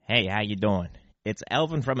Hey, how you doing? It's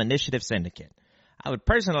Elvin from Initiative Syndicate. I would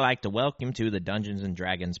personally like to welcome you to the Dungeons &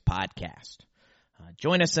 Dragons podcast.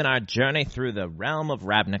 Join us in our journey through the realm of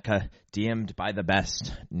Ravnica, DM'd by the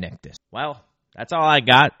best, Nictus. Well, that's all I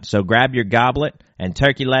got, so grab your goblet and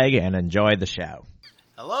turkey leg and enjoy the show.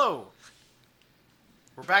 Hello!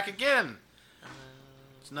 We're back again.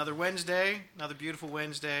 It's another Wednesday, another beautiful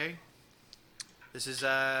Wednesday. This is,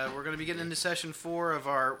 we're going to be getting into session 4 of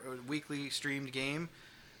our weekly streamed game.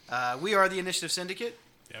 We are the Initiative Syndicate.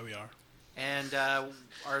 Yeah, we are. And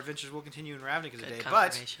our adventures will continue in Ravnica today.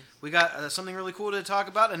 But we got something really cool to talk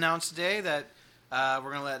about, announced today that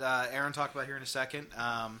we're going to let Aaron talk about here in a second.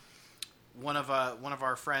 One of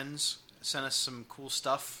our friends sent us some cool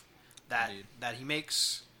stuff that he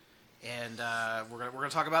makes, and we're going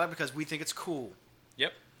to talk about it because we think it's cool.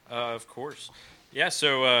 Yep, of course. Yeah,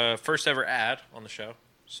 so first ever ad on the show,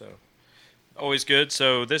 so always good.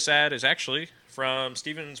 So this ad is actually from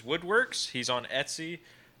Steven's Woodworks. He's on Etsy.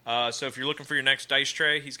 So if you're looking for your next dice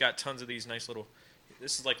tray, he's got tons of these nice little...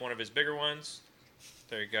 This is like one of his bigger ones.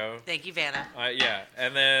 There you go. Thank you, Vanna. Yeah,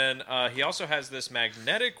 and then he also has this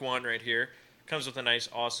magnetic one right here. Comes with a nice,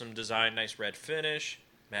 awesome design, nice red finish,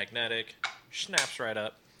 magnetic, snaps right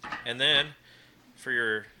up. And then for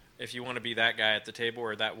your... If you want to be that guy at the table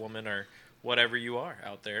or that woman or whatever you are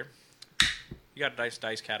out there, you got a nice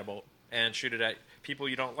dice catapult and shoot it at people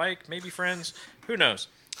you don't like, maybe friends, who knows.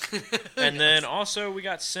 And then also we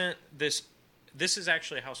got sent this. This is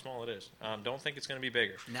actually how small it is. Don't think it's going to be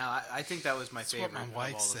bigger. Now, I think that was my favorite. That's what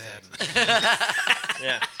my wife said.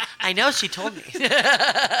 Yeah. I know, she told me.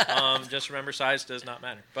 Just remember, size does not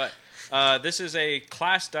matter. But this is a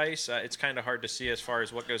class dice. It's kind of hard to see as far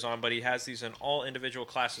as what goes on, but he has these in all individual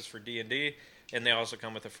classes for D&D, and they also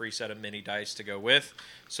come with a free set of mini dice to go with.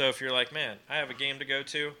 So if you're like, man, I have a game to go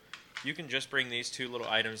to, you can just bring these two little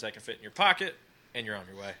items that can fit in your pocket, and you're on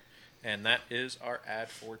your way. And that is our ad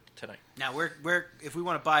for tonight. Now, where if we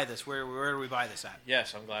want to buy this, where do we buy this at?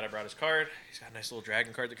 Yes, I'm glad I brought his card. He's got a nice little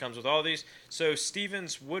dragon card that comes with all these. So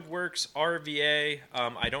Steven's Woodworks RVA.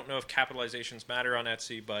 I don't know if capitalizations matter on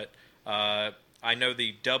Etsy, but I know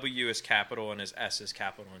the W is capital and his S is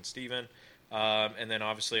capital in Steven. And then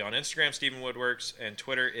obviously on Instagram, Steven Woodworks, and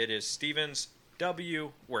Twitter, it is Steven's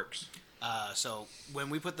W Works. So when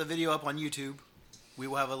we put the video up on YouTube, we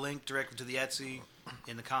will have a link directly to the Etsy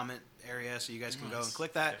in the comment area, so you guys can go and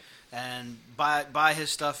click that and buy his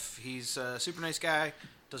stuff. He's a super nice guy,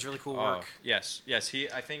 does really cool work. Yes. I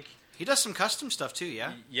think he does some custom stuff too.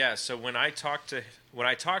 Yeah. Yeah. So when I talked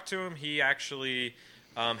to him, he actually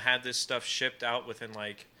had this stuff shipped out within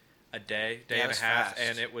like a day and a half,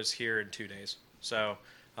 and it was here in 2 days. So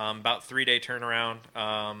about 3-day turnaround.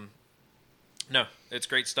 No, it's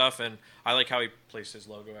great stuff, and I like how he placed his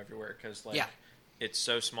logo everywhere because it's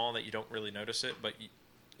so small that you don't really notice it, but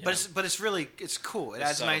it's cool. It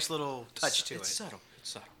adds a nice little touch to it. It's subtle.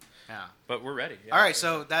 Yeah. But we're ready. Yeah, all right,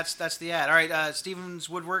 so that's the ad. All right, Steven's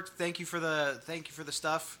Woodwork. Thank you for the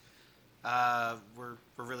stuff. We're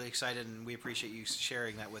really excited, and we appreciate you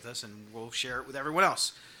sharing that with us, and we'll share it with everyone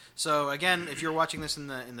else. So again, if you're watching this in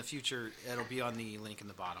the future, it'll be on the link in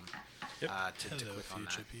the bottom. Yep. To click on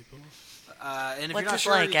that. People. And if What's you're not this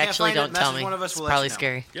sure, like? you can't Actually, find don't it, tell message me. one of us. It's We'll probably let you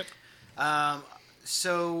know. scary. Yep.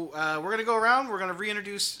 So we're going to go around. We're going to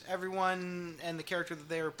reintroduce everyone and the character that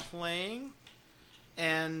they are playing,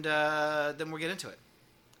 and then we'll get into it.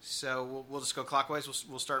 So we'll just go clockwise.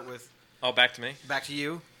 We'll start with... Oh, back to me? Back to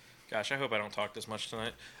you. Gosh, I hope I don't talk this much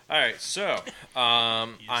tonight. All right, so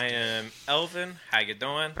I am Elvin. How you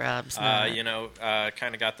doing? Perhaps kind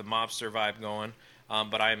of got the mobster vibe going.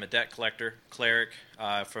 But I am a debt collector, cleric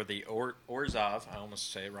for the Orzhov. I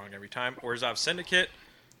almost say it wrong every time. Orzhov Syndicate,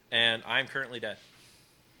 and I'm currently dead.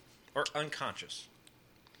 Or unconscious.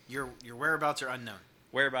 Your whereabouts are unknown.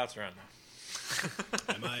 Whereabouts are unknown.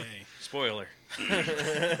 MIA. Spoiler. You're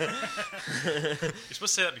supposed to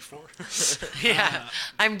say that before. Yeah,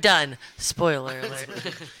 I'm done. Spoiler alert.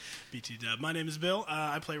 BT Dub. My name is Bill.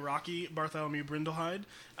 I play Rocky Bartholomew Brindlehide.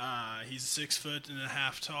 He's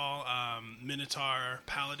 6'1.5" tall, Minotaur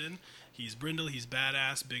Paladin. He's Brindle. He's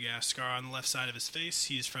badass, big ass scar on the left side of his face.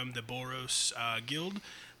 He's from the Boros Guild,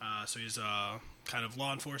 so he's kind of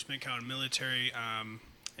law enforcement, kind of military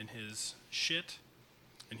in his shit,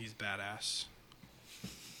 and he's badass.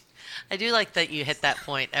 I do like that you hit that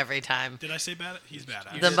point every time. Did I say bad? He's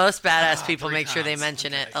badass. The most badass people make sure they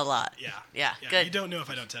mention it a lot. Yeah. Good. You don't know if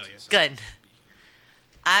I don't tell you. Good.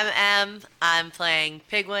 I'm Em. I'm playing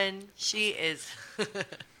Pigwin. She is...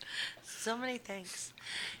 so many things.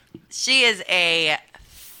 She is a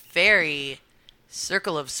fairy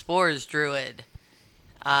Circle of Spores druid.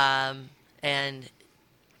 And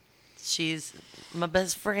She's my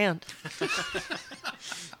best friend.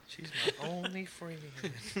 She's my only friend.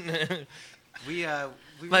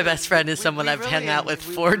 My best friend is someone I've hung out with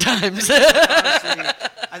 4 times. Honestly,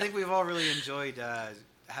 I think we've all really enjoyed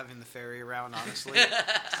having the fairy around, honestly.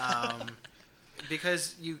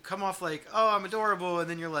 Because you come off like, oh, I'm adorable, and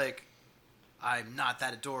then you're like, I'm not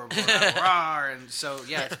that adorable. And so,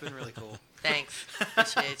 yeah, it's been really cool. Thanks.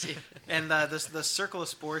 Appreciate you. And the Circle of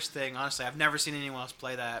Spores thing, honestly, I've never seen anyone else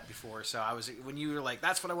play that before. So when you were like,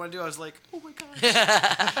 that's what I want to do, I was like, oh my gosh,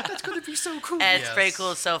 that's going to be so cool. And it's pretty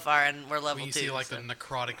cool so far, and we're level 2. When you see like the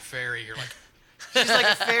necrotic fairy, you're like, she's like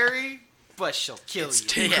a fairy, but she'll kill you.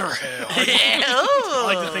 Tinkerbell. Yeah. I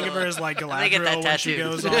like to think of her as like me get that Galadriel when she tattoo.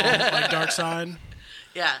 goes on like dark side.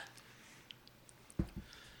 Yeah.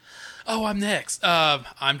 Oh, I'm next.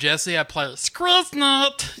 I'm Jesse. I play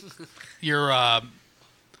Scriznut. You're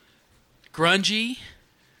grungy.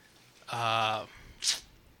 Oh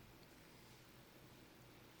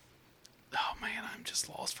man, I'm just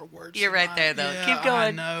lost for words. You're right there, though. Yeah, Keep going.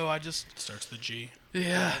 I know. I just Starts with the G.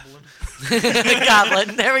 yeah.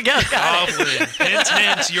 Goblin. There we go. Got it. Goblin. Hint,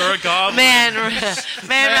 hint, you're a goblin. Man, Rob,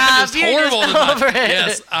 It's you're horrible just tonight. over it.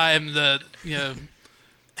 Yes, I am the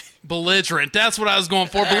belligerent. That's what I was going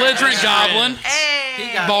for. Belligerent goblin. Hey.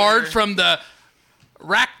 He got Bard there. from the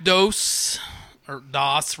Rakdos or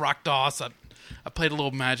Rakdos. I played a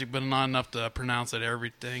little magic, but not enough to pronounce it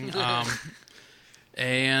everything.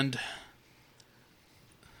 And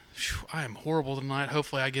I am horrible tonight.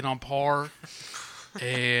 Hopefully, I get on par,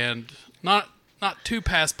 and not too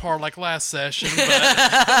past par like last session. But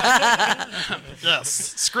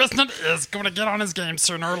yes, Scriznut is going to get on his game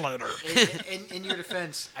sooner or later. In your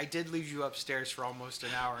defense, I did leave you upstairs for almost an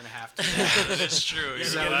hour and a half today. That's true.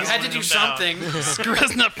 So you had to do something.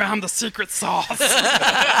 Scriznut found the secret sauce.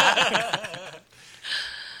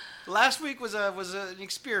 Last week was an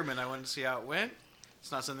experiment. I wanted to see how it went.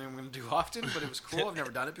 It's not something I'm going to do often, but it was cool. I've never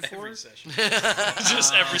done it before. Every session.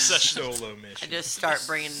 Just every session. Solo I mission. just start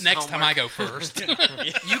bringing Next time I homework. go first.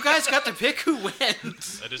 You guys got to pick who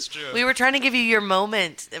wins. That is true. We were trying to give you your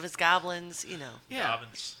moment. It was goblins, Yeah.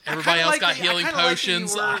 Goblins. Everybody else got healing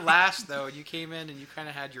potions. You were last though. You came in and you kind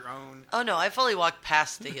of had your own. Oh no, I fully walked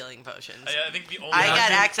past the healing potions. I think the only I got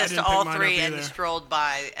didn't- access I to didn't all pick mine 3 up and either. strolled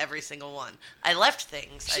by every single one. I left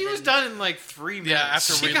things. She was done in like 3 minutes. Yeah,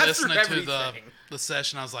 after She we got listened through to everything. the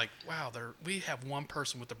session, I was like, wow, we have one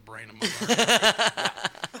person with a brain among us.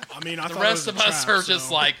 I mean, I The thought rest it of was a us trap, are just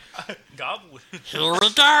so- like, goblin. here we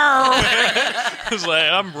go. I was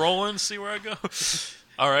like, I'm rolling, see where I go.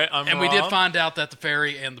 All right, I'm And we did Rob. find out that the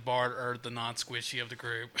fairy and the bard are the non-squishy of the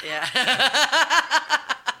group. Yeah.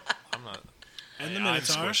 I'm not. And the I'm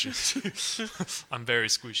Minotaur. squishy. I'm very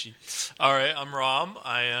squishy. All right, I'm Rom.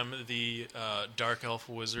 I am the dark elf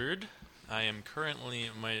wizard. I am currently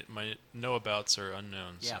my know-abouts are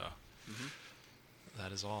unknown. Yeah. So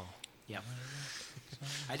that is all. Yep.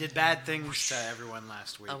 I did bad things to everyone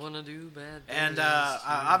last week. I want to do bad things. And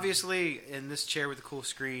obviously, in this chair with a cool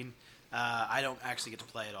screen, I don't actually get to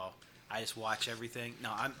play at all. I just watch everything.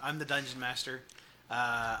 No, I'm the dungeon master.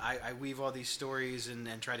 I weave all these stories and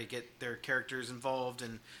try to get their characters involved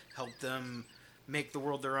and help them make the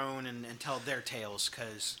world their own and tell their tales.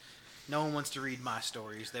 Because no one wants to read my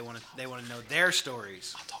stories. They want to know their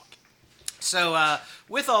stories. I'll talk. So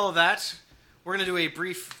with all of that, we're going to do a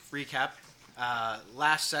brief recap.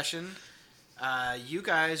 Last session, you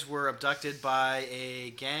guys were abducted by a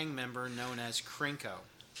gang member known as Krenko.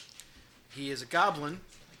 He is a goblin.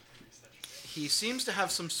 He seems to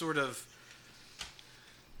have some sort of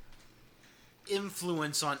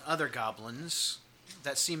influence on other goblins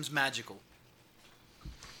that seems magical.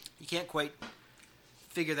 You can't quite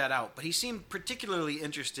figure that out, but he seemed particularly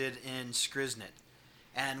interested in Scriznut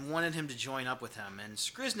and wanted him to join up with him. And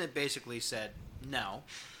Scriznut basically said no.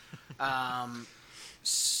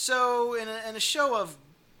 So, in a show of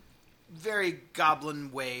very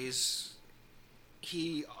goblin ways,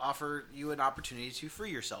 he offered you an opportunity to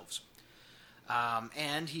free yourselves.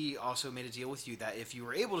 And he also made a deal with you that if you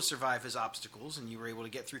were able to survive his obstacles and you were able to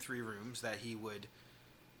get through 3 rooms, that he would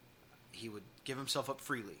give himself up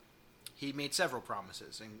freely. He made several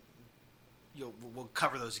promises, and we'll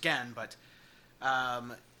cover those again, but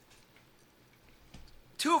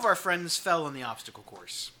 2 of our friends fell in the obstacle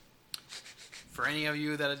course. For any of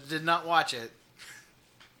you that did not watch it,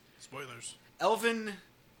 Spoilers. Elvin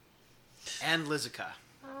and Lizica.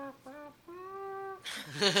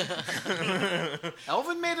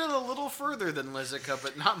 Elvin made it a little further than Lizica,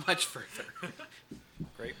 but not much further.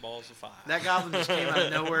 Great balls of fire. That goblin just came out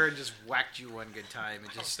of nowhere and just whacked you one good time.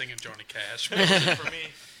 It I was just thinking Johnny Cash. for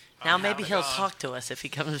me. Now maybe he'll talk to us if he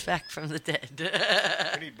comes back from the dead.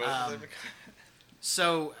 We need both of them.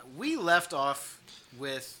 So we left off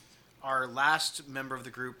with our last member of the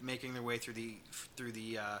group making their way through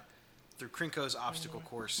Krenko's obstacle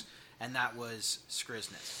course, and that was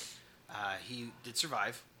Skriznet. He did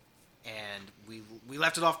survive, and we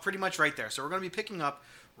left it off pretty much right there. So we're going to be picking up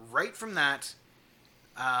right from that.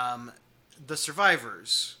 The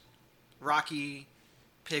survivors, Rocky,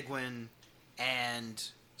 Pigwin, and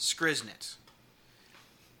Skriznet.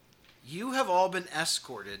 You have all been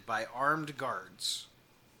escorted by armed guards.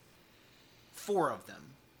 4 of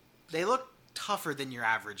them. They look tougher than your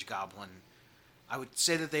average goblin. I would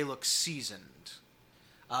say that they look seasoned.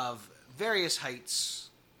 Of various heights,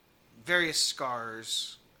 various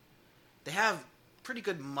scars. They have pretty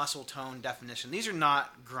good muscle tone definition. These are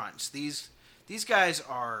not grunts. These guys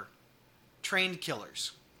are trained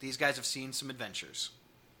killers. These guys have seen some adventures.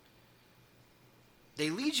 They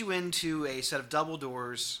lead you into a set of double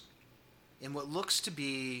doors in what looks to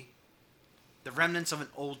be the remnants of an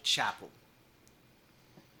old chapel.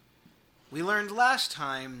 We learned last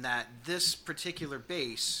time that this particular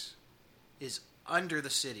base is under the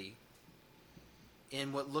city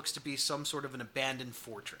in what looks to be some sort of an abandoned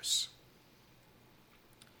fortress.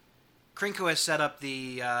 Krenko has set up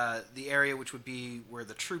the area which would be where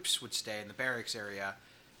the troops would stay in the barracks area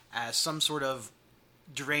as some sort of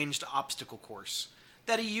deranged obstacle course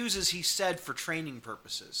that he uses, he said, for training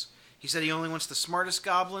purposes. He said he only wants the smartest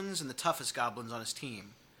goblins and the toughest goblins on his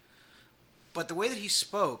team. But the way that he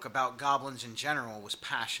spoke about goblins in general was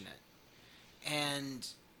passionate. And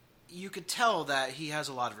you could tell that he has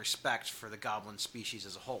a lot of respect for the goblin species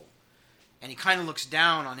as a whole. And he kind of looks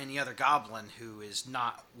down on any other goblin who is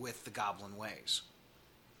not with the goblin ways.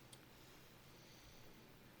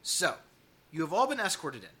 So, you have all been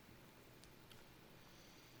escorted in.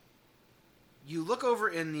 You look over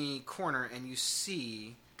in the corner and you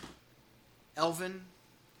see Elvin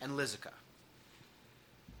and Lizica.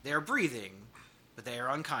 They are breathing, but they are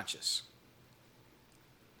unconscious.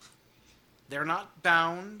 They're not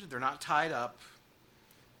bound. They're not tied up.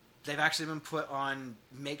 They've actually been put on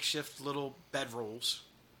makeshift little bedrolls,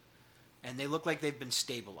 and they look like they've been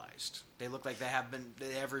stabilized. They look like they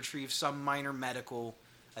have retrieved some minor medical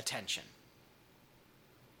attention.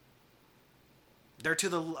 They're to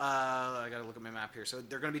the, I gotta look at my map here. So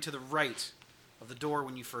they're going to be to the right of the door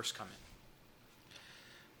when you first come in.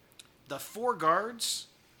 The 4 guards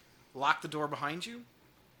lock the door behind you,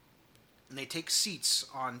 and they take seats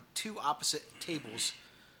on 2 opposite tables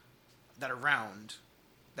that are round,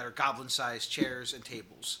 that are goblin-sized chairs and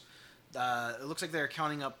tables. It looks like they're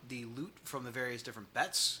counting up the loot from the various different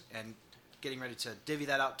bets and getting ready to divvy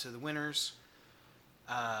that out to the winners.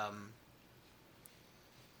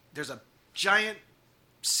 There's a giant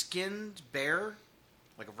skinned bear,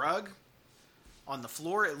 like a rug, on the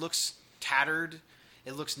floor. It looks tattered.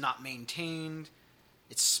 It looks not maintained.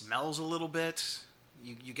 It smells a little bit.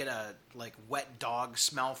 You get a wet dog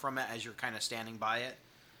smell from it as you're kind of standing by it.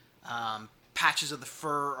 Patches of the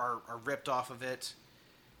fur are ripped off of it,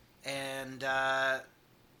 and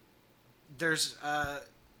there's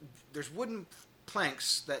wooden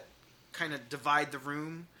planks that kind of divide the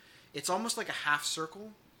room. It's almost like a half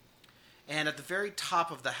circle. And at the very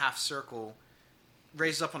top of the half circle,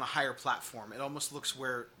 raised up on a higher platform, it almost looks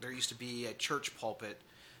where there used to be a church pulpit,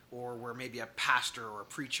 or where maybe a pastor or a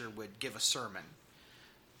preacher would give a sermon.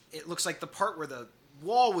 It looks like the part where the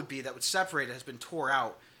wall would be that would separate it has been tore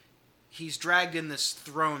out. He's dragged in this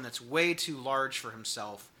throne that's way too large for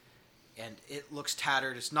himself, and it looks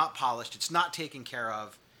tattered. It's not polished. It's not taken care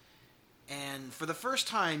of. And for the first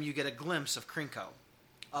time, you get a glimpse of Krenko.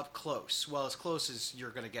 Up close. Well, as close as you're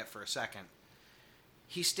going to get for a second.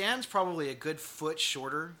 He stands probably a good foot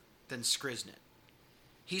shorter than Skriznet.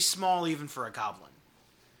 He's small even for a goblin.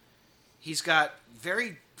 He's got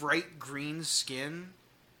very bright green skin,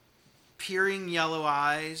 peering yellow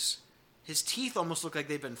eyes. His teeth almost look like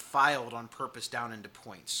they've been filed on purpose down into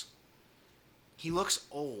points. He looks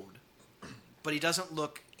old, but he doesn't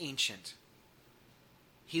look ancient.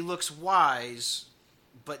 He looks wise,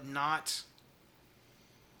 but not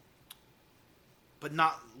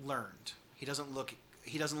learned. He doesn't look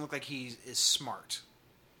like he is smart.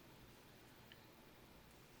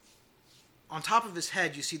 On top of his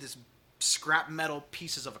head, you see this scrap metal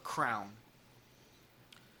pieces of a crown.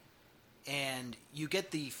 And you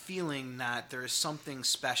get the feeling that there is something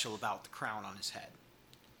special about the crown on his head.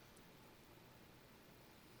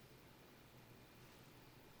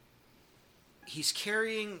 He's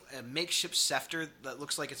carrying a makeshift scepter that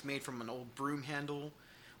looks like it's made from an old broom handle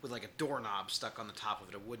with like a doorknob stuck on the top of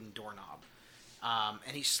it, a wooden doorknob.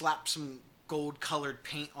 And he slapped some gold-colored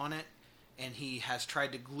paint on it, and he has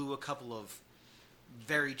tried to glue a couple of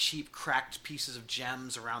very cheap, cracked pieces of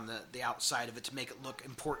gems around the outside of it to make it look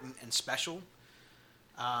important and special.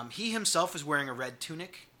 He himself is wearing a red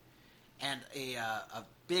tunic and a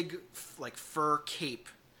big, like, fur cape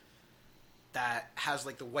that has,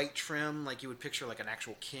 like, the white trim, like you would picture, like, an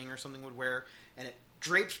actual king or something would wear, and it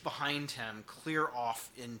drapes behind him clear off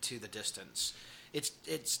into the distance.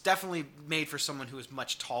 It's definitely made for someone who is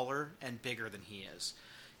much taller and bigger than he is.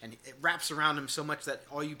 And it wraps around him so much that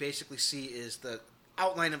all you basically see is the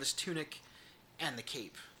outline of his tunic and the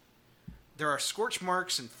cape. There are scorch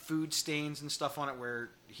marks and food stains and stuff on it where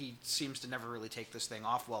he seems to never really take this thing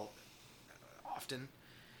off often.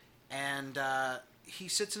 And he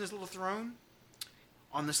sits in his little throne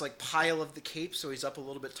on this like pile of the cape, so he's up a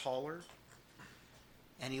little bit taller.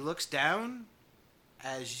 And he looks down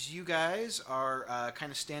as you guys are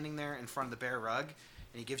kind of standing there in front of the bear rug,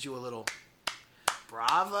 and he gives you a little,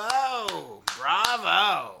 "Bravo!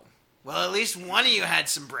 Bravo! Well, at least one of you had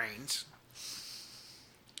some brains.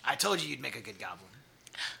 I told you you'd make a good goblin."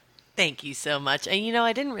 Thank you so much. And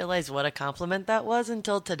I didn't realize what a compliment that was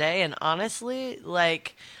until today. And honestly,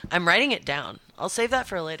 like, I'm writing it down. I'll save that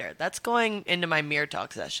for later. That's going into my mirror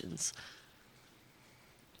talk sessions.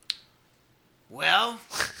 Well,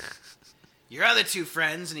 your other two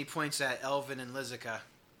friends, and he points at Elvin and Lizica.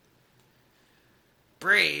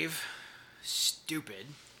 Brave, stupid.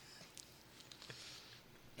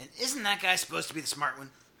 And isn't that guy supposed to be the smart one?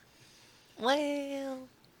 Well,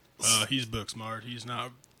 He's book smart. He's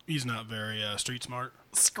not very street smart.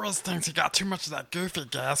 Skriz thinks he got too much of that goofy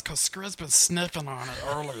gas because Skriz been sniffing on it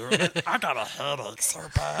earlier. I got a headache so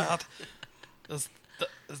bad. Is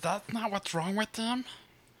that not what's wrong with them?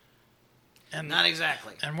 And Not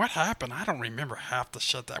exactly. And what happened? I don't remember half the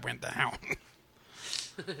shit that went down.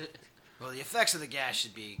 Well, the effects of the gas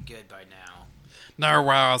should be good by now. No,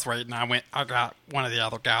 while I was waiting, I got one of the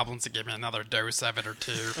other goblins to give me another dose of it or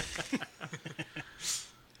two.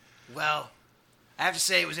 Well, I have to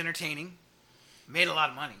say it was entertaining. Made a lot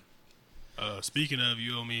of money. Speaking of,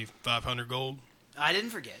 you owe me 500 gold. I didn't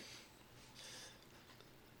forget.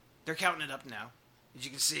 They're counting it up now. As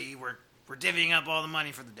you can see, we're divvying up all the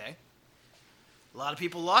money for the day. A lot of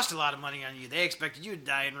people lost a lot of money on you. They expected you to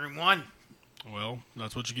die in room 1. Well,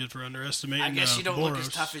 that's what you get for underestimating. I guess you don't look as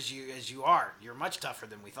Boros. tough as you are. You're much tougher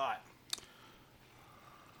than we thought.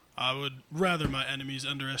 I would rather my enemies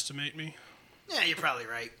underestimate me. Yeah, you're probably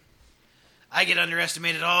right. I get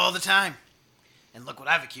underestimated all the time. And look what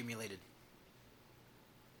I've accumulated.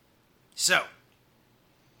 So,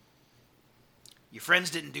 your friends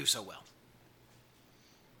didn't do so well.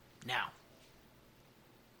 Now,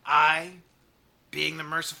 I, being the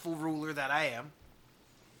merciful ruler that I am,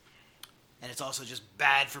 and it's also just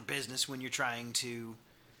bad for business when you're trying to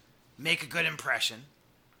make a good impression,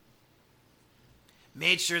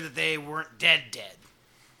 made sure that they weren't dead.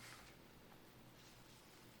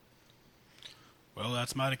 Well,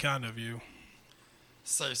 that's mighty kind of you.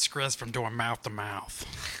 Save Skriz from doing mouth to mouth.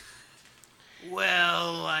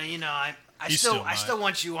 Well, I He still still might.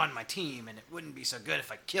 want you on my team, and it wouldn't be so good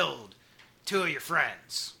if I killed 2 of your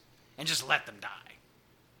friends and just let them die.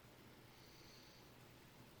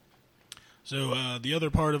 So, the other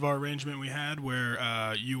part of our arrangement we had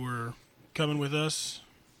where you were coming with us,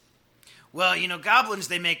 Well, goblins,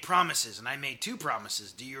 they make promises, and I made 2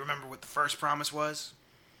 promises. Do you remember what the first promise was?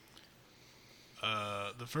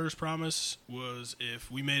 the first promise was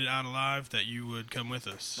if we made it out alive that you would come with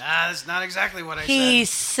us. Nah, that's not exactly what I He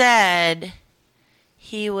said. said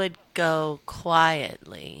he would go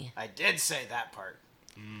quietly. I did say that part.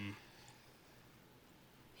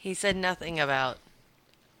 He said nothing about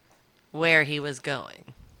where he was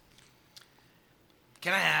going.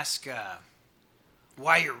 Can I ask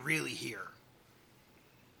why you're really here?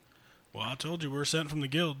 Well, I told you we're sent from the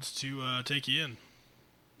guilds to take you in.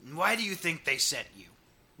 And why do you think they sent you?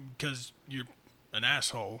 Because you're an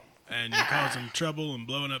asshole, and you're causing trouble and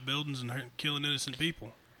blowing up buildings and killing innocent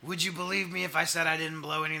people. Would you believe me if I said I didn't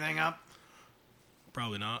blow anything up?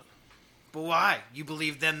 Probably not. But why? You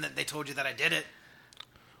believe them that they told you that I did it?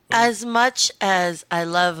 As much as I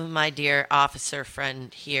love my dear officer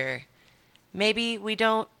friend here, maybe we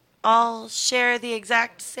don't all share the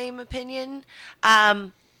exact same opinion.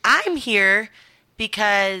 I'm here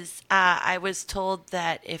because I was told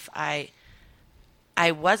that if I I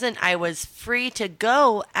wasn't. I was free to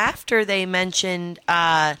go after they mentioned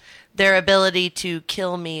their ability to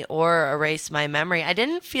kill me or erase my memory. I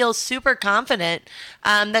didn't feel super confident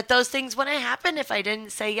that those things wouldn't happen if I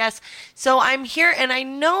didn't say yes. So I'm here, and I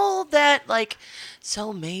know that, like,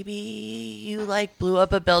 so maybe you, like, blew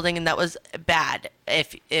up a building, and that was bad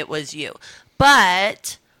if it was you.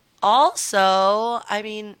 But also, I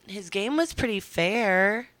mean, his game was pretty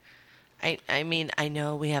fair. I mean, I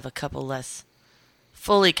know we have a couple less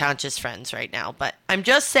fully conscious friends right now, but I'm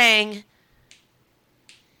just saying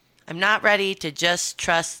I'm not ready to just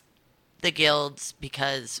trust the guilds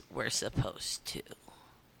because we're supposed to.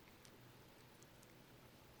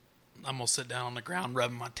 I'm gonna sit down on the ground,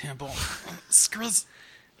 rubbing my temple. Skriz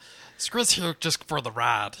here just for the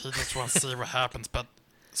ride. He just wants to see what happens, but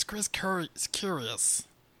Skriz is curious.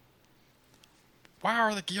 Why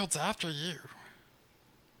are the guilds after you?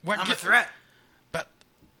 I'm a threat. But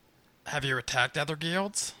have you attacked other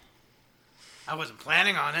guilds? I wasn't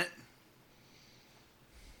planning on it.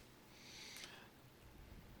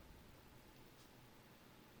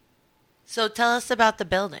 So tell us about the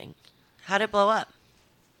building. How'd it blow up?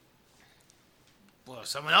 Well,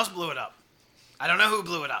 someone else blew it up. I don't know who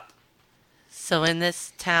blew it up. So in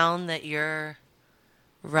this town that you're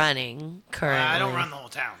running currently... I don't run the whole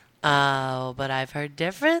town. Oh, but I've heard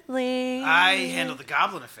differently. I handle the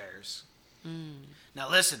goblin affairs. Now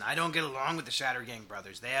listen, I don't get along with the Shatter Gang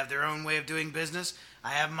brothers. They have their own way of doing business.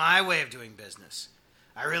 I have my way of doing business.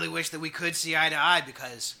 I really wish that we could see eye to eye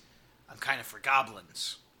because I'm kind of for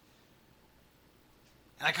goblins.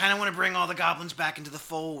 And I kind of want to bring all the goblins back into the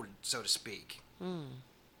fold, so to speak.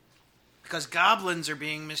 Because goblins are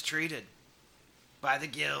being mistreated by the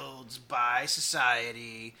guilds, by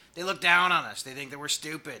society. They look down on us. They think that we're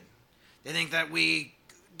stupid. They think that we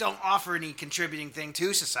don't offer any contributing thing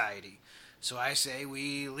to society. So I say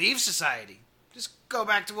we leave society. Just go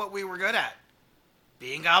back to what we were good at.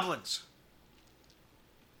 Being goblins.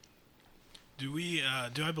 Do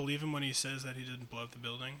I believe him when he says that he didn't blow up the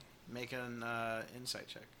building? Make an insight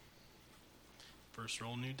check. First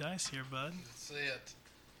roll new dice here, bud. Let's see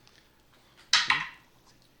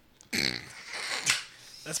it.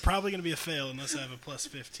 That's probably going to be a fail unless I have a plus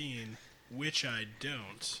 15, which I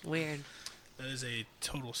don't. Weird. That is a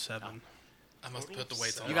total 7. I must put the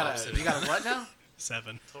weights on. You got a what now?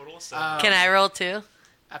 7. Total 7. Can I roll too?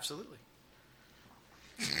 Absolutely.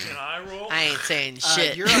 Can I roll? I ain't saying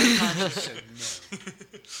shit. You're unconscious, so no.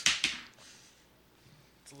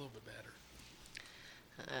 It's a little bit better.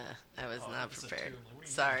 I was not it's a prepared. 2. What do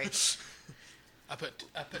you Sorry. I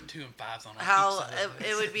put 2 and 5s on it. How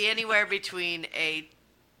it would be anywhere between a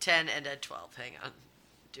 10 and a 12. Hang on.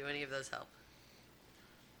 Do any of those help?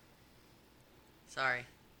 Sorry.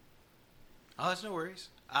 Oh, that's no worries.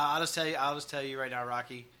 I'll just tell you right now,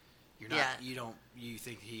 Rocky. You're not. Yeah. You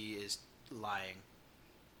think he is lying?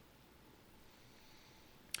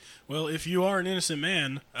 Well, if you are an innocent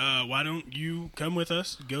man, why don't you come with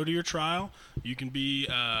us? Go to your trial. You can be.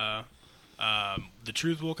 The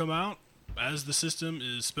truth will come out as the system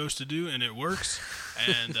is supposed to do, and it works.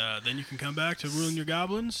 And then you can come back to ruin your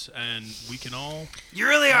goblins, and we can all. You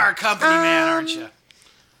really are a company man, aren't you?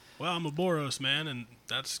 Well, I'm a Boros man, and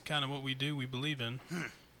that's kind of what we do. We believe in.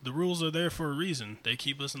 The rules are there for a reason. They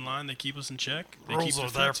keep us in line. They keep us in check. They Rules keep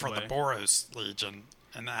are the there threats for away. the Boros Legion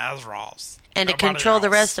and the Azraels. And to Nobody control the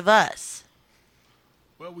else. rest of us.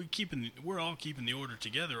 Well, we're all keeping the order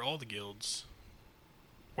together. All the guilds.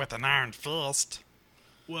 With an iron fist.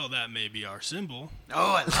 Well, that may be our symbol.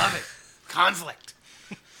 Oh, I love it. Conflict.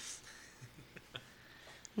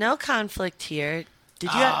 No conflict here.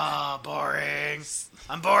 Did you? Boring.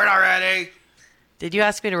 I'm bored already. Did you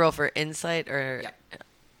ask me to roll for insight or? Yep.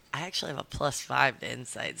 I actually have a +5 to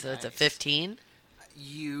insight, so it's a Nice. 15.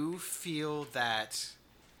 You feel that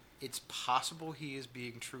it's possible he is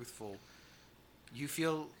being truthful. You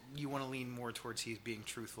feel you want to lean more towards he's being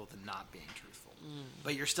truthful than not being truthful.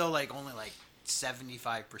 But you're still only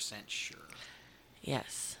 75% sure.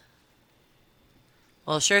 Yes.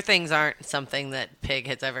 Well, sure things aren't something that Pig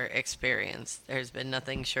has ever experienced. There's been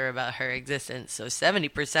nothing sure about her existence, so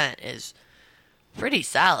 70% is pretty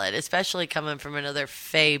solid, especially coming from another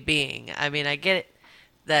fey being. I mean, I get it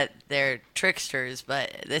that they're tricksters,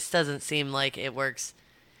 but this doesn't seem like it works.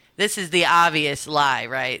 This is the obvious lie,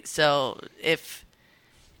 right? So if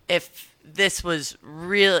this was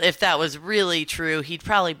real, if that was really true, he'd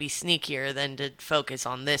probably be sneakier than to focus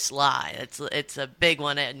on this lie. It's a big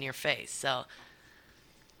one in your face. So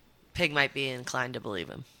Pig might be inclined to believe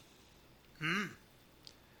him.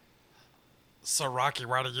 So, Rocky,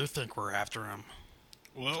 why do you think we're after him?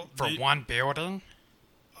 Well, For one building?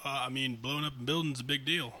 I mean, blowing up a building's a big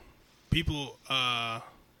deal. people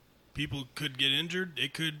could get injured.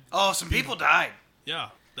 It could. Oh, some people died. Yeah,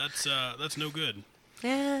 that's no good.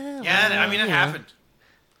 Yeah, I mean, it happened.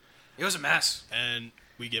 It was a mess. And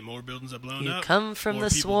we get more buildings that blown You up. come from more the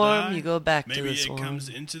people swarm, die. you go back to the Maybe swarm. it comes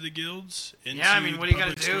into the guilds. Into Yeah, I mean, what do you got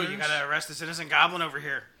to public do? You squares. got to arrest this innocent goblin over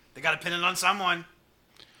here. They got to pin it on someone.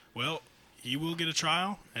 Well, he will get a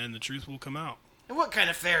trial, and the truth will come out. And what kind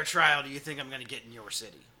of fair trial do you think I'm going to get in your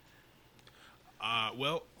city?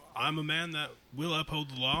 Well, I'm a man that will uphold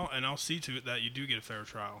the law, and I'll see to it that you do get a fair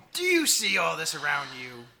trial. Do you see all this around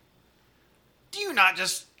you? Do you not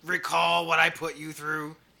just recall what I put you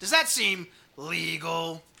through? Does that seem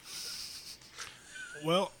legal?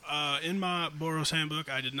 Well, in my Boros handbook,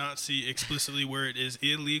 I did not see explicitly where it is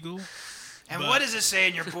illegal. And what does it say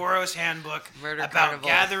in your Boros handbook Murder about carnival,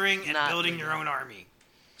 gathering and not building legal. your own army?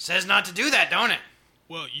 Says not to do that, don't it?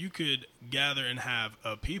 Well, you could gather and have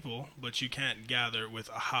a people, but you can't gather with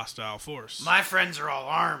a hostile force. My friends are all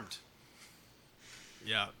armed.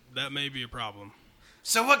 Yeah, that may be a problem.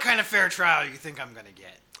 So what kind of fair trial do you think I'm going to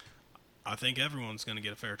get? I think everyone's going to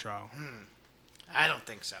get a fair trial. I don't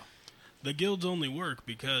think so. The guilds only work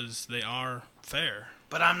because they are fair.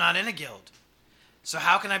 But I'm not in a guild. So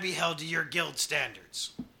how can I be held to your guild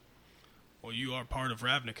standards? Well, you are part of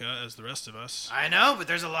Ravnica, as the rest of us. I know, but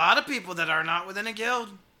there's a lot of people that are not within a guild.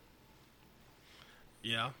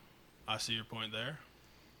 Yeah, I see your point there.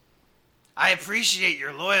 I appreciate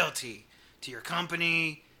your loyalty to your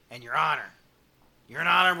company and your honor. You're an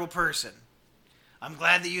honorable person. I'm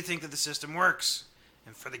glad that you think that the system works.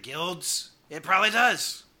 And for the guilds, it probably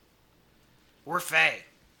does. We're Fae.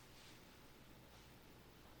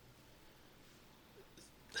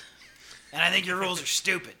 And I think your rules are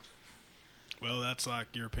stupid. Well, that's like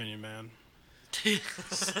your opinion, man.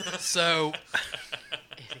 So,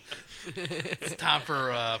 it's time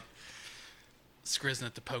for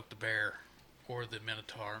Skriznet to poke the bear or the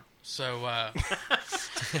Minotaur. So, I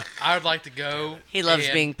would like to go. He loves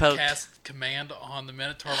and being poked. Cast command on the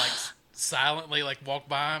Minotaur, like silently, like walk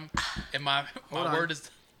by him. And my Hold on. word is.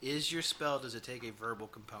 Is your spell, does it take a verbal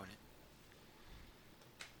component?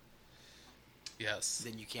 Yes.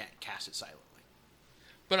 Then you can't cast it silently.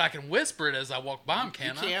 But I can whisper it as I walk by him, You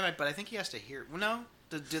can't I? can, but I think he has to hear. Well, no.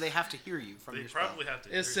 Do they have to hear you from They your spell? probably have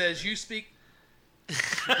to. It says you speak.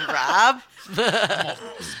 Rob? I'm gonna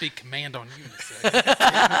speak command on you in a second.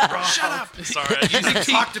 Shut up. Sorry, I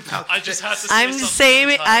Talked about. I just had to say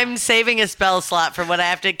something. I'm saving a spell slot for when I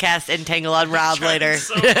have to cast Entangle on Rob later.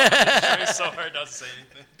 Trying so hard not to say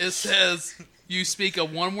anything. It says you speak a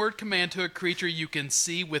one-word command to a creature you can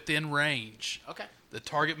see within range. Okay. The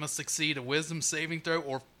target must succeed a wisdom saving throw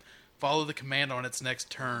or follow the command on its next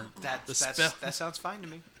turn. That sounds fine to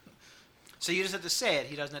me. So you just have to say it.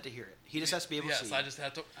 He doesn't have to hear it. He just has to be able to see. Yes, I just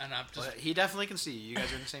have to, and I'm just, Well, he definitely can see you. You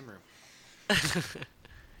guys are in the same room.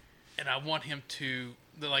 and I want him to,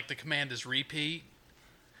 the command is repeat,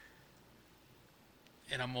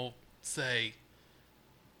 and I'm gonna say,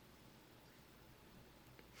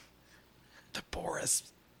 the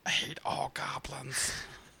Boris hate all goblins.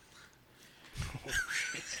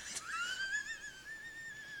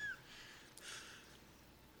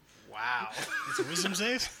 Wow. It's a wisdom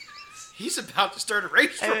save? He's about to start a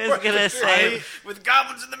race I was gonna say. with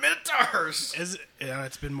goblins and the minotaurs. Yeah,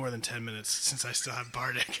 it's been more than 10 minutes since I still have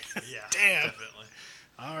Bardic. Yeah, Damn. definitely.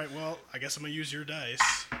 All right, well, I guess I'm going to use your dice.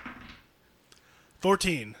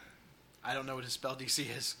 14. I don't know what his spell DC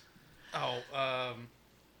is. Oh,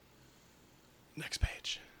 Next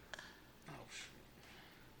page.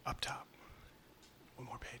 Up top. One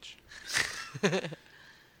more page.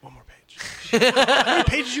 One more page. How many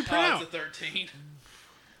pages did you print it's out? a 13.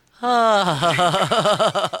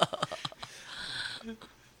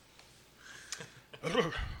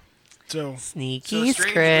 So, Sneaky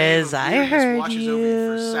Strange Wave of Skriz, I Weirdness heard watches over you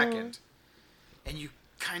for a you. second, and you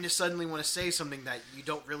kind of suddenly want to say something that you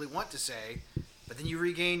don't really want to say, but then you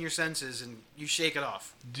regain your senses and you shake it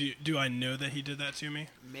off. do I know that he did that to me?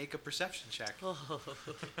 Make a perception check. We're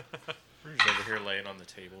just over here laying on the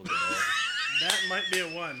table. Dead. That might be a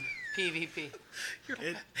 1. PvP.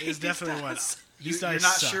 It is definitely 1. You're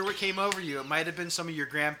not sure what came over you. It might have been some of your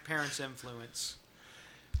grandparents' influence.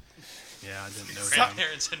 Yeah, I didn't know that.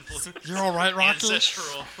 Grandparents influence. You're all right, Rocky?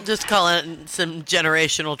 Ancestral. Just calling it some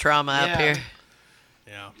generational trauma up Yeah. here.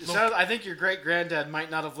 Yeah. I think your great granddad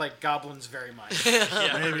might not have liked goblins very much.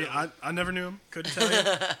 Yeah, Maybe. I never knew him. Couldn't tell you.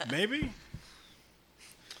 Maybe.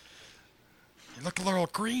 You look a little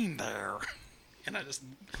green there. And I just...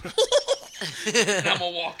 and I'm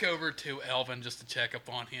going to walk over to Elvin just to check up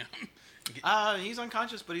on him. He's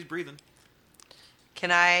unconscious, but he's breathing.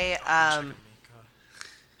 Can I,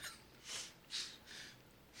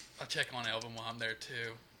 I'll check on Elvin while I'm there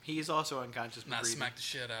too. He's also unconscious. Not breathing. smack the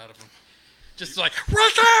shit out of him. Just like,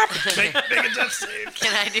 wake up! Make a death save.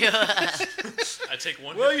 Can I do I take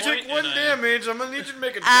one. Well, hit you point take one and damage. I'm gonna need you to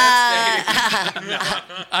make a death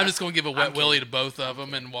save. I'm just gonna give a wet willy to both of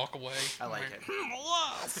them and walk away. I like it.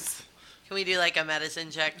 Can we do like a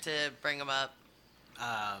medicine check to bring them up?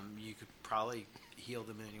 You could probably heal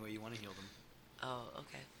them in any way you want to heal them. Oh,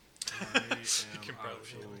 okay. can probably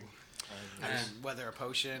feel it. I mean, whether a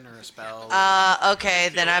potion or a spell. Okay,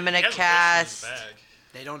 then I'm gonna He has a potion in his cast. bag.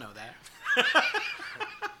 They don't know that.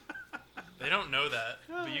 They don't know that,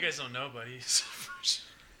 but you guys don't know, buddy.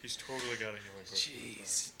 He's totally got a healing potion.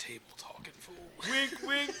 Jeez, table talking fool. Wink,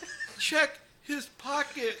 wink. Check his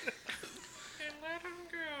pocket. And let him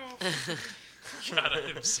go. God, I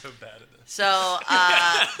am so bad at this. So,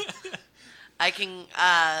 I can.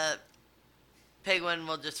 Pigwin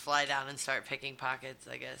will just fly down and start picking pockets,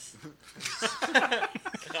 I guess.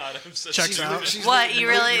 God, I'm so Checks stupid. out. She's What, looking you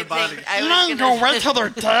right in really the body. think I You was ain't gonna... gonna wait till they're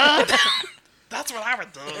dead. That's what I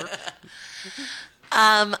would do.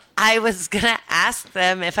 I was gonna ask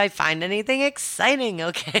them if I find anything exciting,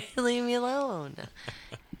 okay? Leave me alone.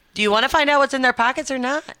 Do you want to find out what's in their pockets or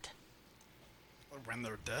not? When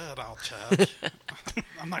they're dead, I'll check.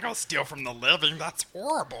 I'm not gonna steal from the living. That's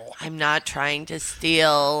horrible. I'm not trying to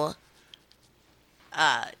steal.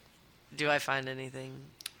 Do I find anything?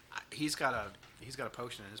 He's got a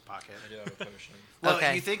potion in his pocket. I do have a potion. Well,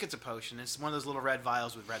 Okay. you think it's a potion. It's one of those little red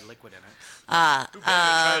vials with red liquid in it. Who better to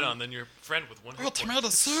try it on than your friend with one hit Well, point? tomato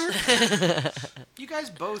soup. You guys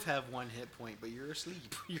both have one hit point, but you're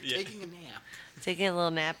asleep. You're Yeah. taking a nap. Taking a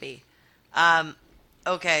little nappy.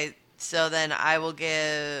 Okay, so then I will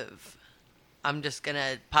give. I'm just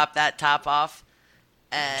gonna pop that top off,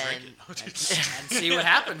 and Drink it. Oh, dude. And see what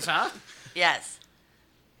happens, huh? yes.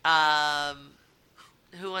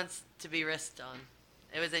 Who wants to be risked on?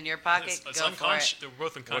 It was in your pocket. It's Go for unconscious. it. They're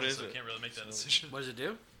both unconscious, is so I it? can't really make that decision. What does it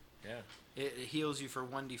do? Yeah. It heals you for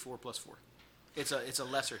 1d4 plus 4. It's a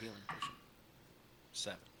lesser healing potion.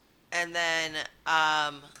 7. And then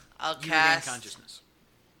I'll You regain cast consciousness.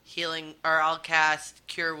 healing, or I'll cast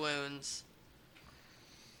cure wounds.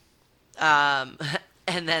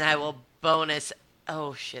 And then I will bonus.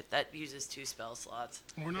 Oh shit! That uses 2 spell slots.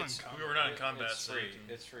 We're not in We were not in combat, It's so free. you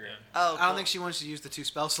can- It's free. yeah. Oh, I don't cool. think she wants to use the 2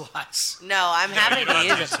 spell slots. No, I'm happy You don't to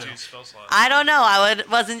have use to it. use 2 spell slots. I don't know.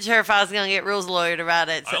 Wasn't sure if I was gonna get rules lawyered about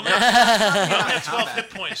it. I so- only have 12 hit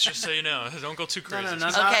points, just so you know. Don't go too crazy. no.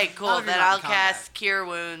 Okay, Not cool. if you're Then not I'll in combat. cast Cure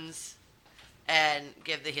Wounds and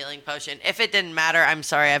give the healing potion. If it didn't matter, I'm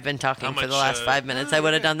sorry. I've been talking How for the much, last 5 minutes. I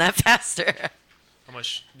would have done that faster. How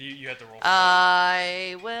much you have to roll?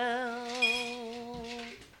 I will.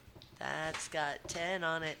 That's got 10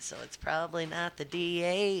 on it, so it's probably not the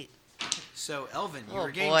D8. So, Elvin, you Oh,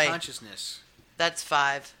 regain boy. consciousness. That's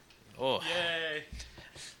 5. Oh, Yay!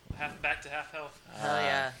 Back to half health. Hell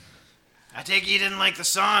yeah. I take it you didn't like the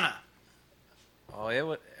sauna. oh, it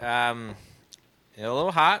was a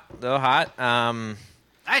little hot,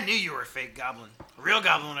 I knew you were a fake goblin. A real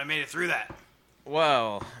goblin would have made it through that.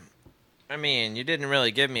 Well, I mean, you didn't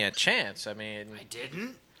really give me a chance. I mean, I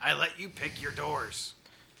didn't. I let you pick your doors.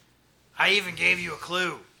 I even gave you a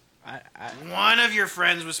clue. One of your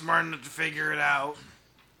friends was smart enough to figure it out.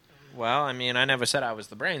 well, I mean, I never said I was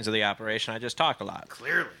the brains of the operation. I just talk a lot.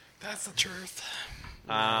 Clearly. That's the truth.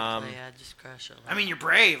 Oh, yeah, just crush it. I mean, you're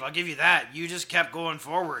brave. I'll give you that. You just kept going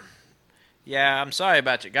forward. Yeah, I'm sorry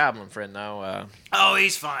about your goblin friend, though. Oh,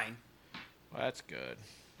 he's fine. Well, that's good.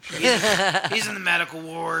 He's in the medical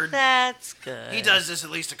ward. That's good. He does this at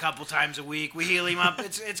least a couple times a week. We heal him up.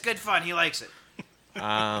 It's good fun. He likes it.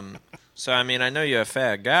 So, I mean, I know you're a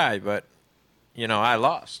fair guy, but, you know, I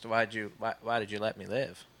lost. Why did you let me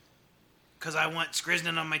live? Because I want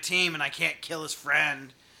Skriznin on my team, and I can't kill his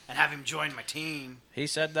friend and have him join my team. He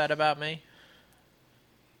said that about me?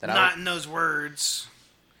 Not in those words.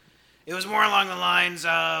 It was more along the lines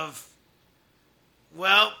of,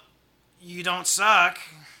 well, you don't suck.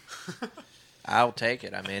 I'll take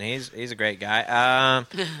it. I mean, he's a great guy.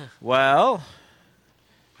 Well,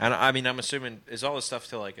 and I mean, I'm assuming is all this stuff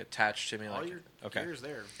still like attached to me? All Like, your okay. gear's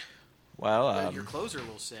there. Well, Your clothes are a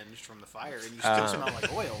little singed from the fire, and you still smell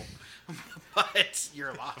like oil. But you're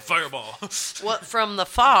alive. Fireball. What, from the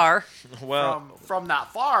far? well, From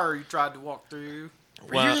that far, you tried to walk through.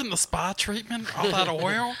 Were Well- you in the spa treatment? All that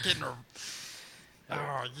oil? Getting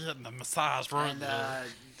the massage room. And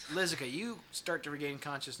Lizica, you start to regain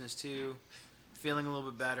consciousness too, feeling a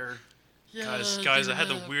little bit better. Guys, I had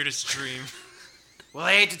the weirdest dream. Well,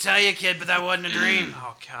 I hate to tell you, kid, but that wasn't a dream.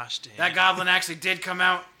 Oh gosh, damn. That goblin actually did come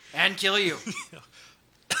out and kill you.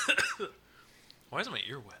 Why is my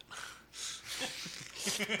ear wet?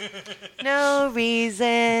 No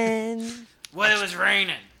reason. Well, it was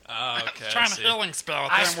raining. Oh, okay. Trying a healing spell.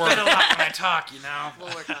 It I didn't spit work. a lot when I talk, you know.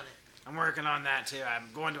 We'll work on it. I'm working on that too. I'm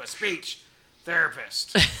going to a speech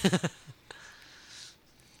therapist.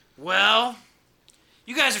 Well,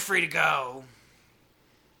 you guys are free to go.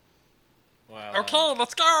 Well, Okay,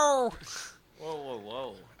 let's go.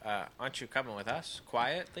 Whoa. Aren't you coming with us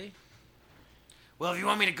quietly? Well, if you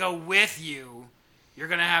want me to go with you, you're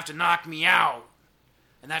going to have to knock me out.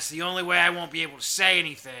 And that's the only way I won't be able to say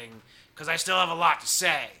anything, because I still have a lot to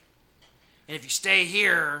say. And if you stay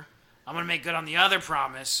here, I'm going to make good on the other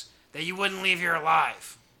promise that you wouldn't leave here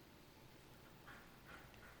alive.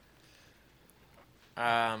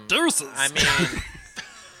 Deuces. I mean,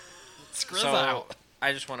 Screws so out.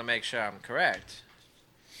 I just want to make sure I'm correct.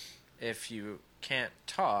 If you can't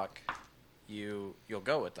talk, you'll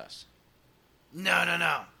go with us. No.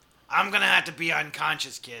 I'm going to have to be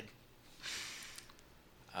unconscious, kid.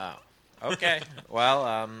 Oh, okay.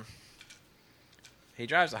 Well, he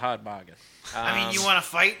drives a hard bargain. I mean, you want to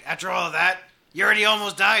fight after all of that? You already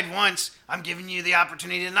almost died once. I'm giving you the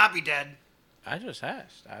opportunity to not be dead. I just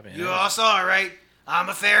asked. I mean, You all saw it, right? I'm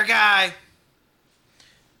a fair guy.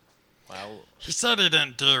 well, He said he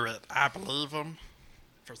didn't do it. I believe him.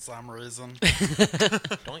 For some reason.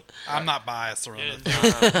 don't. I'm not biased or anything.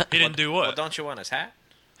 He didn't do Well, what? don't you want his hat?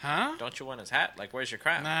 Huh? Don't you want his hat? Like, where's your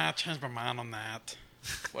crown? Nah, I changed my mind on that.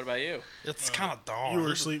 What about you? It's kind of dull. You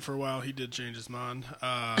were asleep for a while. He did change his mind.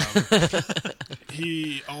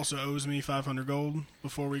 He also owes me 500 gold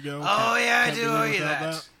before we go. Oh, yeah, I Can't do be owe living you without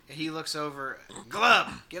that. He looks over. Glub,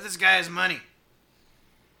 give this guy his money.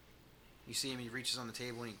 You see him, he reaches on the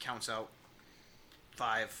table and he counts out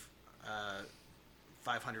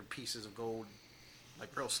 500 pieces of gold, like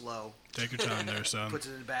real slow. Take your time there, son. Puts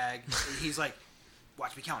it in a bag. He's like,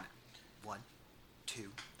 watch me count it. 1, 2.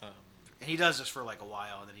 And he does this for like a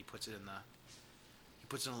while, and then he puts it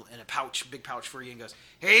in a pouch, big pouch for you, and goes,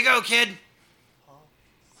 "Here you go, kid.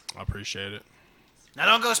 I appreciate it. Now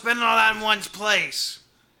don't go spending all that in one place."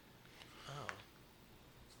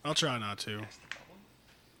 I'll try not to.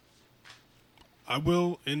 I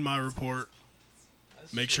will, in my report,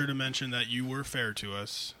 make sure to mention that you were fair to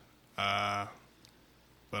us. But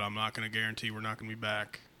I'm not going to guarantee we're not going to be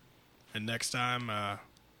back. And next time,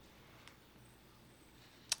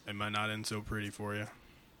 it might not end so pretty for you.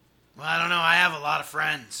 Well, I don't know. I have a lot of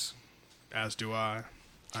friends. As do I.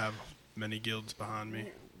 I have many guilds behind me.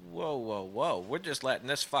 Whoa. We're just letting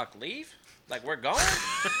this fuck leave? Like, we're going?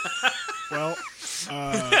 Well,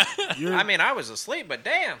 you're, I mean, I was asleep, but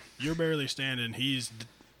damn. you're barely standing. He's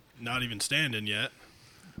not even standing yet.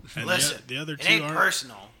 And Listen, the other it two ain't aren't.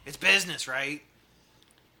 personal. It's business, right?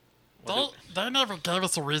 They never gave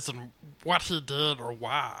us a reason what he did or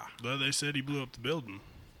why. Well, they said he blew up the building.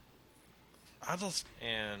 I just...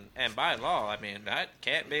 And by law, I mean, that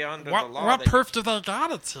can't be under the What law. proof do they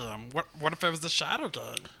got it's him? What if it was the Shadow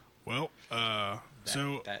Gang? Well,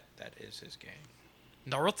 so that is his game.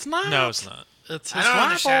 No, it's not. No, it's not. It's I his don't know the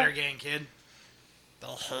rival. Shatter Gang, kid. They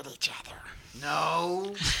hate each other.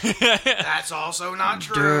 No, that's also not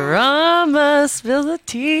true. Drama, spill the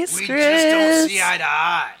tea, We just don't see eye to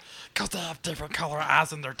eye. Because they have different color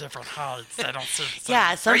eyes and they're different heights. They don't see the same. Yeah,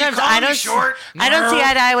 Are you sometimes calling I me don't. short? I don't see No.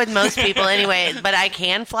 eye to eye with most people anyway, but I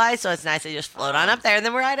can fly, so it's nice to just float on up there, and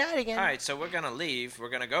then we're eye to eye again. All right, so we're going to leave. We're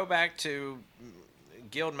going to go back to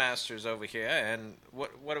guild masters over here, and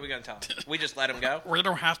what are we going to tell them? We just let them go? We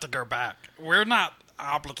don't have to go back. We're not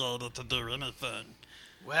obligated to do anything.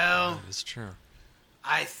 Well, It's true.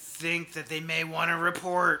 I think that they may want to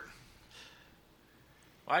report.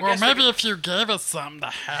 Well, I Well, guess maybe if you gave us something to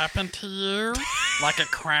happen to you, like a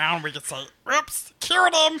crown, we could say, "Oops,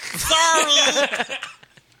 killed him. Sorry."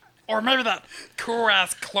 Or maybe that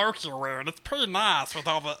cool-ass cloak you're wearing. It's pretty nice with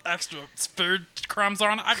all the extra food crumbs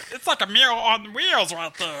on it. It's like a meal on wheels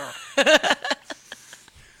right there.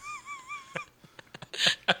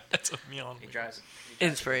 That's a meal. he drives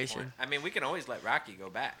Inspiration. I mean, we can always let Rocky go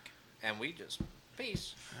back, and we just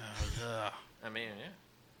peace. Yeah. I mean,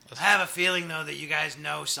 yeah. I have a feeling, though, that you guys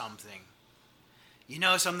know something. You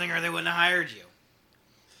know something or they wouldn't have hired you.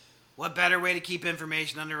 What better way to keep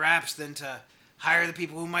information under wraps than to hire the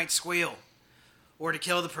people who might squeal? Or to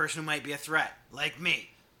kill the person who might be a threat, like me.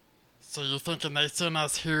 So you're thinking they sent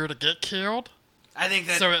us here to get killed? I think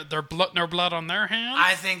that So there's no blood on their hands?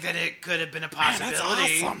 I think that it could have been a Man,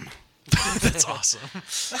 possibility. that's awesome. That's awesome.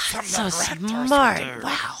 That's something So that Raptors smart. would do.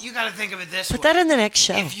 Wow. You got to think of it this Put way. that in the next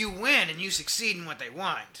show. If you win and you succeed in what they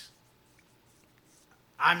want,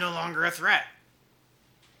 I'm no longer a threat.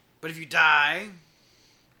 But if you die,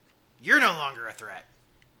 you're no longer a threat.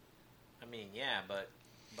 I mean, yeah, but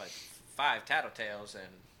 5 tattletales, and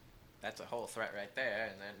that's a whole threat right there.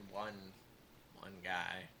 And then one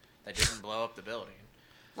guy that didn't blow up the building.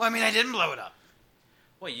 Well, I mean, I didn't blow it up.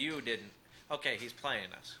 Well, you didn't. Okay, he's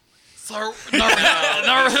playing us. So,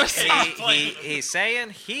 He's saying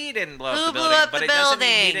he didn't blow Who up the blew building, up but the it doesn't mean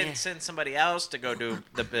he building? didn't send somebody else to go do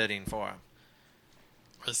the bidding for him.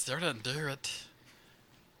 we still didn't do it.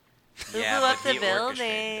 Who Yeah, blew up but the he orchestrated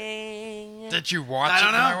building? Did you watch I it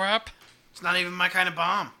don't know. blow up? It's not even my kind of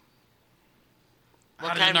bomb. What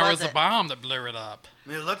How do you kind know it was was a it? bomb that blew it up? I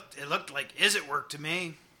mean, it looked like it work to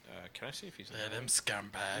me. Can I see if he's Yeah, them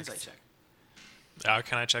scumbags. Insight check.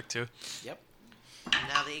 Can I check too? Yep.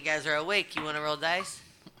 Now that you guys are awake, you want to roll dice?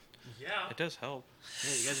 It does help.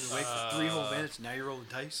 Yeah, you guys have been awake for 3 whole minutes. Now you're rolling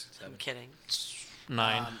dice. I'm kidding.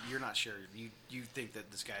 9. You're not sure. You think that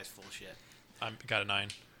this guy's full of shit. I got a 9.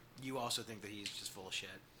 You also think that he's just full of shit.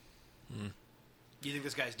 Mm. You think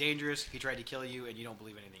this guy's dangerous. He tried to kill you, and you don't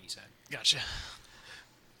believe anything he said. Gotcha.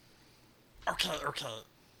 Okay.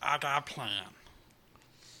 I got a plan.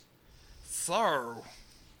 So,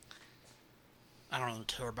 I don't even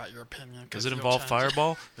care about your opinion. 'cause Does it you'll involve change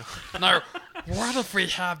Fireball? No. What if we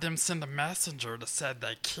have them send a messenger that said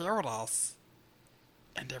they killed us,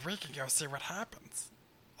 and then we can go see what happens?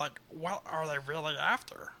 Like, what are they really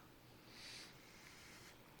after?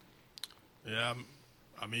 Yeah,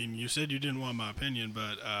 I mean, you said you didn't want my opinion,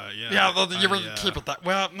 but yeah. Yeah, well, you really I, keep it that.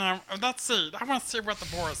 Well, no, let's see. I want to see what the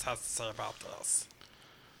Boris has to say about this.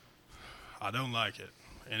 I don't like it.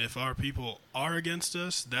 And if our people are against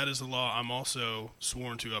us, that is the law I'm also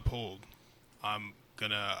sworn to uphold. I'm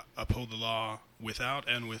going to uphold the law without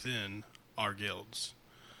and within our guilds.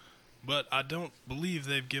 But I don't believe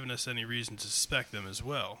they've given us any reason to suspect them as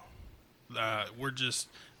well.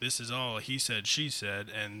 This is all he said, she said,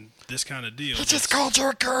 and this kind of deal. He just called you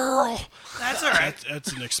a girl. That's all right.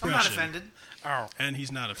 That's an I'm expression. not offended. Oh, And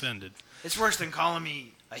he's not offended. It's worse than calling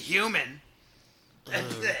me a human.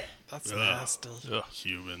 that's Ugh. nasty.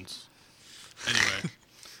 Humans. Anyway,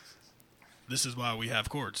 this is why we have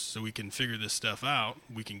courts, so we can figure this stuff out.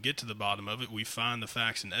 We can get to the bottom of it. We find the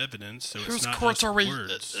facts and evidence, so Whose it's not courts just are we?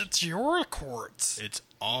 words. It's your courts. It's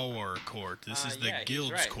our court. This is the yeah,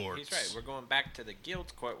 guild's he's right. courts. He's right. We're going back to the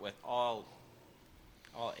guild court with all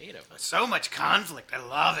 8 of us. So much conflict. I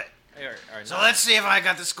love it. Or So not. let's see if I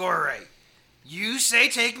got the score right. You say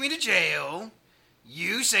take me to jail.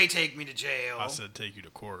 You say take me to jail. I said take you to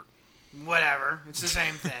court. Whatever. It's the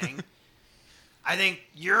same thing. I think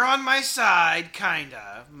you're on my side,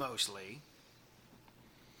 kinda, mostly.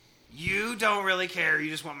 You don't really care. You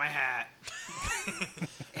just want my hat.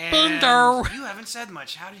 And Bingo. you haven't said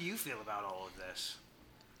much. How do you feel about all of this?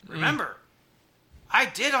 Remember, I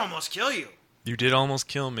did almost kill you. You did almost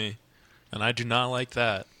kill me, and I do not like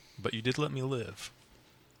that, but you did let me live.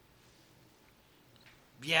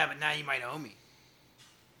 Yeah, but now you might owe me.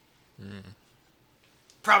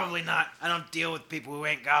 Probably not. I don't deal with people who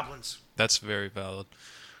ain't goblins. That's very valid.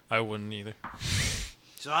 I wouldn't either.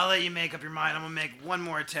 So I'll let you make up your mind. I'm going to make one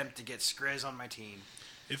more attempt to get Skriz on my team.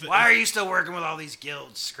 If, Why are you still working with all these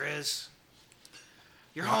guilds, Skriz?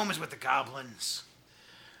 Your home is with the goblins.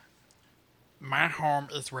 My home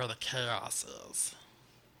is where the chaos is.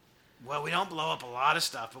 Well, we don't blow up a lot of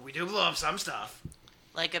stuff, but we do blow up some stuff.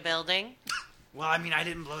 Like a building? Well, I mean, I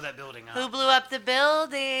didn't blow that building up. Who blew up the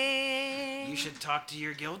building? You should talk to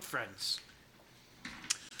your guild friends.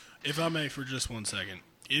 If I may, for just 1 second,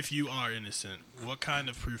 if you are innocent, what kind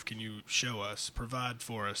of proof can you show us, provide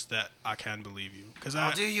for us that I can believe you? Because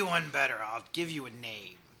I'll do you one better. I'll give you a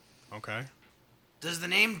name. Okay. Does the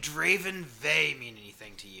name Draven Vey mean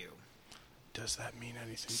anything to you? Does that mean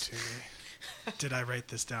anything to me? Did I write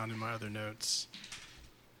this down in my other notes?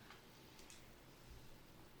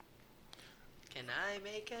 Can I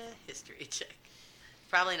make a history check?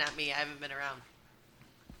 Probably not me. I haven't been around.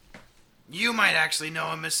 You might actually know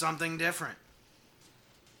him as something different.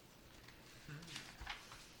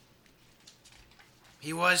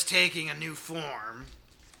 He was taking a new form.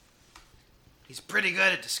 He's pretty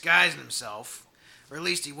good at disguising himself. Or at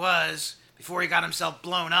least he was, before he got himself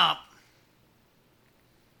blown up.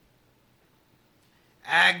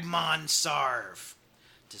 Agmon Sarv.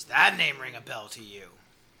 Does that name ring a bell to you?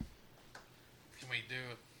 Can we do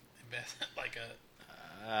like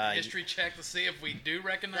a history check to see if we do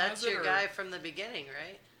recognize That's it? your or- guy from the beginning,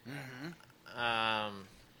 right?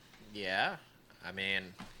 Yeah. I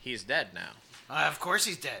mean, he's dead now. Of course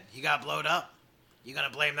he's dead. He got blowed up. You gonna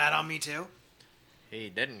blame that on me too? He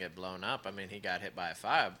didn't get blown up. I mean, he got hit by a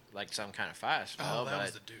fire, like some kind of fire spell. Oh, that but,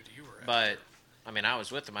 was the dude you were at. but, I mean, I was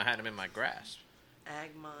with him. I had him in my grasp.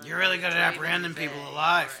 Agmon. You're really good at Draven apprehending Vey, people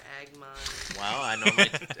alive. or Agmon. Well, I normally...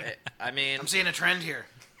 I mean... I'm seeing a trend here.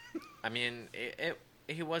 I mean,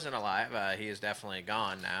 he wasn't alive. He is definitely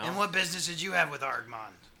gone now. And what business did you have with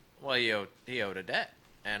Argmond? Well, he owed a debt,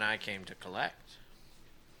 and I came to collect.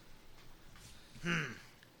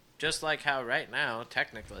 Just like how right now,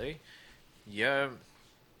 technically, you're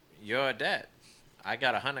a debt. I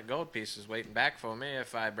got 100 gold pieces waiting back for me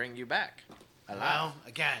if I bring you back. Well,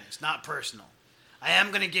 again, it's not personal. I am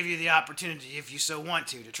going to give you the opportunity, if you so want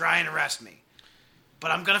to try and arrest me.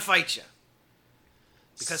 But I'm going to fight you.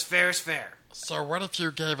 Because fair is fair. So what if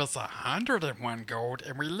you gave us 101 gold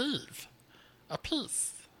and we leave? A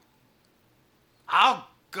piece. I'll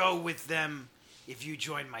go with them if you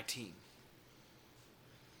join my team.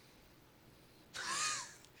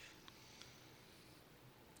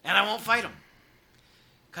 And I won't fight them.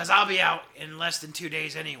 Because I'll be out in less than 2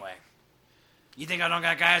 days anyway. You think I don't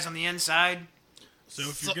got guys on the inside? So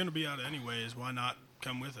if you're going to be out anyways, why not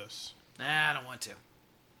come with us? Nah, I don't want to.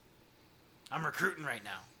 I'm recruiting right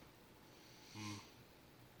now.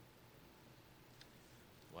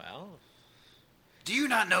 Well, do you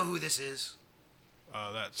not know who this is?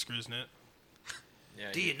 That's Skriznet.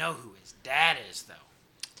 Yeah. Do you know who his dad is, though?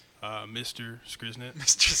 Mr. Skriznet.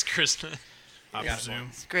 Mr. Skriznet. I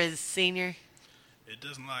presume. Skriz Senior. It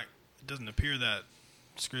doesn't appear that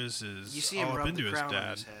Skriz is You see him all up rub into the his crown on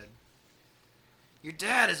dad. his head. Your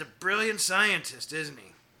dad is a brilliant scientist, isn't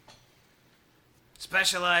he?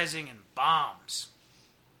 Specializing in bombs.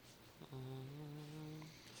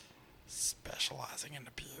 Specializing in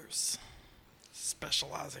abuse.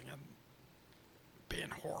 Specializing in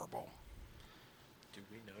being horrible. Did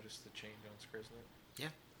we notice the change on Skriznet? Yeah,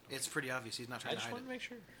 it's pretty obvious. He's not I trying to just hide want it. to make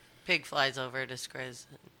sure. Pig flies over to Skriz,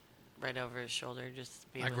 right over his shoulder. Just to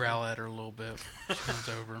be I with growl at her a little bit. She comes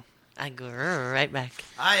over. him. I go right back.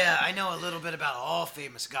 I know a little bit about all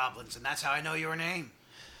famous goblins, and that's how I know your name.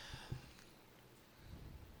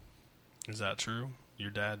 Is that true?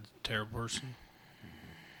 Your dad's a terrible person?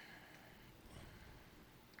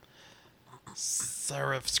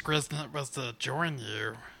 So if Skriznet was to join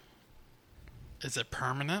you, is it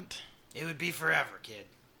permanent? It would be forever, kid.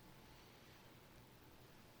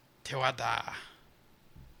 Till I die.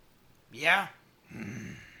 Yeah?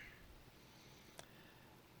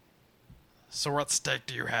 So what stake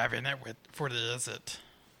do you have in it? What is it?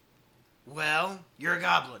 Well, you're a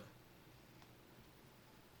goblin.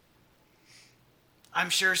 I'm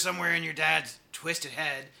sure somewhere in your dad's twisted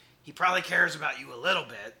head, he probably cares about you a little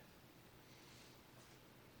bit.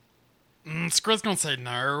 Skriz gonna say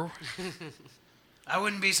no. I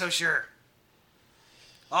wouldn't be so sure.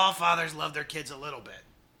 All fathers love their kids a little bit.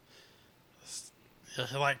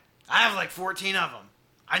 He I have like 14 of them.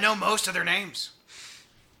 I know most of their names.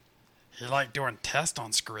 like doing tests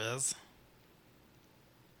on Skriz.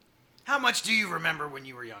 How much do you remember when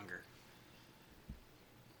you were younger?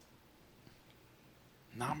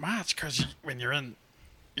 Not much, because when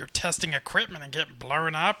you're testing equipment and getting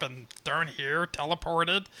blown up and thrown here,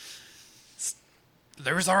 teleported,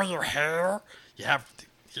 lose all your hair.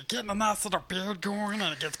 You're getting a nice little beard going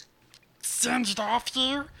and it gets singed off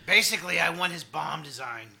you. Basically, I want his bomb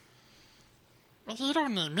design. Well, you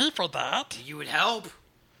don't need me for that. You would help.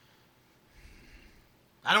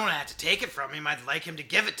 I don't want to have to take it from him. I'd like him to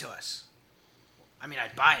give it to us. I mean,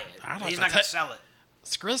 I'd buy it. I'd But like he's to not going ta- to sell it.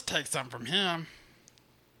 Skriz takes something from him.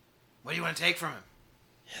 What do you want to take from him?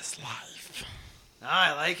 His life. Oh,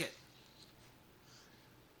 I like it.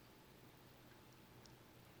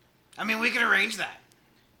 I mean, we can arrange that.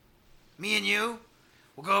 Me and you,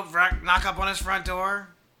 we'll go knock up on his front door.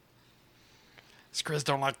 Skriz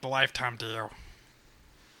don't like the lifetime deal.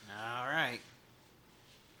 All right.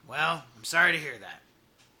 Well, I'm sorry to hear that.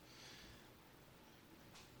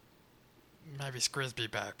 Maybe Skriz be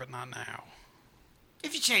back, but not now.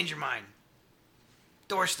 If you change your mind,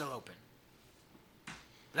 door's still open.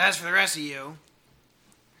 But as for the rest of you,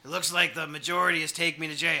 it looks like the majority is take me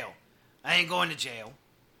to jail. I ain't going to jail.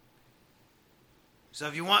 So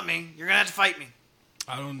if you want me, you're going to have to fight me.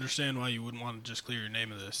 I don't understand why you wouldn't want to just clear your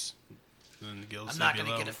name of this. Then the guild I'm not going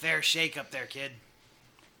to get a fair shake up there, kid.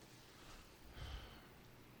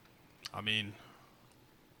 I mean,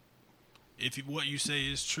 if what you say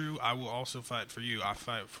is true, I will also fight for you. I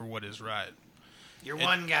fight for what is right. You're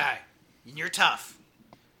one guy, and you're tough.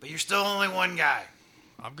 But you're still only one guy.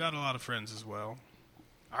 I've got a lot of friends as well.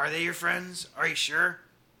 Are they your friends? Are you sure?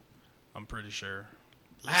 I'm pretty sure.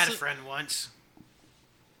 I had a friend once.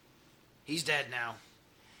 He's dead now.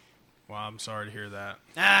 Well, I'm sorry to hear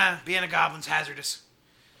that. Being a goblin's hazardous.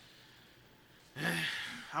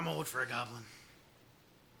 I'm old for a goblin.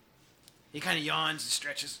 He kind of yawns and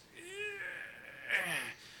stretches.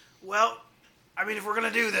 Well, I mean, if we're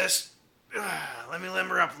going to do this, let me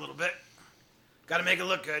limber up a little bit. Gotta make it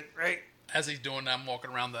look good, right? As he's doing that, I'm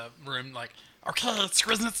walking around the room like, okay,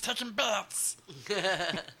 Scriznet's taking bets.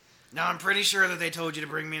 Now, I'm pretty sure that they told you to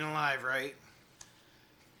bring me in alive, right?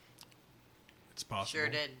 It's possible. Sure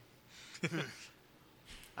did.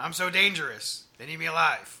 I'm so dangerous. They need me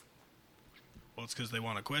alive. Well, it's because they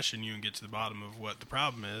want to question you and get to the bottom of what the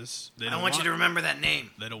problem is. I want you to remember that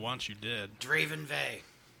name. They don't want you dead. Draven Vey.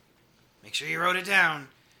 Make sure you wrote it down,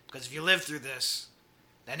 because if you live through this,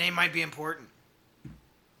 that name might be important.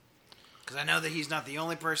 Because I know that he's not the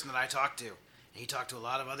only person that I talked to. And he talked to a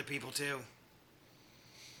lot of other people, too.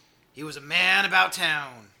 He was a man about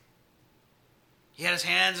town. He had his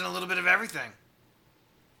hands in a little bit of everything.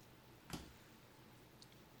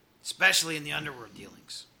 Especially in the underworld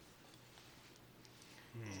dealings.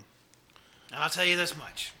 And I'll tell you this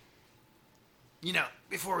much. You know,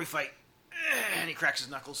 before we fight, and he cracks his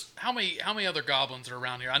knuckles. How many other goblins are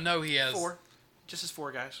around here? I know he has 4. Just his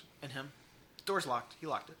 4 guys and him. Door's locked. He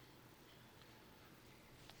locked it.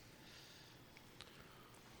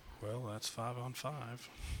 Well, that's 5 on 5.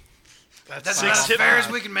 That's about as fair as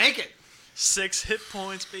we can make it. 6 hit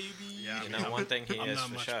points, baby. Yeah. You know, one thing he I'm is not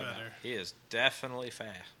for much sure. better. He is definitely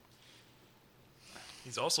fast.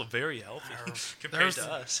 He's also very healthy compared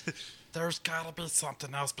to us. There's gotta be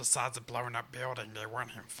something else besides a blown up building they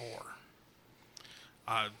want him for.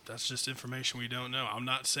 That's just information we don't know. I'm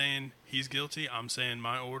not saying he's guilty. I'm saying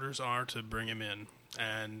my orders are to bring him in.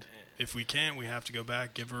 And if we can't, we have to go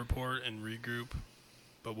back, give a report, and regroup.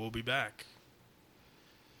 But we'll be back.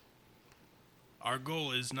 Our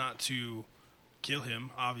goal is not to kill him.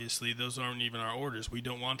 Obviously, those aren't even our orders. We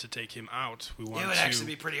don't want to take him out. We want It would to, actually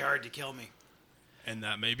be pretty hard to kill me. and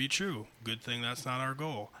that may be true. Good thing that's not our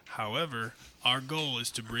goal. However, our goal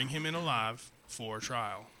is to bring him in alive for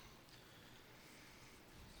trial.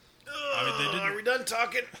 Are we done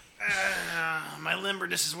talking? My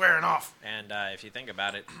limberness is wearing off. And if you think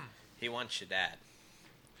about it, he wants your dad.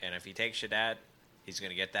 And if he takes your dad, he's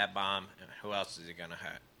going to get that bomb. And who else is he going to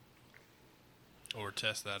hurt? Or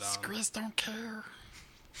test that on. Skriz don't care.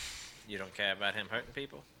 You don't care about him hurting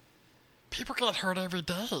people? People get hurt every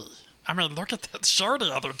day. I mean, look at that show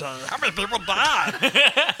the other day. How many people died?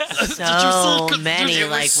 So many,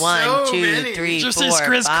 like 1, 2, 3, Did you see 4,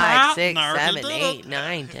 Skriz 5, cry? 6, No, 7, he 8, didn't.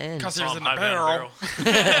 9, 10. Because he was in the I've been in a barrel.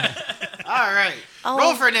 All right. Oh.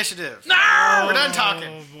 Roll for initiative. No! We're done talking.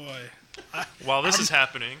 Oh, boy. While this is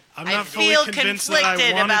happening, I'm I not fully feel convinced that I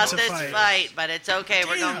conflicted wanted about to this fight, but it's okay.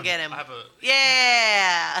 We're going to get him. I have a...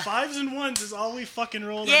 Yeah! 5s and 1s is all we fucking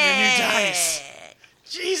rolled on your new dice. Yeah!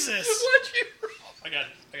 Jesus. I got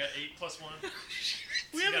 8 plus 1.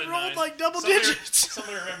 We You haven't got a rolled 9. like double Somebody- digits.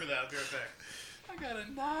 Somebody remember that. I'll be right back. I got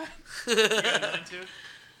a 9. You got a 9 too?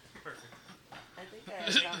 Perfect. I think I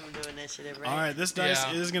have something to initiative, right? All right, this dice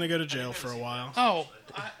Yeah. is going to go to jail for a while. Oh,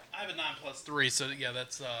 I have a 9 plus 3, so yeah,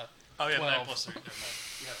 that's Oh, yeah, 12. 9 plus 3. Never mind.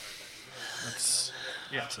 You have it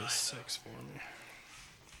right That's a 6 for me.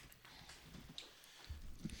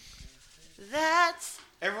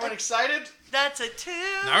 Everyone excited? That's a 2.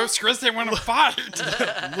 No, Skriz didn't want to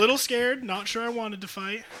fight. Little scared, not sure I wanted to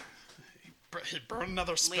fight. He burned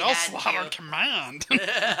another We spell had slot to. on command.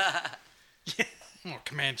 I'll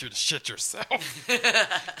command you to shit yourself.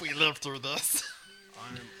 We lived through this.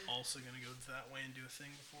 I'm also going to go that way and do a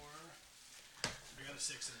thing before. I got a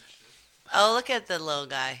 6 initiative. Oh, look at the little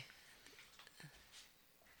guy.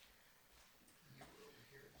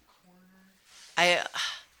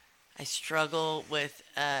 I struggle with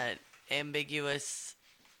ambiguous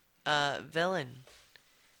villain.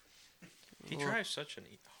 He drives such a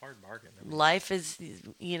hard bargain. I mean, Life is,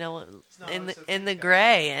 in always so the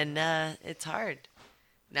gray, and it's hard.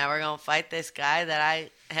 Now we're gonna fight this guy that I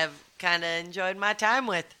have kind of enjoyed my time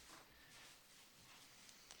with.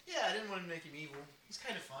 Yeah, I didn't want to make him evil. He's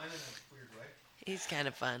kind of fun in a weird way. He's kind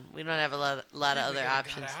of fun. We don't have a lot of other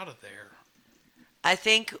options. Got out of there. I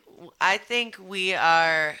think we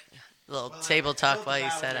are. A little table talk while you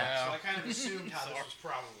set up. So I kind of assumed how this was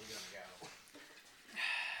probably going to go.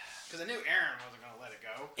 Because I knew Aaron wasn't going to let it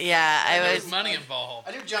go. Yeah, I There's was. money involved.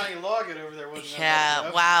 I knew Johnny Loggett over there wasn't going to let Yeah, it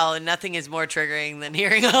go. wow. Nothing is more triggering than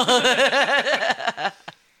hearing all.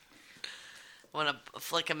 Want to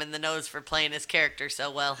flick him in the nose for playing his character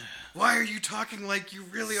so well. Why are you talking like you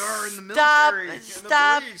really are in the Stop! military? and the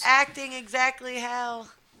Stop police? acting exactly how.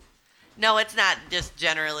 No, it's not just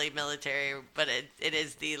generally military, but it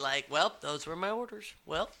is the well, those were my orders.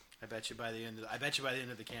 Well, I bet you by the end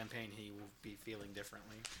of the campaign he will be feeling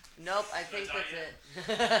differently. Nope, I think that's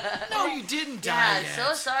it. No, you didn't die Yeah, yet.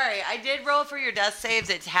 so sorry. I did roll for your death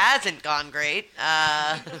saves. It hasn't gone great.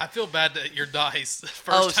 I feel bad that your dice,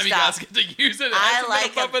 first time you stop. guys get to use it, I hasn't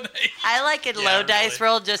like been above an 8. I like a low dice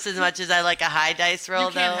roll just as much as I like a high dice roll,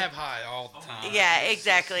 You can't though. have high all the time. Yeah,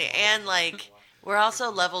 exactly. And like we're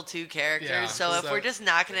also level 2 characters, Yeah, so if so we're just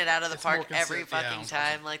knocking it out of the it's more park every consistent, fucking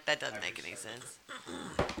yeah. time, like that doesn't make any sense.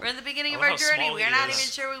 We're in the beginning I of love our how journey. small We're he not is.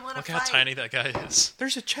 even sure we want to Look fight. how tiny that guy is.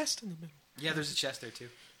 There's a chest in the middle. Yeah, there's a chest there too.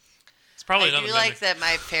 It's probably I another do mimic. like that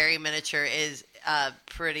my fairy miniature is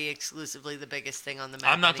pretty exclusively the biggest thing on the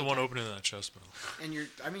map. I'm not the one anytime. opening that chest, but And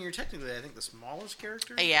you're technically, I think, the smallest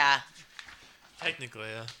character. Yeah, technically,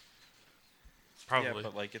 yeah. Probably. Yeah,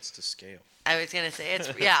 but like it's to scale. I was gonna say it's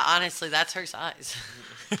yeah. Honestly, that's her size.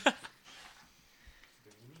 I'm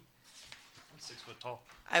 6 foot tall.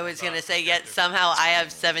 I was gonna say yet somehow I have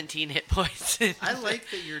 17 hit points. I like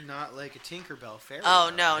that you're not like a Tinkerbell fairy. Oh,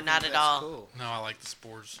 though. no, I think not at that's all. Cool. No, I like the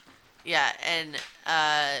spores. Yeah, and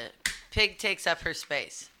Pig takes up her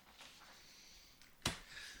space.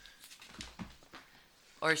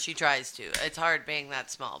 Or she tries to. It's hard being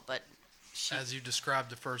that small, but As you described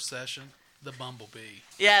the first session, the bumblebee.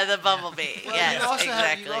 yeah, the bumblebee. Well, Yes, you also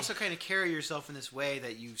exactly. you also kind of carry yourself in this way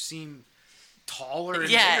that you seem taller and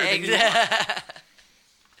yeah, bigger than you are. exactly.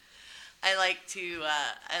 I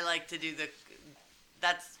like to do the.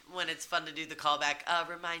 That's when it's fun to do the callback.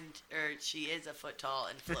 Remind her she is a foot tall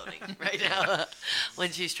and floating right now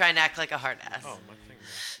when she's trying to act like a hard ass. Oh, my finger.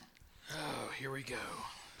 Oh, here we go.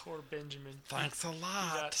 Poor Benjamin. Thanks a He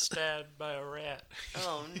lot. got stabbed by a rat.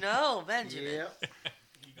 Oh no, Benjamin! Yep,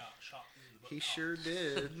 He got shot in the butt. he sure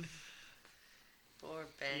did. Poor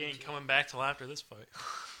He Benjamin. ain't coming back till after this fight.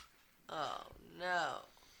 Oh no.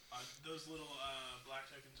 Those little black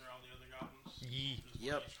tokens are all the other goblins. Yee.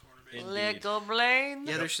 There's one Yep. in each corner, basically. Indeed. Little Blaine.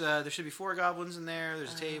 Yeah, there should be 4 goblins in there.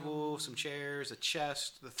 There's a table, some chairs, a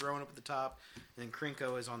chest, the throne up at the top, and then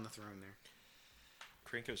Krenko is on the throne there.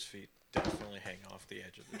 Krenko's feet definitely hang off the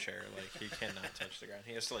edge of the chair. Like he cannot touch the ground.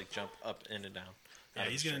 He has to like jump up and down. Yeah, out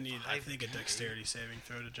of he's the gonna chair. need, I think, a dexterity saving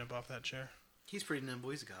throw to jump off that chair. He's pretty nimble.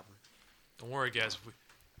 He's a goblin. Don't worry, guys. If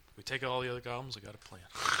we take out all the other goblins, I got a plan.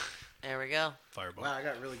 There we go. Fireball. Wow, I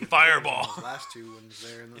got really good Fireball. on those last 2 ones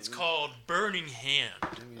there. It's called Burning Hand. I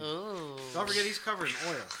mean, Ooh. don't forget he's covered in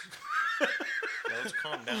oil. Let's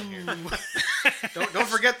calm down here. Don't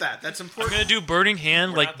forget that. That's I'm important. gonna do Burning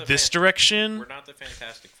Hand We're like not the this fan- direction. We're not the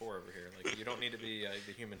Fantastic Four over here. Like you don't need to be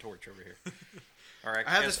the Human Torch over here. All right.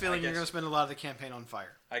 I have this feeling you're going to spend a lot of the campaign on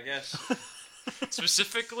fire. I guess.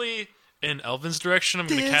 Specifically in Elvin's direction, I'm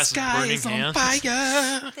gonna cast Burning Hand.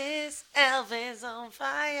 fire. This elf is on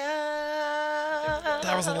fire.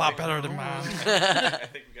 That was a lot better than mine. I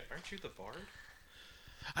think we got. Aren't you the bard?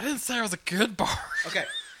 I didn't say I was a good bard. Okay.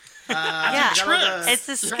 Yeah, I got all the- it's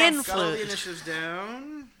the skin got all the flute. initiatives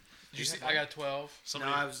down. Did you see? I got 12.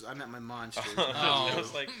 Somebody, No, I'm at my monsters. I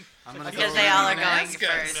was like, I'm gonna Because go they all are around going and- first.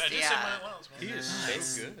 I just said Yeah. mine was, he man. is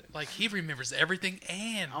so good. Like he remembers everything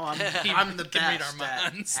and Oh, he I'm the can read best our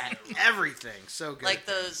at, minds. at everything. So good. Like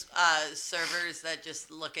those servers that just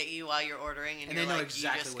look at you while you're ordering, and, And you're they know like,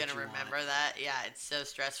 exactly you're just what gonna you want. remember that. Yeah, it's so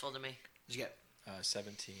stressful to me. What'd you get?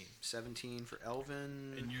 17. 17 for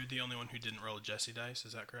Elvin. And you're the only one who didn't roll a Jesse dice,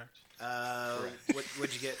 is that correct?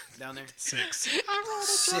 What'd you get down there? 6.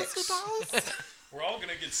 6. We're all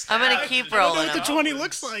gonna get I'm gonna keep rolling them. 20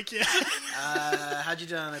 looks like, yeah. How'd you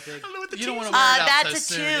do on that, Pig? You don't want to wear it out that's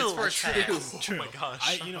so a soon. 2. It's first pass. True. Oh my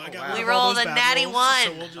gosh. I wow. got We rid of all rolled those a bad natty rolls, 1.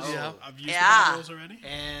 So we'll just, Oh. I've used the Yeah. bad rolls already.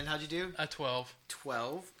 And how'd you do? A 12.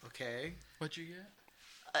 12. Okay. What'd you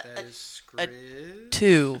get? That is Scriz.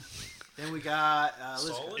 2. Then we got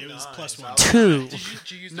Solid. It was Nice. plus 1. 2.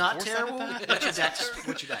 Did you use the Not force terrible. out of that? What's your dex?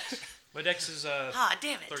 What's your dex? My dex is Ah,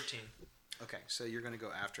 damn it. 13. Okay, so you're gonna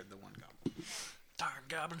go after the one goblin. Darn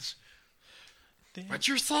goblins. What's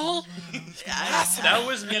your soul? That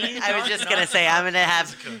was me. I was just gonna say I'm gonna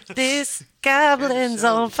have this goblin's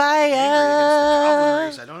so on Angry against the goblin fire.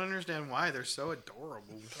 race. I don't understand why they're so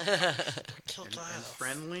adorable and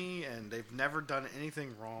friendly, and they've never done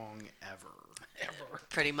anything wrong ever.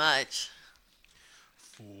 Pretty much.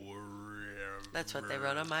 Forever. That's what they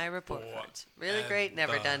wrote on my report cards. Really great.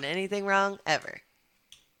 Never done anything wrong ever.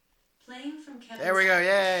 Playing from Kevin's There we go.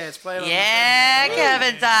 Yay! It's playing. on the- Yeah,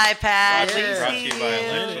 Kevin's iPad. Yeah. We Brought to see you by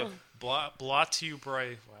Alexa. you. Blot to you,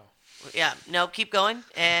 Bray. Wow. Yeah. No, keep going.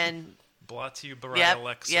 And Blot to you, Bray yep,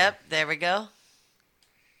 Alexa. yep. There we go.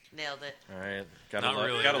 Nailed it. All right. Gotta Not love,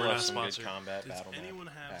 really, gotta we're love not some sponsored. good combat Does battle. anyone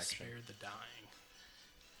have action. Spared the Dying?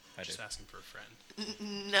 I Just do. asking for a friend.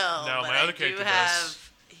 No, No, but my other I do character have does.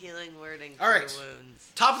 Healing wording All for right. wounds.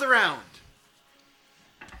 Top of the round.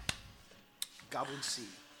 Goblin C.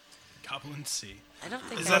 Goblin C. I don't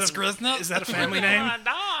think Is that's... is that a family name?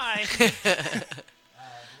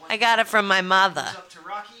 I got it from my mother. Goes up to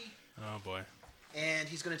Rocky, Oh boy. and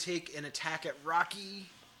he's going to take an attack at Rocky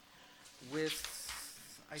with,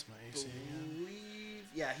 I my AC again. believe,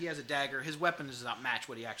 yeah, he has a dagger. His weapon does not match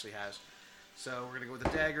what he actually has. So we're going to go with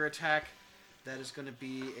a dagger attack. That is going to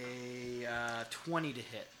be a 20 to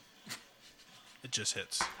hit. It just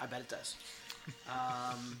hits. I bet it does.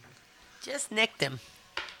 Just nicked him.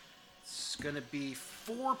 It's going to be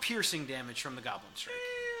 4 piercing damage from the Goblin Strike.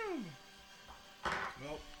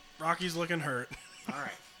 Well, Rocky's looking hurt. All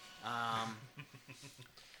right.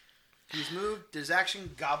 He's moved. His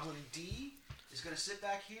action, Goblin D, is going to sit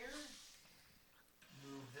back here.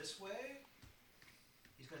 Move this way.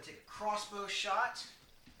 He's going to take a crossbow shot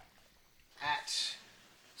at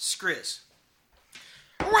Skriz.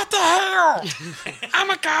 What the hell? I'm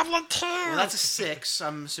a goblin too. Well, that's a 6.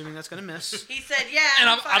 I'm assuming that's going to miss. He said, yeah. And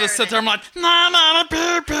I just sit there, I'm like, nah, I'm a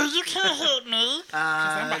baby, you can't hit me.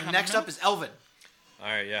 Next up is Elvin. All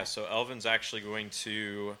right, yeah. So Elvin's actually going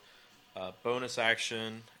to bonus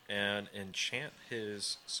action and enchant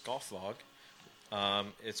his Scofflog.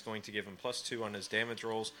 It's going to give him +2 on his damage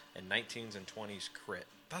rolls and 19s and 20s crit.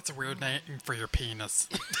 That's a weird name for your penis.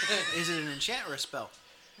 Is it an enchant or a spell?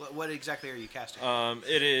 What exactly are you casting?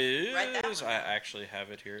 It Write that is. one I down. actually have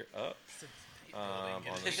it here up on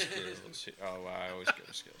the skills. Oh, wow, I always go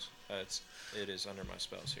to skills. It is under my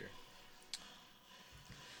spells here.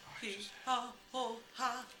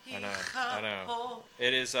 I know.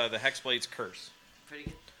 It is the Hexblade's Curse. Pretty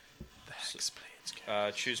good. The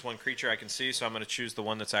Hexblade's Choose one creature I can see, so I'm going to choose the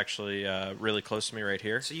one that's actually really close to me right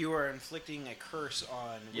here. So you are inflicting a curse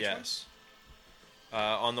on which Yes.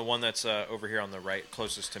 On the one that's over here on the right,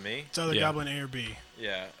 closest to me. It's either Yeah. Goblin A or B.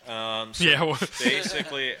 Yeah. Yeah.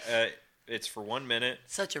 Basically, it's for 1 minute.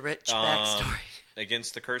 Such a rich backstory.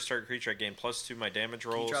 Against the cursed target creature, I gain +2 my damage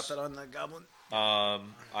one? Can rolls. you drop that on the Goblin?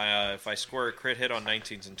 If I score a crit hit on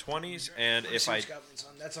 19s and 20s, and Let me if see I which Goblin's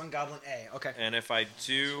on. That's on Goblin A. Okay. and if I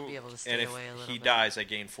do, be able to stay and if away a little he bit. dies, I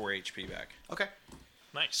gain 4 HP back. Okay.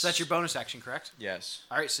 Nice. So that's your bonus action, correct? Yes.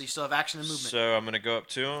 All right. So you still have action and movement. So I'm gonna go up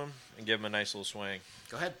to him and give him a nice little swing.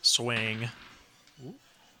 Go ahead. Swing.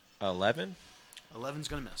 11. 11's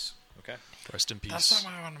gonna miss. Okay. Rest in peace. That's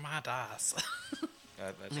not one of my dice.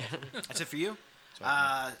 That's all. That's it for you. That's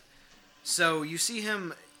all. So you see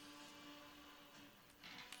him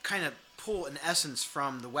kind of pull an essence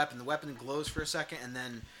from the weapon. The weapon glows for a second, and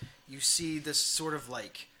then you see this sort of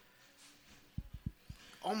like,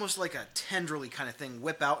 almost like a tendrily kind of thing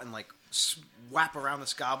whip out and like wrap around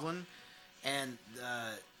this goblin. And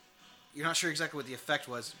you're not sure exactly what the effect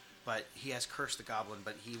was, but he has cursed the goblin,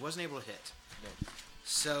 but he wasn't able to hit. No.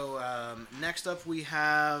 So next up we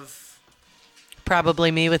have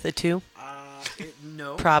Probably me with a 2.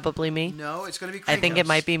 no, Probably me. no, it's going to be. I think it Krenko's.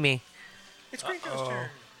 might be me. It's Krenko's turn.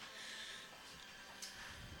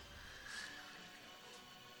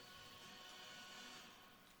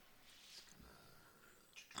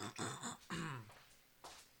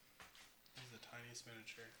 He's the tiniest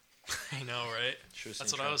miniature. I know, right? Should've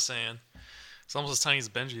That's seen what I was saying. It's almost as tiny as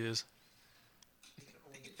Benji is.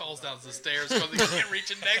 He falls down the stairs because he can't reach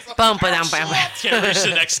it next. Bum, ba-dum, bum. Can't reach the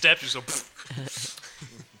next step. You just go.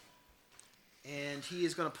 And he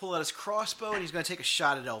is going to pull out his crossbow and he's going to take a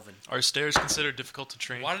shot at Elvin. Are stairs considered difficult to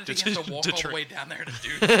train? Why did he have to walk all the train? way down there to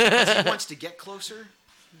do that? He wants to get closer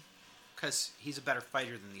because he's a better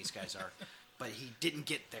fighter than these guys are, but he didn't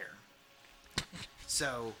get there.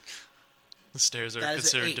 So, The stairs are That is an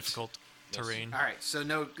considered 8. difficult terrain. all right. So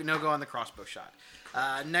no go on the crossbow shot.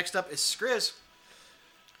 Next up is Skriz.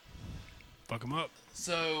 Fuck him up.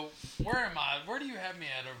 So, where am I? Where do you have me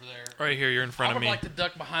at over there? Right here, you're in front I of would me. like to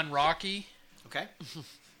duck behind Rocky, Okay.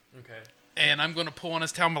 okay, and I'm going to pull on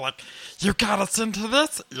his tail and be like, You got us into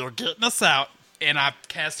this, you're getting us out. and I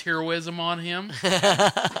cast heroism on him.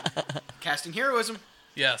 Casting heroism.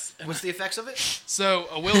 Yes. What's the effects of it? So,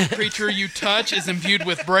 a willing creature you touch is imbued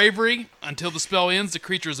with bravery. Until the spell ends, the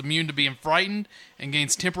creature is immune to being frightened and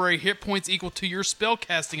gains temporary hit points equal to your spell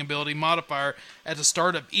casting ability modifier at the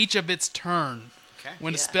start of each of its turn. Okay.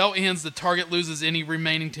 When the spell ends, the target loses any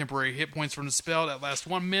remaining temporary hit points from the spell that lasts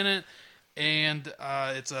 1 minute, and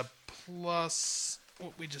it's a plus.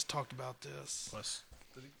 What we just talked about this. Plus.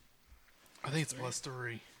 I think it's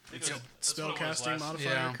 +3. It's a That's what it was spellcasting last-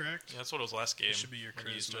 modifier, Yeah. correct? Yeah, that's what it was last game. It should be your when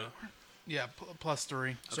you used charisma. it. Yeah,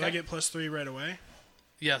 +3. So I get +3 right away.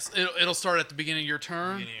 Yes, it'll start at the beginning of your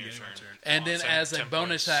turn. Beginning of your turn. And then Same, as a 10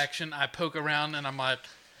 bonus points. action, I poke around and I'm like,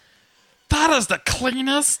 That is the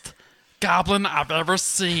cleanest, goblin I've ever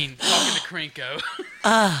seen. Talking to Krenko.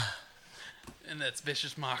 And that's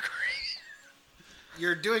vicious mockery.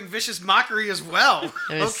 You're doing vicious mockery as well.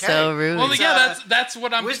 It was Okay. so rude. Well, yeah, that's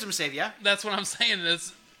what I'm. Wisdom save, yeah? That's what I'm saying.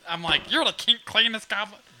 Is I'm like, you're the cleanest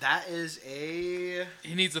goblin. That is a...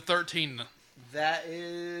 He needs a 13. That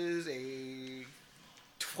is a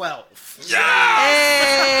 12.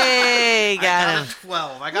 Hey, I got got him. a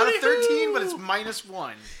 12. I got a 13, but it's minus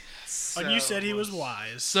 1. And you said he was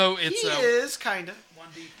wise. So He it's is, kind of.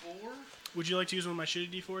 1d4. Would you like to use one of my shitty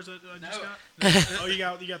D4s that I just No. got? Oh,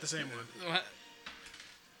 you got the same one.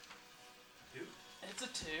 It's a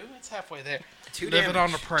 2. It's halfway there. 2 Live damage. it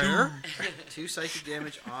on a prayer. 2 psychic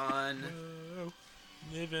damage on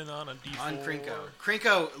Living on a D4. Krenko.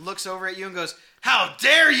 Krenko looks over at you and goes, "How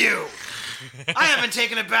dare you! I haven't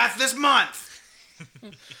taken a bath this month."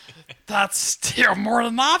 That's still more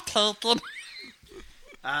than I've taken.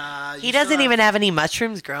 He doesn't even have any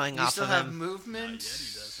mushrooms growing You off still of have him. movement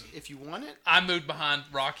if you want it. I moved behind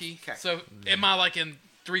Rocky. 'Kay. So am I like in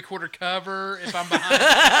 3/4 cover if I'm behind?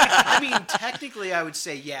 I mean, technically, I would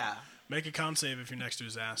say yeah. Make a con save if you're next to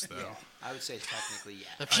his ass, though. Yeah, I would say technically yeah.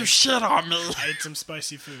 If you shit on me. I ate some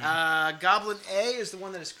spicy food. Goblin A is the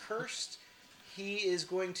one that is cursed. He is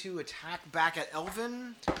going to attack back at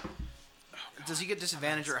Elvin. Does he get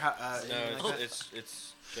disadvantage or how? No, anything like that?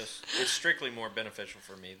 it's strictly more beneficial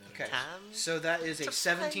for me than Okay. Tom? So that is a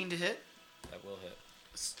 17 to hit that will hit.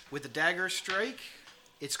 with the dagger strike.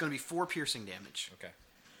 It's going to be 4 piercing damage. Okay.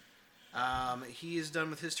 He is done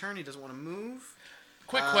with his turn. He doesn't want to move.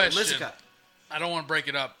 Quick question. Lizica. I don't want to break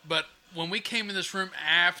it up, but when we came in this room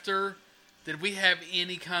after, did we have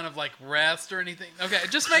any kind of like rest or anything? Okay,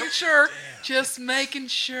 just making sure. Just making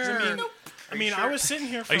sure. I mean, I was sitting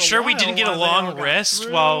here for Are you a sure we while didn't get a while they all long got rest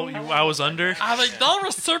through. while I was under? I think they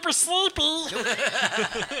were super sleepy.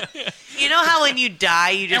 You know how when you die,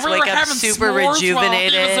 you just And we wake were up having super s'mores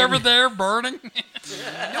rejuvenated? While he was over there burning.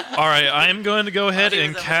 All right, I am going to go ahead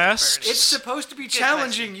and was cast. It's supposed to be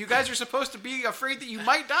challenging. You guys are supposed to be afraid that you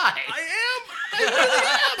might die.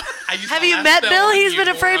 I used Have my you last met spell Bill? on He's you, been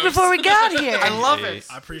afraid Boros. before we got here. I love it.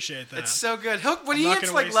 I appreciate that. It's so good. When I'm he not hits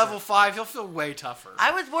gonna like waste level it. 5, he'll feel way tougher.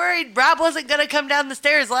 I was worried Rob wasn't going to come down the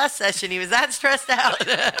stairs last session. He was that stressed out.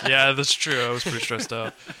 Yeah, that's true. I was pretty stressed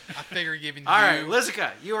out. I figure giving All you. right,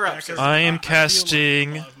 Lizica, you are up. sir. I am feel like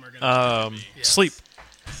casting a lot of them are gonna be- sleep.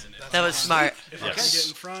 That was smart. If I can get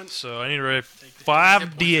in front, So I need to write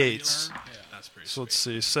 5 d8s. that's pretty So let's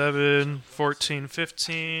see, 7, 14,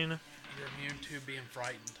 15, You're immune to being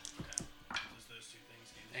frightened.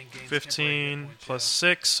 And gain temporary 15 hit points, plus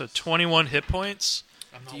 6, so 21 hit points.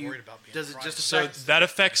 yeah. I'm not Do you- worried about being Does it frightened. just So affect? that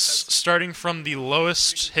affects starting from the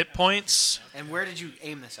lowest hit points. And where did you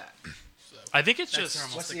aim this at? I think it's Next time just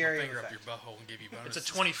I'll What's stick the my area of finger up your effect? butthole and give you bonus. it's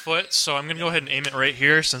a 20 foot, so I'm gonna go ahead and aim it right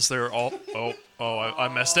here since they're all. I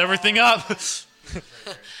messed everything up.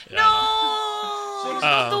 No!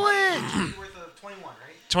 Stop the win! Worth of 21, right?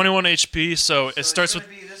 21 HP, so it starts it's with.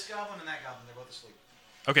 gonna be this goblin and that goblin. They're both asleep.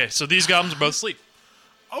 Okay, so these goblins are both asleep.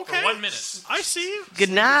 okay. For 1 minute. I see you. Good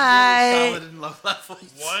night. Solid and low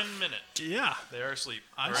levels. 1 minute. Yeah, They are asleep.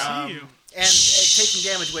 I Alright. see you. And taking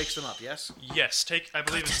damage wakes them up. Yes. Yes, I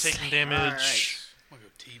believe it's taking All damage. right. I'm gonna go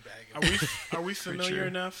teabag Are him. we familiar Creature.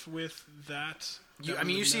 enough with that? You, that I we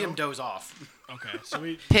mean, you would see know? him doze off. Okay, so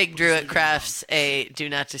we. Pig Druid crafts a do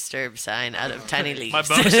not disturb sign out of tiny leaves. My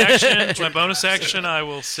bonus action, I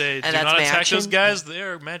will say, do And that's not my attack those action? guys. They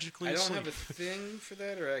are magically I don't asleep. have a thing for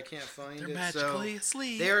that, or I can't find They're it. magically so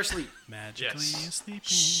asleep. they are asleep. Magically Yes.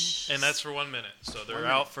 sleeping. And that's for 1 minute, so they're 1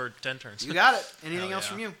 out for 10 turns. You got it. Anything Hell else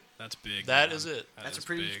yeah. from you? That's big. That man. is it. That's a is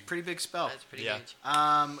pretty big. pretty big spell. That's pretty Yeah.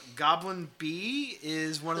 good. Goblin B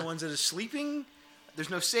is one of the ones that is sleeping.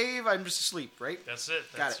 There's no save. I'm just asleep, right? That's it.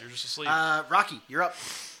 Got That's, it. You're just asleep. Rocky, you're up.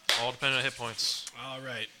 All dependent on hit points. All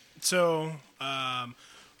right. So,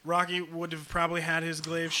 Rocky would have probably had his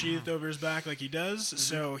glaive sheathed over his back like he does.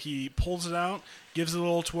 So he pulls it out, gives it a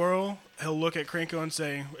little twirl. He'll look at Krenko and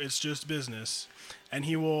say, "It's just business," and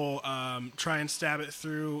he will try and stab it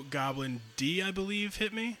through Goblin D. I believe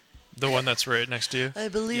hit me. The one that's right next to you. I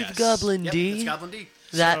believe Yes. Goblin Yep, D. that's Goblin D.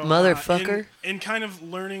 That So, motherfucker. In kind of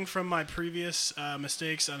learning from my previous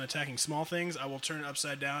mistakes on attacking small things, I will turn it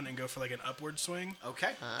upside down and go for like an upward swing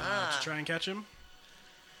Okay. to try and catch him.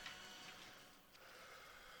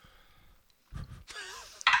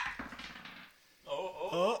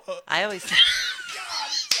 I always.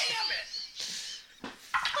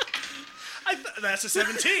 That's a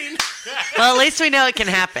 17. Well, at least we know it can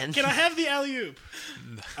happen. Can I have the alley oop?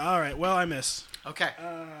 All right. Well, I miss, Okay.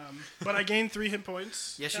 but I gain 3 hit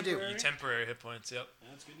points. Yes, you do. Temporary. Temporary hit points, yep.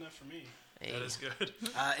 That's good enough for me. That is good.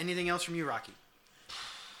 Anything else from you, Rocky?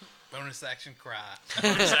 Bonus action cry.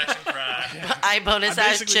 Bonus action cry. I bonus I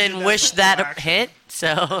basically did action that wish for that action. hit.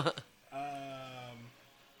 So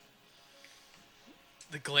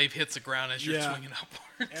The glaive hits the ground as you're Yeah. swinging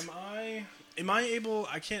upwards. Am I able?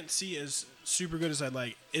 I can't see as super good as I'd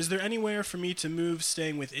like. Is there anywhere for me to move,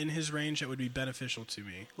 staying within his range that would be beneficial to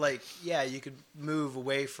me? Like, yeah, you could move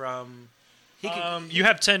away from. He could. You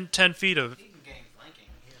have 10 feet of. He can gain flanking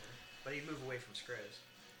here, but he'd move away from Skriz.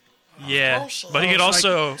 Yeah, but he could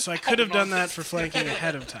also. So I could have done that for flanking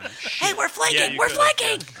ahead of time. hey, we're flanking. Yeah, you we're could,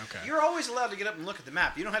 flanking. Okay. You're always allowed to get up and look at the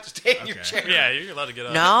map. You don't have to stay in your Okay. chair. Yeah, you're allowed to get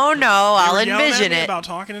up. No, You I'll were yelling at envision me it. about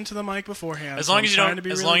talking into the mic beforehand. As so long I'm as you trying don't. to be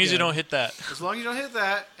As really long as you good. don't hit that. As long as you don't hit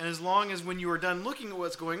that, and as long as when you are done looking at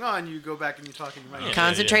what's going on, you go back and you talk in your mic. Yeah.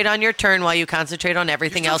 Concentrate on your turn while you concentrate on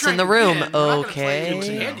everything You're else still in the trying to room. win. We're not gonna play you Okay.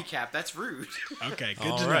 to handicap. That's rude. Okay,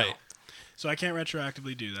 good All to right. know. So I can't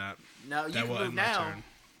retroactively do that. No, you That can will move end my now. turn.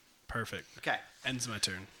 Perfect. Okay. Ends my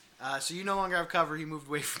turn. So you no longer have cover. He moved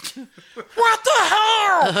away from you. What the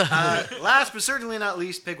hell? Last but certainly not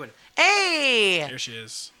least, Pigwin. Hey. There she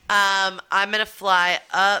is. I'm gonna fly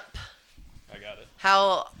up. I got it.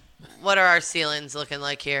 What are our ceilings looking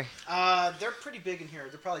like here? They're pretty big in here.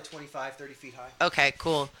 They're probably 25, 30 feet high. Okay,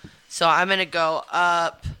 cool. So I'm gonna go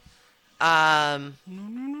up.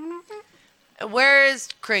 Where is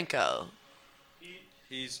Krenko?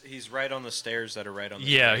 He's right on the stairs that are right on the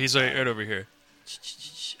Yeah, right he's side. right over here.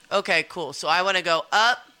 Okay, cool. So I want to go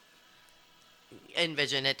up.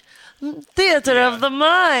 Envision it. Theater of the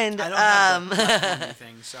mind. I don't have the platform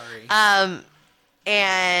anything. Sorry.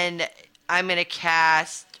 And I'm gonna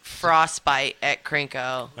cast Frostbite at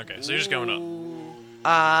Krenko. Okay, so you're just going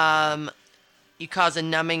up. You cause a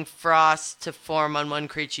numbing frost to form on one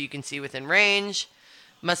creature you can see within range.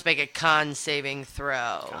 Must make a con saving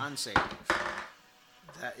throw. Con save.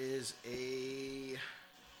 That is a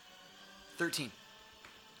 13.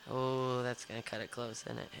 Oh, that's gonna cut it close,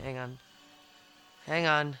 isn't it? Hang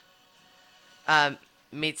on.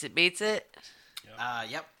 Meets it, beats it.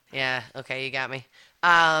 Yep. Yeah. Okay, you got me.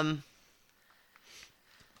 And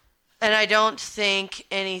I don't think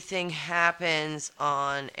anything happens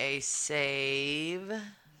on a save.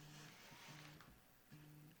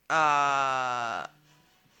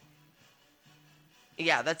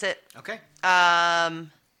 Yeah, that's it. Okay.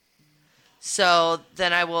 So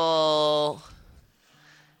then I will.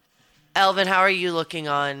 Elvin, how are you looking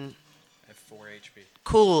on? I have 4 HP.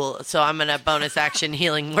 Cool. So I'm gonna bonus action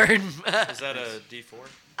healing word. Is that a D4?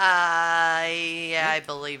 Yeah, I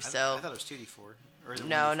believe so. I thought it was 2d4. Or is it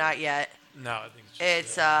No, 1d4? not yet. No, I think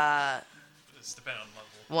It's it's depending on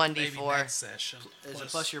level. 1d4 next session. Is it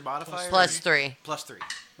plus your modifier? plus 3. Plus 3.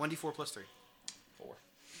 1d4 plus 3. 4.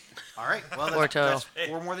 All right. Well, Four total. that's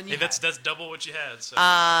 4 more than you Hey, that's had. double what you had. So.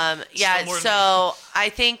 Yeah, Still more than so I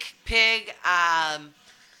think Pig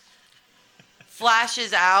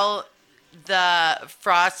flashes out the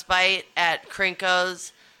frostbite at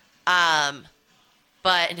Krenko's,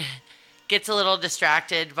 but gets a little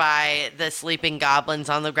distracted by the sleeping goblins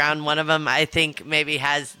on the ground. One of them, I think, maybe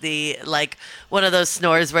has the, like, one of those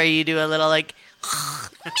snores where you do a little, like,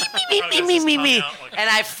 me. And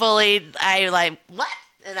I like, what?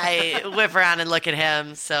 And I whip around and look at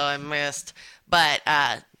him, so I missed. But,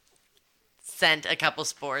 sent a couple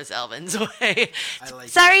spores Elvin's way. I like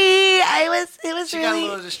Sorry, it was She got a really,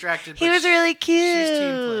 little distracted. he but was really she's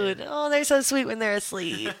team cute. Oh, they're so sweet when they're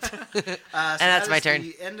asleep. So that's my turn.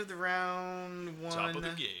 The end of the round one. Top of the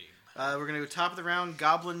game. We're gonna go top of the round.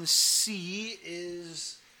 Goblin C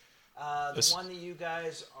is the one that you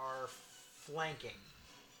guys are flanking.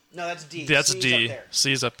 No, that's D. That's C's D. Up there.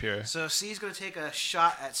 C's up here. So C's gonna take a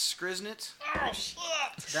shot at Skriznit. Oh shit!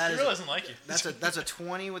 That He is really doesn't like you. that's a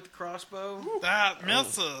 20 with the crossbow. That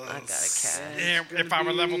misses. I got a cat. If I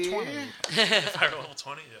were level 20. If I were level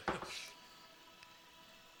 20, yeah.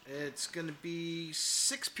 It's gonna be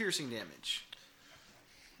 6 piercing damage.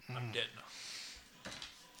 I'm dead now.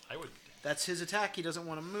 I would. That's his attack. He doesn't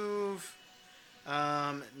want to move.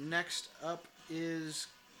 Next up is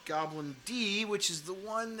Goblin D, which is the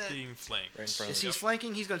one that Being flanked. Right in front as of he's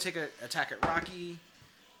flanking. He's going to take an attack at Rocky.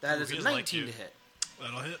 That Ooh, is he a doesn't 19 like to you. hit,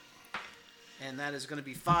 That'll hit. and that is going to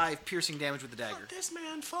be 5 piercing damage with the dagger. This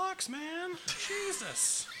man fucks, man.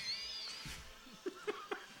 Jesus.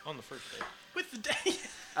 On the first day. With the day.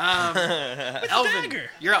 Elvin, dagger.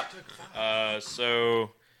 you're up. So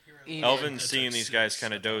You Elvin did. seeing these guys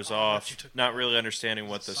kind of doze off, not really understanding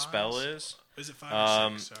what the spell is. Is it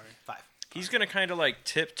 5 or 6? Sorry. 5. He's gonna kind of like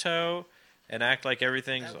tiptoe and act like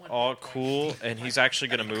everything's all cool, and he's actually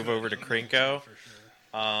gonna move over to Krenko,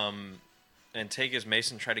 and take his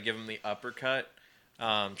mace and try to give him the uppercut,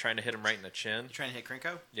 trying to hit him right in the chin. You trying to hit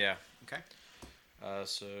Krenko? Yeah. Okay.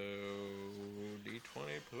 So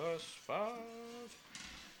D20 plus 5.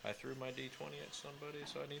 I threw my D20 at somebody,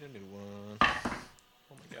 so I need a new one.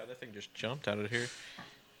 Oh my god, that thing just jumped out of here.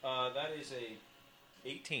 That is a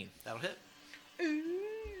 18. That'll hit. Ooh,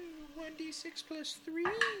 1d6 plus 3.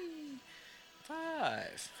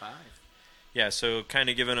 5. Yeah, so kind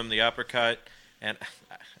of giving him the uppercut, and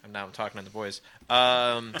now I'm talking to the boys.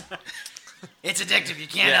 It's addictive. You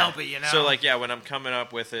can't help it, you know. So when I'm coming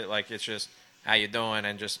up with it, it's just how you doing,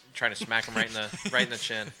 and just trying to smack him right in the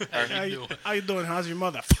chin. How you doing? How's your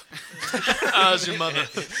mother? How's your mother?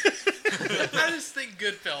 I just think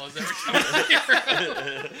Goodfellas every time I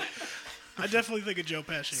hear. I definitely think of Joe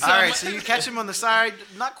Pesci. All right, so you catch him on the side.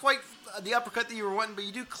 Not quite the uppercut that you were wanting, but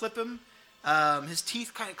you do clip him. His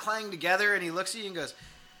teeth kind of clang together, and he looks at you and goes,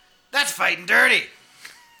 "That's fighting dirty."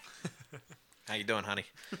 How you doing, honey?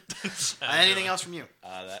 Anything else from you?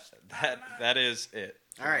 That is it.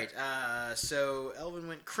 All right, so Elvin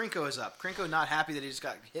went. Krenko is up. Krenko not happy that he just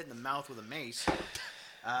got hit in the mouth with a mace.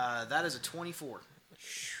 That is a 24.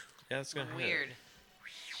 Yeah, that's gonna hit. Weird.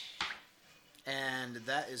 And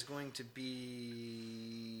that is going to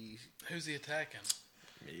be Who's he attacking?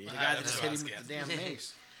 Me. the guy that just hit him with the damn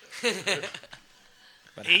mace.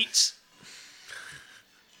 8.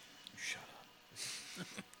 Shut up.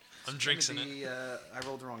 I'm drinking it. I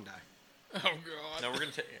rolled the wrong die. Oh god. No, we're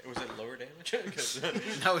gonna take. Was it lower damage?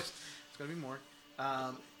 No, it's going to be more.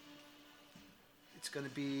 It's going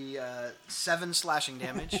to be 7 slashing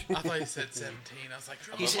damage. I thought you said 17. I was like,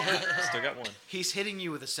 Still got one. He's hitting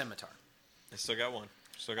you with a scimitar. I still got one.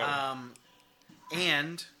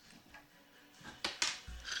 And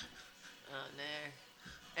Oh no.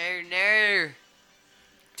 Oh no.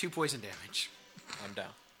 2 poison damage. I'm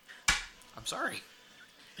down. I'm sorry.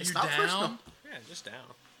 It's You're not down? personal. Yeah, just down.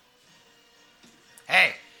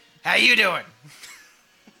 Hey, how you doing?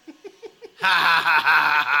 Ha ha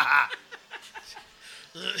ha ha ha.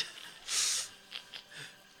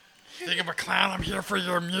 Think of a clown, I'm here for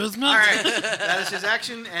your amusement. All right, that is his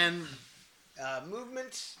action, and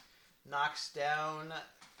movement knocks down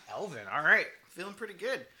Elvin. All right, feeling pretty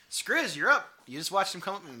good. Skriz, you're up. You just watched him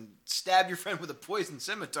come up and stab your friend with a poison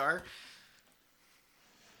scimitar.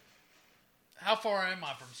 how far am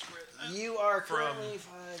I from Squid? You are currently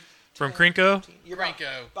From Krenko? You're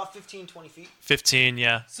Krenko. about 15, 20 feet. 15,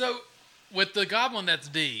 yeah. So, with the goblin that's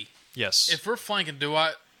D, Yes. if we're flanking,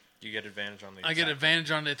 You get advantage on the. I get attack.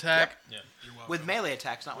 advantage on the attack? Yeah. With melee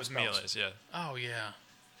attacks, not with With spells. melees, yeah. Oh, yeah.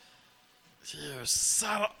 You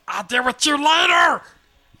son of... I'll deal with you later,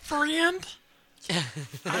 friend.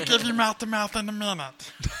 I'll give you mouth-to-mouth in a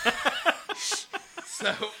minute.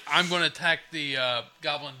 So, I'm going to attack the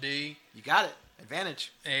goblin D You got it.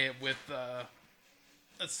 Advantage. with a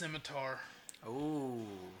scimitar. Oh,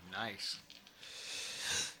 nice.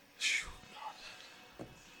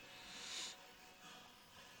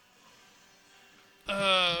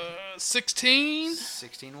 16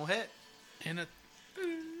 16 will hit. and a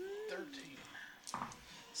 13.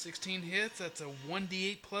 16 hits. That's a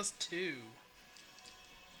 1d8 plus 2.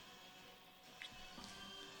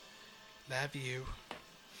 Love you.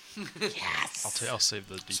 I'll save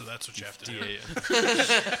the D. So that's what you have to do.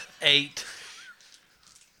 D8. 8.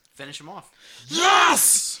 Finish him off.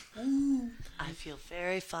 Yes! I feel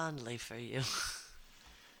very fondly for you.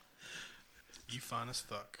 You fine as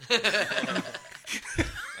fuck.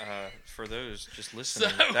 For those just listening,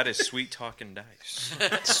 So- that is sweet talking dice.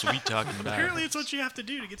 Sweet talking about Apparently, it's what you have to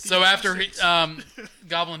do to get. These So after assets.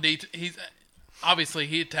 Goblin D, he's obviously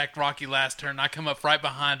he attacked Rocky last turn. I come up right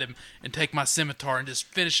behind him and take my scimitar and just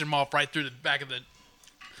finish him off right through the back of the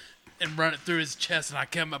and run it through his chest. And I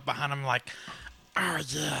come up behind him like, Oh,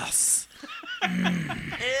 yes.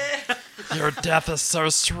 Your death is so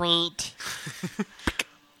sweet.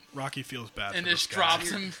 Rocky feels bad. and for just this guy. drops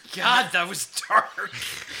him. God, that was dark.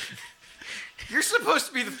 You're supposed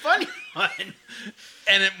to be the funny one.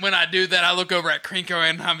 And when I do that, I look over at Krenko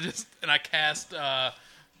and I cast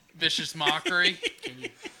Vicious Mockery. Can you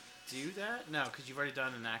do that? No, because you've already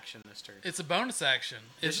done an action this turn. It's a bonus action.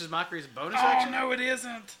 This is Mockery's bonus Oh action? no, it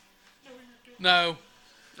isn't. No.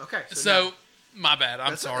 Okay, So, no. my bad. I'm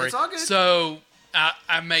That's- sorry. it's all good. So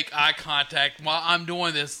I make eye contact while I'm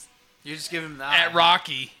doing this You just give him that. at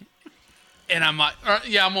Rocky, and I'm like, I'm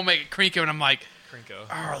gonna make it Krenko, and I'm like, Krenko.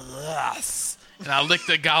 Oh, yes. and I lick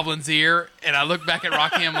the goblin's ear, and I look back at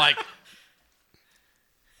Rocky, and I'm like,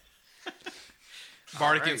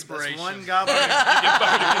 Bardic Right, inspiration. That's one goblin.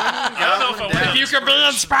 I don't know if I down. You can be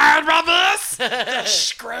inspired by this?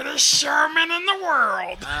 The greatest showman in the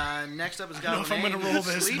world. Next up is I don't know Goblin if I'm A. going to roll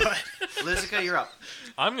this, Sleep. but Lizica, you're up.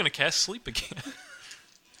 I'm going to cast Sleep again.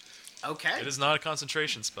 Okay. It is not a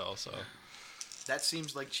concentration spell, so. That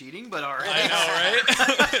seems like cheating, but all right. I know,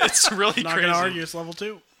 right? It's really Not crazy. gonna argue. It's level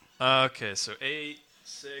 2. Okay, so 8,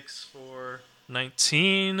 6, 4,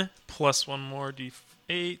 19, plus one more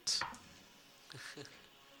d8.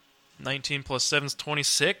 19 plus 7 is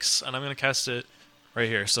 26, and I'm going to cast it right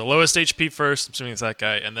here. So lowest HP first, I'm assuming it's that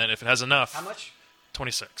guy, and then if it has enough... How much?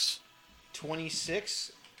 26.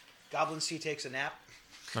 26. Goblin C takes a nap.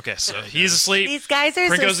 Okay, so he's asleep. These guys are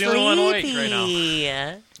Krenko's so the only one awake sleepy. right now.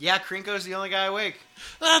 Yeah, Krenko's the only guy awake.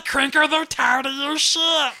 Krenko, they're tired of your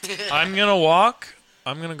shit. I'm going to walk.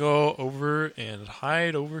 I'm going to go over and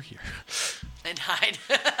hide over here. And hide.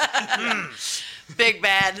 Big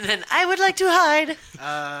bad. And then I would like to hide.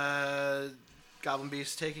 Goblin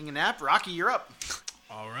Beast taking a nap. Rocky, you're up.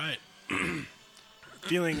 All right.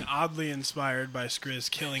 Feeling oddly inspired by Skriz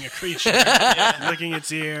killing a creature, licking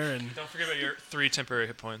its ear, and Don't forget about your 3 temporary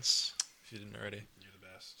hit points, if you didn't already. you're the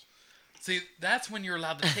best. See, that's when you're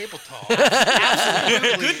allowed to table talk. Good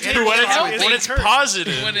When it's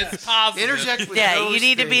positive. when it's positive. Interject with Yeah, those you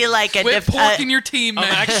need to be things. like a Quit porking your team, man.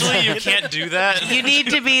 Actually, you can't do that. You need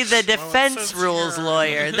to be the defense says rules here-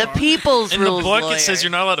 lawyer, the people's In the rules book, lawyer. it says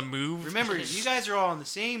you're not allowed to move. Remember, you guys are all on the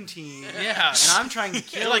same team, Yeah. and I'm trying to You're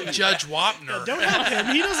kill like you. Judge Wapner. Don't help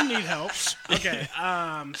him. He doesn't need help. Okay.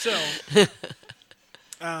 So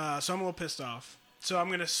I'm a little pissed off. So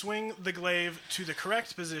I'm gonna swing the glaive to the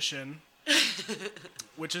correct position,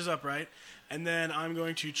 which is upright, and then I'm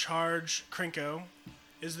going to charge Krenko.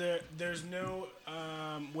 There's no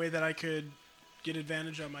way that I could get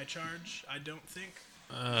advantage on my charge? I don't think.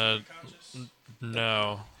 Conscious?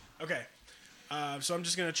 No. Okay. So I'm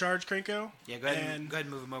just gonna charge Krenko. Yeah, go ahead And- and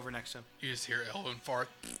move him over next time. You just hear Elvin fart.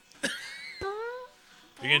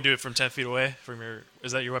 You're going to do it from 10 feet away?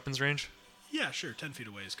 Is that your weapons range? Yeah, sure. 10 feet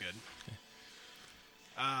away is good.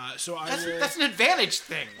 So I will. That's an advantage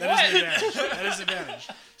thing. That is an advantage. That is an advantage.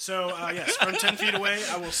 So, yes, from 10 feet away,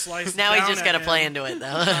 I will slice Now down he's just at got to him, play into it,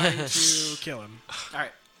 though. trying to kill him. All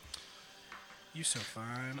right. You so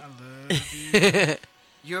fine. I love you.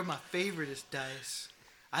 You're my favoriteest dice.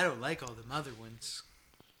 I don't like all them other ones.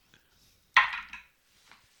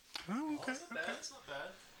 Oh, okay. That's not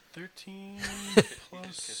bad. 13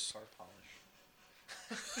 plus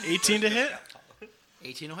 18 to hit.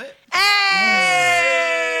 18 will hit.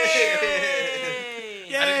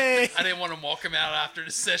 Yay! I didn't want to walk him out after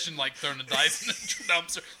the session like throwing the dice in the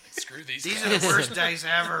dumpster. Like, screw these These guys. are the worst dice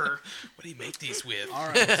ever. What do you make these with? All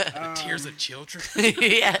right. Tears of children?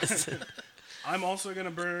 Yes. I'm also going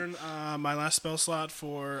to burn my last spell slot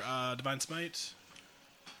for Divine Smite.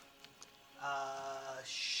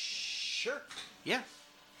 Sure. Yeah.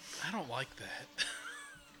 I don't like that.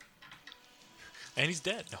 And he's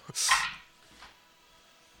dead. No.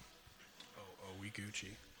 Oh, we Gucci.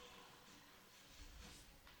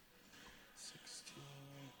 16.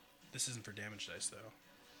 This isn't for damage dice, though.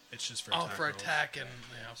 It's just for Oh, attack for rolls. attack and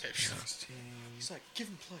yeah, okay. 16. He's like, give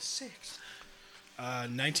him +6.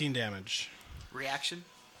 19 damage. Reaction.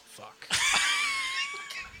 Fuck.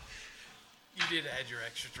 You did add your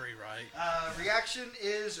extra 3, right? Reaction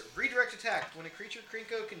is redirect attack. When a creature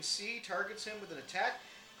Krenko can see targets him with an attack,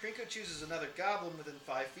 Krenko chooses another goblin within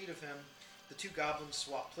 5 feet of him. The 2 goblins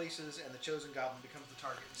swap places, and the chosen goblin becomes the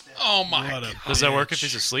target instead. Oh my What a god. Does that work if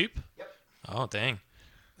he's asleep? Yep. Oh, dang.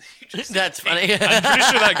 That's funny. I'm pretty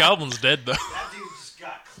sure that goblin's dead, though. That dude just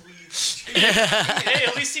got cleaved. Hey,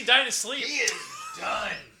 at least he died in his sleep. He is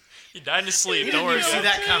done. He died in his sleep. You Don't didn't worry. even see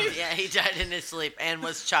that coming. Yeah, he died in his sleep and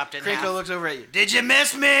was chopped in Krenko half. looks over at you. Did you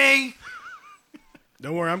miss me?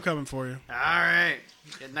 Don't worry, I'm coming for you. All right.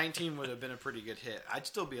 Yeah, 19 would have been a pretty good hit. I'd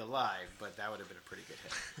still be alive, but that would have been a pretty good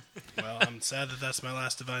hit. Well, I'm sad that that's my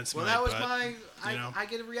last Divine Smite. Well, that was but, my... you know. I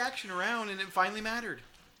get a reaction around, and it finally mattered.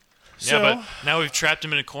 So, Yeah, but now we've trapped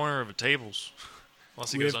him in a corner of a tables.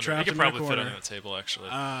 Unless he We goes have under. trapped He could him in a probably fit corner. under a table, actually.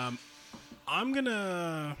 I'm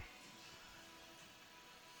gonna...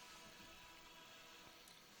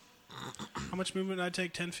 How much movement did I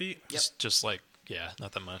take? 10 feet? Just like, yeah,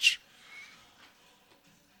 not that much.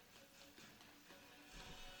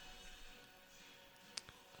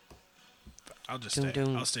 I'll just stay. Dun,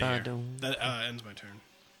 dun, I'll stay here. ba-dum. That ends my turn.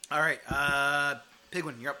 All right.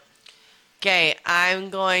 Pigwin, you're up. Okay, I'm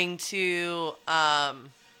going to. Am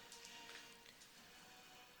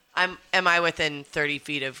I within 30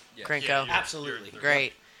 feet of Krenko? Absolutely.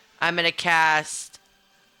 Great. I'm gonna cast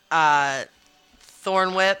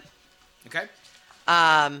Thorn Whip. Okay.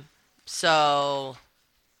 So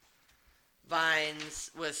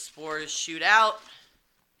vines with spores shoot out.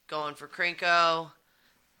 Going for Krenko.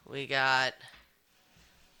 We got.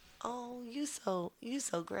 Oh, you so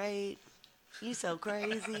great. You so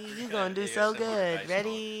crazy. You gonna do so good.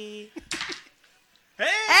 Ready?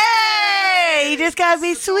 Hey, he just gotta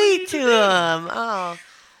be sweet to him. Oh.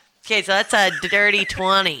 Okay, so that's a dirty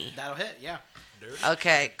 20. That'll hit, yeah.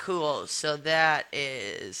 Okay, cool. So that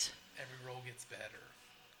is... Every roll gets better.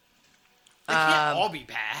 They can't all be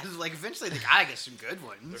bad. Like, eventually they gotta get some good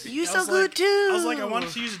ones. You so good, too. I was like, I wanted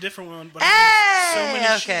to use a different one, but Hey! I so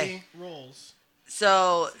many Okay. shitty rolls.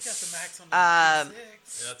 So, Got the max on the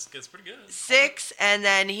 6. Yeah, that's pretty good. 6, and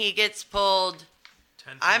then he gets pulled...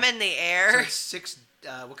 10 feet. I'm in the So air. it's 6,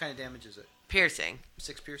 what kind of damage is it? Piercing.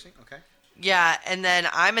 6 piercing? Okay. Yeah, and then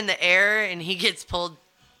I'm in the air, and he gets pulled...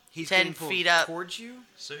 He's 10 getting pulled feet up. towards you?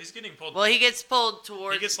 So he's getting pulled. Well, he gets pulled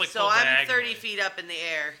towards... He gets, like, so pulled I'm 30 diagonally. feet up in the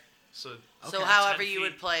air. So So Okay. however 10 you feet-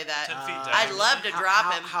 would play that. 10 feet I'd diagonally. love to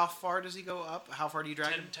drop him. How far does he go up? How far do you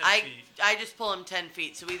drag 10, him? 10 feet. I just pull him 10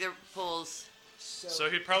 feet. So either pulls... So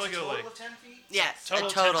he'd probably it's a go, total like- of 10 feet? Yes, Total a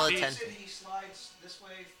 10 total of feet. 10 So feet. he slides this way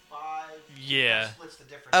 5. Yeah. Splits the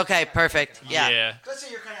difference. Okay, Kinda perfect. taking him out. Yeah. Let's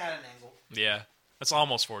say you're kind of at an angle. Yeah. That's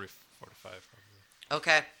almost 45 probably.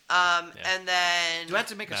 Okay. And then... Do I have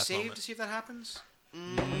to make a Math save moment. to see if that happens?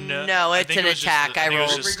 No, I it's think an it was just attack. the- I think it was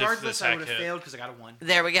rolled. just if the Regardless, I attack would have hit. failed because I got a 1.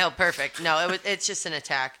 There we go. Perfect. No, it's just an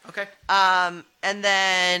attack. Okay. And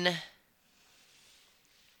then...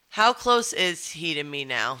 How close is he to me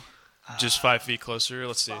now? Just 5 feet closer.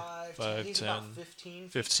 Let's see. 5, 5, 10, 10, 15.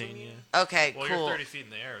 15, yeah. Okay, Well, cool. you're 30 feet in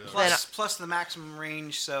the air, though. Then- Plus the maximum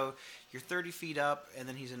range, so you're 30 feet up, and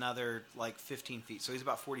then he's another, like, 15 feet. So he's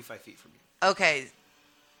about 45 feet from you. Okay.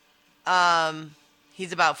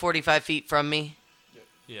 He's about 45 feet from me.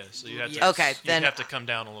 Yeah, so you have to. Yes. Okay, You then... have to come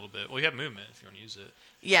down a little bit. Well, you have movement if you want to use it.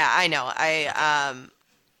 Yeah, I know.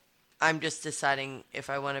 I'm just deciding if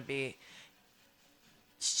I want to be...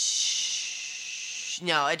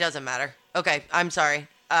 No, it doesn't matter. Okay, I'm sorry.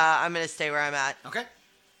 I'm going to stay where I'm at. Okay.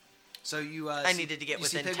 So you. I needed to get you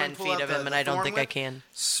see within Pigman 10 pull feet out of the- him, and the I don't thorn think I whip, can.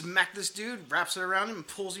 Smack this dude, wraps it around him, and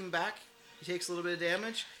pulls him back. He takes a little bit of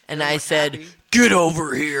damage. And Doesn't I look said, happy. get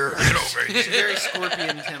over here. It's very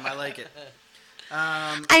scorpion Tim. I like it.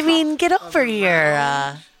 I mean, get Top over of the here.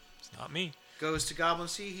 round It's not me. Goes to Goblin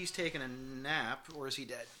C. He's taking a nap, or is he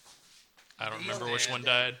dead? I don't He's remember which dead. one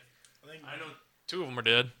died. I know. 2 of them are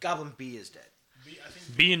dead. Goblin B is dead.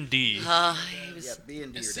 B and D. He Yeah, was B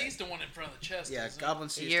and D And are C's dead. the one in front of the chest. Yeah, isn't it? Goblin a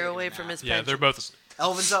C is year taking away a from nap. his Yeah, pension. they're both asleep.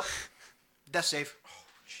 Elvin's up. Death save.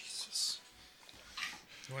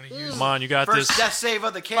 You want to use Come on, you got First this. death save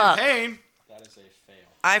of the campaign. That is a fail.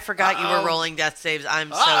 I forgot you Uh-oh. were rolling death saves. I'm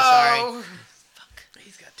so sorry.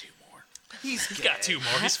 He's got 2 more. He's Got 2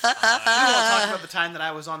 more. He's fine. We won't talk about the time that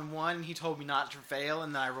I was on 1 and he told me not to fail,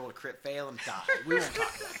 and then I rolled a crit fail and died. We won't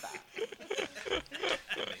talk about that.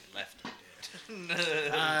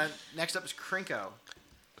 Next up is Krenko.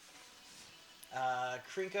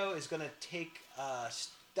 Krenko is going to take a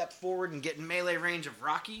step forward and get in melee range of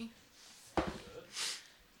Rocky.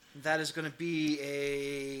 That is going to be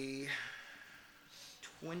a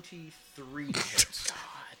 23 to hit.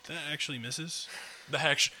 That actually misses.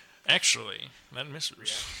 Actually, that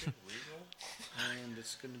misses. And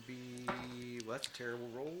it's going to be... Well, that's a terrible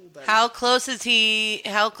roll. That How close is he?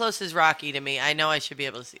 How close is Rocky to me? I know I should be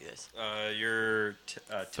able to see this. You're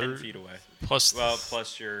 10 Third. feet away. Plus Well,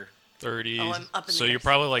 plus your 30. Oh, I'm up in so the you're air.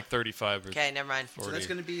 probably like 35 or Okay, never mind. 40. So that's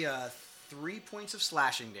going to be 3 points of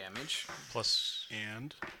slashing damage plus.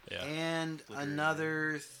 And Yeah. and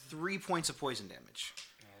another 3 points of poison damage.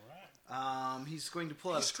 All right. He's going to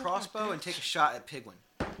pull out his crossbow and take a shot at Pigwin.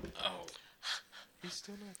 He's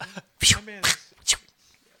still not dead. My man is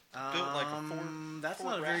built like a That's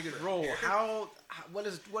Ford not a very good Raptor. roll. What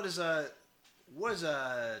does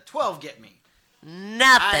a 12 get me? I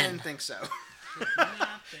Nothing. didn't think so.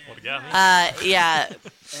 What a guy. Yeah,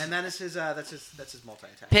 And that is his that's his multi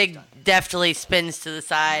attack. Pig deftly spins to the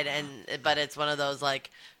side, but it's one of those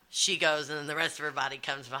like she goes and then the rest of her body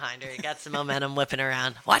comes behind her. You got some momentum whipping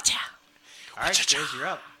around. Watch out! All right, Jays, you're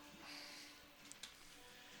up.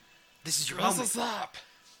 This is your What's moment. this up?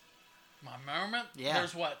 My moment? Yeah.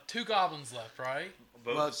 There's what? 2 goblins left, right?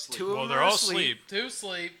 both Well, asleep. 2 of Well, them they're are all asleep. asleep. 2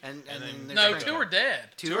 sleep. And And then then- No, there's 2 Krenko. are dead.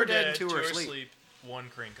 2 are dead, 2 are 2 asleep. 1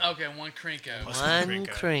 Krenko. Okay, 1 Krenko. Plus One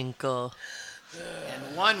Krenko. crinkle.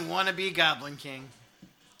 And 1 wannabe Goblin King.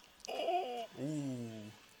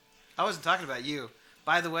 I wasn't talking about you.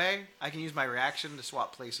 By the way, I can use my reaction to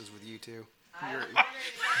swap places with you two.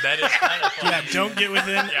 That is kind of funny. yeah, don't get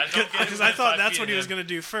within. Yeah, don't get Because I within thought 5 that's feet what he of was him. going to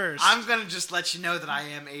do first. I'm gonna just let you know that I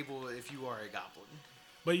am able if you are a goblin.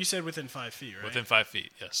 But you said within 5 feet, right? Within 5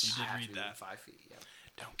 feet, yes. I have read to be that. within 5 feet. Yeah.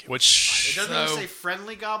 Don't get It Which doesn't even So- say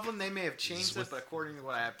friendly goblin. They may have changed it, but according to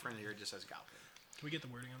what I have printed here, it just says goblin. Can we get the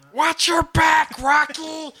wording on that? Watch your back,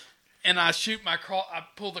 Rocky! And I shoot I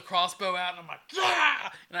pull the crossbow out and I'm like, yeah!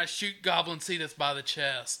 And I shoot Goblin C that's by the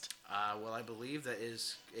chest. Well, I believe that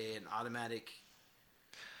is an automatic.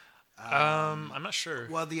 I'm not sure.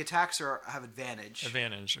 Well, the attacks have advantage.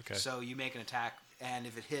 Advantage, okay. So you make an attack, and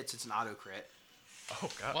if it hits, it's an auto crit. Oh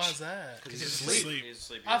gosh. Why is that? Because he's asleep. He's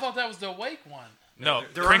asleep. I thought that was the awake one. No,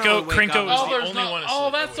 There are no Krenko wake-up is ones. the there's only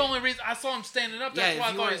one. that's the only reason. I saw him standing up. That's Yeah, why I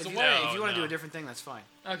if you thought want, he was if awake. you want to no. do a different thing, that's fine.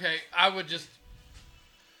 Okay, I would just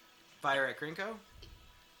Fire at Krenko.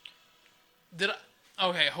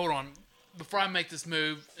 Okay, hold on. Before I make this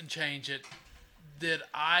move and change it, did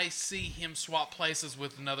I see him swap places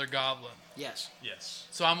with another goblin? Yes. Yes.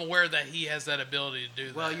 So I'm aware that he has that ability to do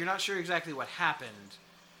that. Well, you're not sure exactly what happened,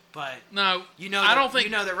 but No, you know. I don't think.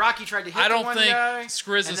 you know that Rocky tried to hit I the don't one think guy,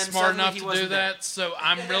 Skriz and is then smart suddenly enough he to wasn't do there. that. So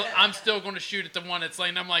I'm still going to shoot at the one that's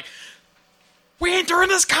laying. I'm like, We ain't doing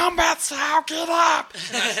this combat style. Get up.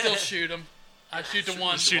 and I still shoot him. I shoot the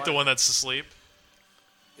one. Shoot the one that's asleep.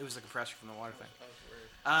 It was the compressor from the water thing.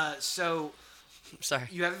 So Sorry.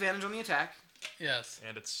 you have advantage on the attack, Yes.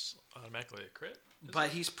 And it's automatically a crit. but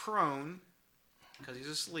he's prone because he's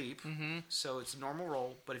asleep. Mm-hmm. So it's a normal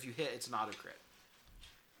roll, but if you hit, it's an auto crit.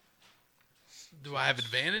 Do I have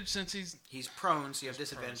advantage since he's? He's prone, so you have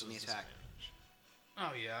disadvantage on the attack.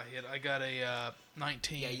 Oh yeah, I hit. I got a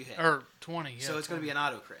 19. Yeah, you hit. Or 20. Yeah, So it's going to be an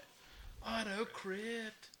auto crit. auto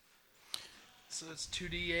crit. So it's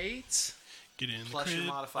 2d8s. Get in Plus the your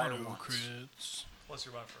crit, modifier auto once. crits. Plus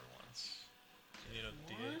your modifier once. You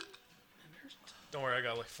need a D8. Don't worry, I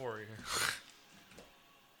got like 4 here.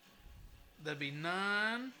 That'd be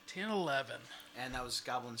 9, 10, 11. And that was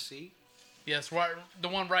Goblin C. Yes, right, the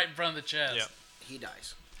one right in front of the chest. Yeah. He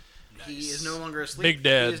dies. He is no longer asleep. Big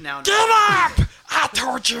Dad. He is now Get up. I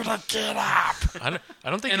told you to get up. I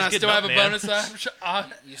don't think And he's I still getting have up, a man. bonus action.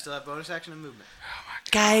 You still have bonus action and movement.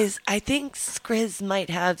 Guys, I think Skriz might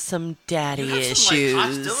have some daddy You have issues. some, like,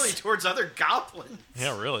 hostility towards other goblins.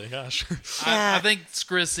 Yeah, really. Gosh. Yeah. I think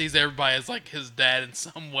Skriz sees everybody as like his dad in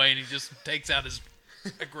some way, and he just takes out his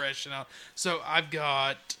aggression out. So I've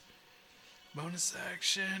got bonus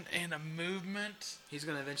action and a movement. He's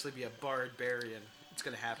going to eventually be a barbarian. It's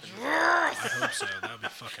going to happen. I hope so. That would be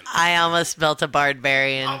fucking. I almost built a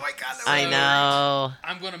barbarian. Oh my god, that I was know.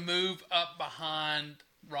 I'm going to move up behind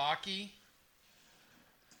Rocky.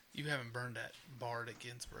 You haven't burned that bardic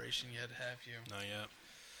inspiration yet, have you? Not yet.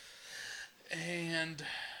 And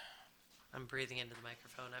I'm breathing into the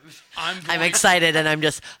microphone. I'm I'm excited, and I'm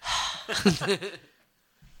just.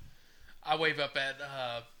 I wave up at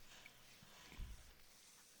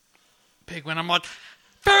Pigwin. I'm like,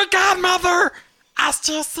 Fairy godmother, I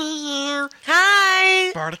still see you.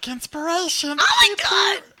 Hi. Bardic inspiration. Oh my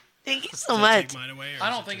god! Thank you so Does that take much. mine away, or I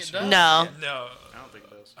is don't think just it does. No, No. I don't think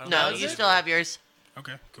it does. I don't no, know. you still have yours.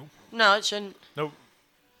 Okay, cool. No, it shouldn't. Nope.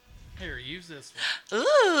 Here, use this one.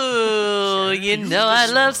 Ooh, you know I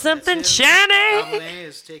love something That's shiny. Goblin A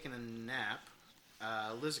is taking a nap.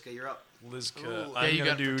 Lizica, you're up. Lizka. Ooh. Yeah, I'm you going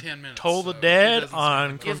got to it do for 10 minutes, Toll the so it Dead doesn't on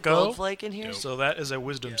sound You have gold Krenko. flake in here. So that is a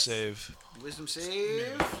wisdom Yes. save. Wisdom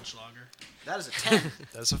save. Schlager. That is a 10.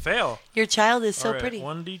 That's a fail. Your child is so All right, pretty.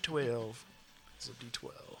 1d12. It's a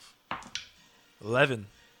d12. 11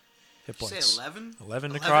 hit Did you points. say 11?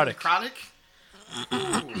 11 necrotic. 11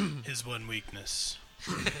 necrotic? His one weakness.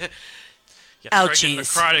 Yeah, Ouchies.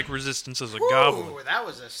 necrotic resistance as a goblin. Ooh, that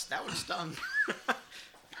was stung.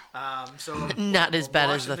 So Not as bad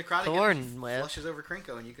as wash of the necrotic thorn whip. flushes over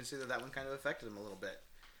Krenko, and you can see that one kind of affected him a little bit.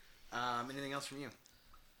 Anything else from you?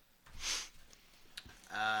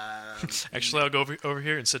 Actually, I'll go over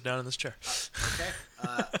here and sit down in this chair. Okay.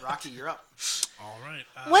 Rocky, you're up. All right.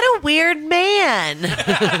 What a weird man.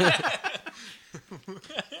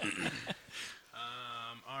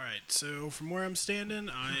 All right. So from where I'm standing,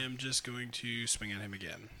 I am just going to swing at him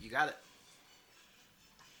again. You got it.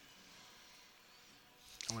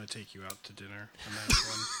 I want to take you out to dinner. A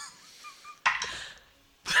nice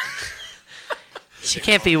one. She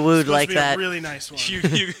can't be wooed Supposed to like be that. A really nice one.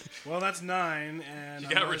 You Well, that's 9, and You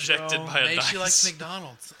I got might as rejected well- by a Maybe dice. she likes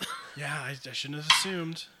McDonald's. Yeah, I shouldn't have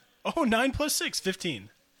assumed. Oh, 9 plus 6, 15.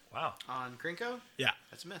 Wow. On Krenko, Yeah.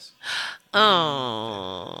 that's a miss.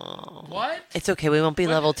 Oh. What? It's okay. We won't be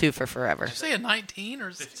level 2 for forever. Did you say a 19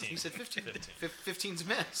 or 15. He said 15. 15's a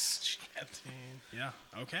miss. 15. Yeah.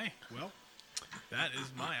 Okay. Well, that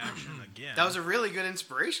is my action again. That was a really good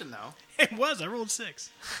inspiration, though. It was. I rolled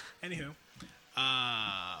 6. Anywho,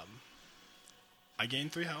 I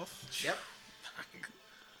gained 3 health. Yep.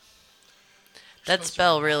 That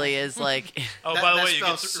spell really is like. Oh, That- by the that way, you get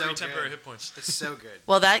spell's 3 so temporary good. hit points. It's so good.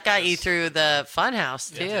 Well, that got you through the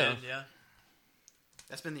funhouse too, Yeah.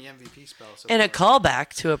 That's been the MVP spell. So and a far, callback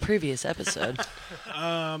to a previous episode.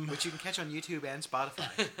 which you can catch on YouTube and Spotify.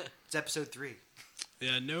 It's episode 3.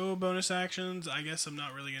 Yeah, no bonus actions. I guess I'm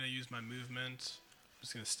not really going to use my movement. I'm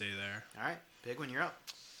just going to stay there. All right, big one, you're up.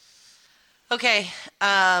 Okay,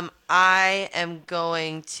 I am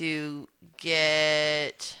going to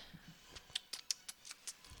get...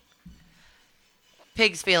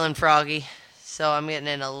 Pig's feeling froggy, so I'm getting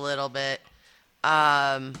in a little bit.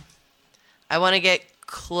 I want to get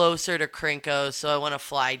closer to Krenko, so I want to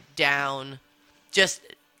fly down. Just,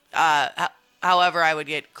 however, I would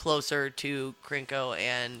get closer to Krenko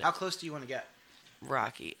and How close do you want to get?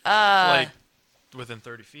 Rocky. Like within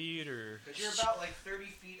 30 feet, or Because you're about like 30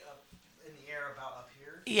 feet up in the air, about up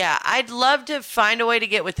here. Yeah, I'd love to find a way to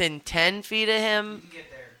get within 10 feet of You him. can get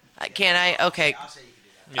there. Can I? Okay. I'll say you can do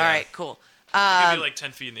that. Yeah. All right, cool. it could be like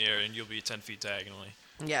 10 feet in the air, and you'll be 10 feet diagonally.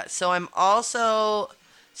 Yeah, so I'm also...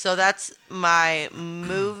 So that's my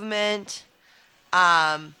movement.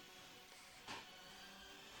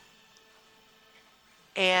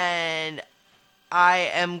 And I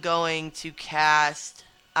am going to cast...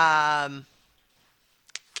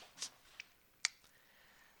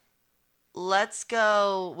 let's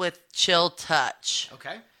go with Chill Touch.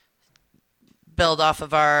 Okay. Build off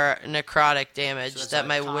of our necrotic damage So that's that a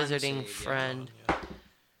my con wizarding save, yeah. friend...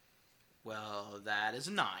 Well, that is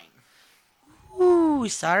a 9. Ooh,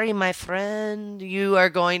 sorry, my friend. You are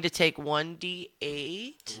going to take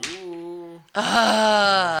 1d8. Ooh.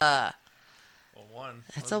 Ah, Well, 1.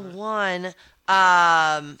 that's a 1.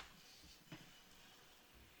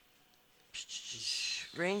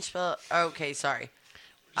 Range spell. Okay, sorry.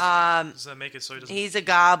 Does that make it so he doesn't... He's a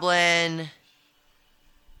goblin.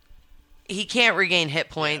 He can't regain hit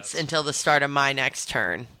points until the start of my next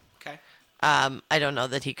turn. Okay. I don't know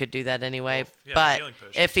that he could do that anyway, yeah, but healing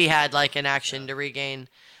potion. if he had like an action to regain,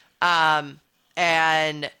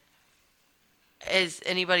 and is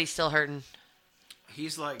anybody still hurting?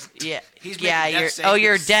 He's like... Yeah, He's yeah. making death You're saves.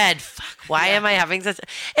 you're dead. Fuck. Why am I having such?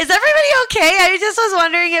 Is everybody okay? I just was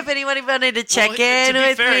wondering if anybody wanted to check in to be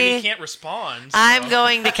with fair, me. he can't respond. I'm so-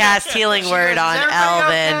 going to cast Healing Word on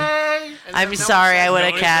Elvin. I'm sorry, I would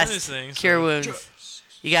have Nobody's done cast anything, so- Cure Wounds.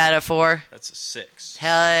 You got a 4? That's a 6.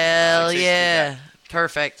 Hell Six yeah.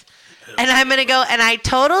 Perfect. And I'm going to go, and I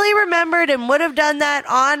totally remembered and would have done that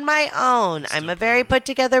on my own. I'm a very put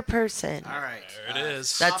together person. All right. There it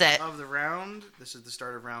is. That's Top it. of the round. This is the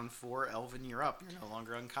start of round 4. Elvin, you're up. You're no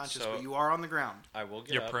longer unconscious, So- but you are on the ground. I will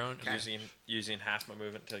get You're up prone. using using half my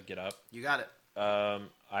movement to get up. You got it.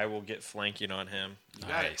 I will get flanking on him. You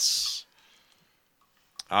got it. Nice.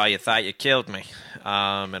 Oh, you thought you killed me.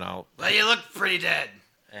 And I'll... Well, you look pretty dead.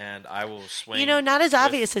 And I will swing. You know, not as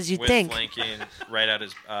obvious as you'd with think. Flanking right at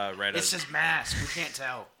his It's his mask. We can't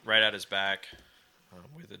tell. right at his back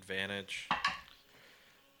with advantage. Okay,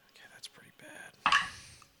 that's pretty bad.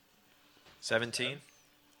 17.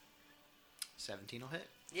 17 will hit.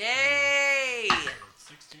 Yay!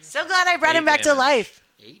 So glad I brought him back to damage. life.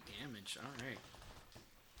 8 damage. All right.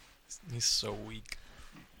 He's so weak.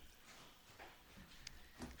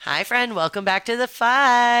 Hi, friend. Welcome back to the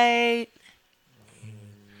fight.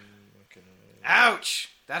 Ouch!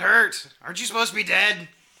 That hurt. Aren't you supposed to be dead?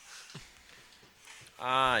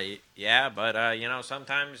 Yeah, but,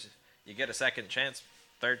 sometimes you get a second chance,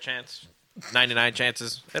 third chance, 99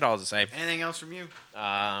 chances. It all's the same. Anything else from you?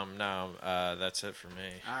 No, that's it for me.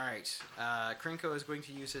 All right. Krenko is going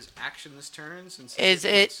to use his action this turn. Since Is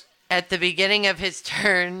it at the beginning of his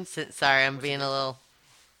turn? Sorry, I'm being a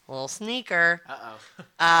little sneaker. Uh-oh.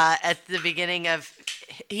 At the beginning of,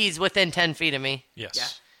 he's within 10 feet of me. Yes. Yeah.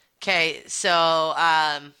 Okay, so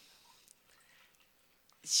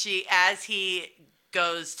as he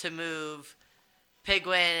goes to move,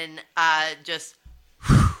 Pigwin just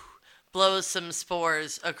blows some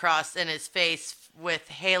spores across in his face with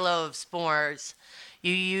halo of spores.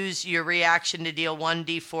 You use your reaction to deal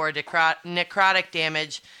 1d4 necrotic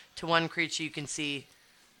damage to one creature you can see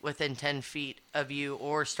within 10 feet of you,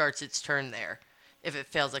 or starts its turn there if it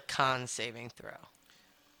fails a con saving throw.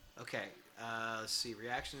 Okay. Let's see.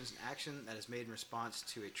 Reaction is an action that is made in response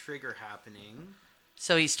to a trigger happening.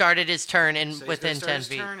 So he started his turn So he's within gonna start 10 his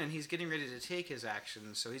feet. turn, and he's getting ready to take his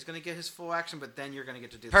action. So he's going to get his full action, but then you're going to get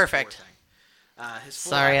to do Perfect. the spore thing. His full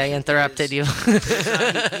Sorry, I action interrupted you.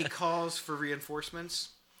 he calls for reinforcements,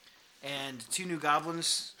 and 2 new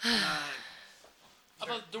goblins. I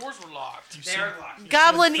thought the doors were locked. They're locked.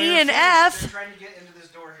 Goblin E and F. They're trying to get into this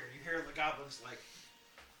door here. You hear the goblins like.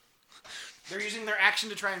 They're using their action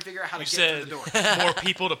to try and figure out how You to get said through the door. more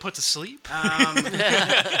people to put to sleep?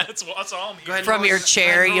 That's all I'm Go ahead hearing. and From roll your go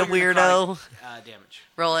chair, ahead and you roll your weirdo. necrotic, damage.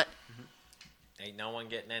 Roll it. Ain't no one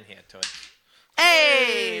getting in here to it.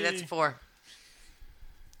 Hey, that's 4.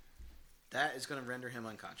 That is going to render him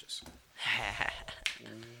unconscious.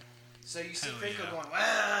 So you see Hell Krenko yeah. going,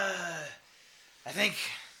 I think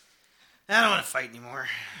I don't want to fight anymore.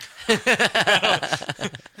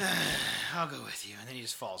 I'll go with you. And then he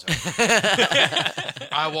just falls over.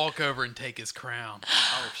 I walk over and take his crown.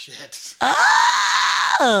 Oh, shit.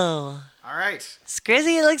 Oh, All right.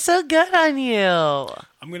 Scrizzy, it looks so good on you.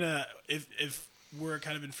 I'm gonna if we're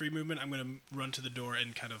kind of in free movement, I'm gonna run to the door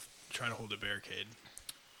and kind of try to hold a barricade,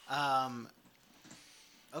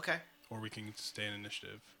 Okay. or we can stay in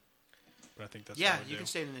initiative. But I think that's Yeah, what I would you do. can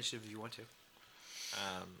stay in initiative if you want to.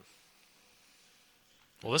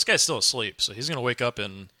 Well, this guy's still asleep, so he's gonna wake up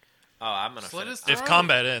and I'm gonna. Slit fin- his if throat.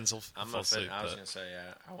 combat ends, he'll I'm fall gonna. Fin- asleep. I was but- gonna say,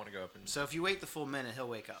 yeah. I want to go up and. So if you wait the full minute, he'll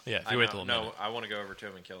wake up. yeah, if I you wait know, till a no, minute. I want to go over to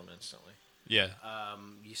him and kill him instantly. Yeah,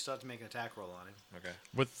 You still have to make an attack roll on him. Okay.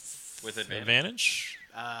 with advantage?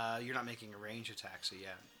 You're not making a range attack, so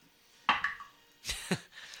yeah.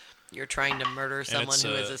 You're trying to murder someone it's, who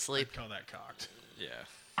is I'd asleep. call that cocked.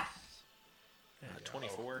 Yeah.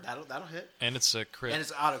 24. That'll hit. and it's a crit. And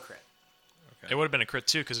it's auto crit. It would have been a crit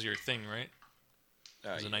too because of your thing, right? It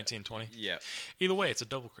was a Yeah. 19, 20. Yeah. Either way, it's a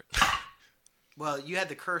double crit. Well, you had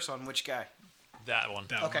the curse on which guy? that one.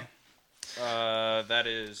 That Okay. one. That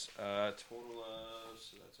is total of.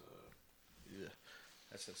 So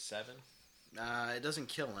that's a 7. It doesn't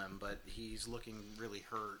kill him, but he's looking really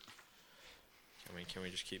hurt. Can we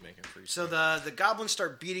just keep making free? So the goblins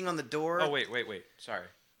start beating on the door. Oh wait. Sorry,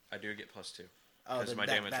 I do get +2. Oh, Because then my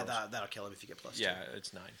damage rolls. that'll kill him if you get +2. Yeah,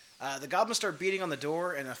 it's 9. The goblins start beating on the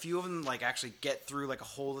door, and a few of them like actually get through like a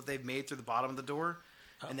hole that they've made through the bottom of the door,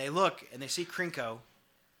 and they look and they see Krenko,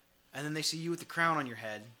 and then they see you with the crown on your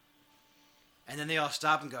head, and then they all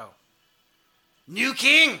stop and go, "New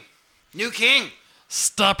king, new king!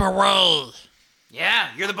 Step away. Yeah,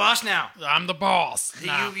 you're the boss now. I'm the boss.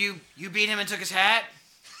 Now, You beat him and took his hat.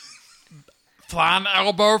 flying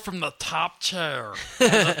elbow from the top chair.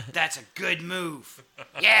 That's a good move.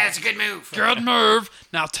 Yeah, it's a good move. Good move.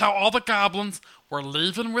 Now tell all the goblins we're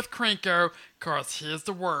leaving with Krenko because he's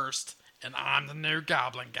the worst, and I'm the new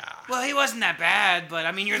goblin guy. Well, he wasn't that bad, but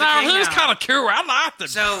I mean, you're the No, king he was now. kind of cool. I liked him.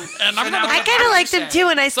 So, And so I'm now gonna- I what kind do of you liked him say? too,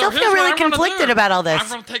 and I So still here's feel what really I'm gonna conflicted do. about all this. I'm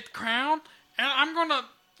going to take the crown, and I'm going to,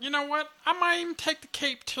 you know what? I might even take the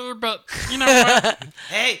cape too, but you know what?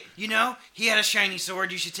 Hey, he had a shiny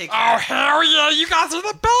sword. You should take Oh, that. hell yeah, you guys are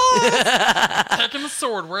the best! Taking the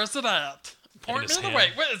sword, where's it at? Point his me the hand.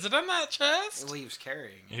 way. Wait, is it in that chest? Well, he was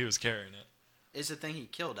carrying it. He was carrying it. It's the thing he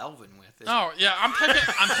killed Elvin with. Oh, yeah,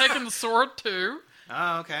 I'm taking the sword too.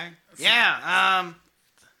 Oh, okay. Yeah,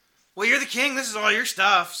 well, you're the king. This is all your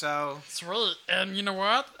stuff, so... Sweet. And you know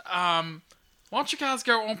what? Why don't you guys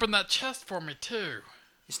go open that chest for me too?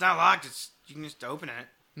 It's not locked. You can just open it.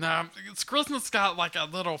 Now, Christmas got like a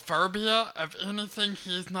little phobia of anything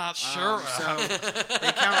he's not sure of. So,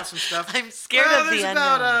 they count on some stuff. I'm scared Well, of the there's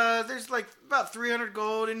unknown. about, there's like about 300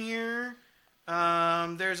 gold in here.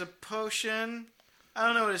 There's a potion. I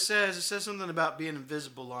don't know what it says. It says something about being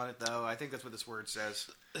invisible on it, though. I think that's what this word says.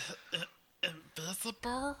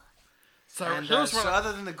 Invisible? So And here's so what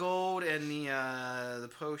other than the gold and the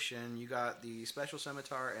potion, you got the special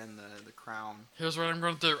scimitar and the crown. Here's what I'm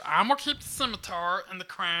going to do. I'm going to keep the scimitar and the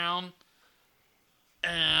crown,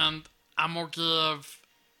 and I'm going to give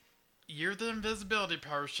you the invisibility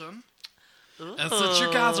potion. And since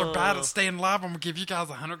you guys are bad at staying alive, I'm going to give you guys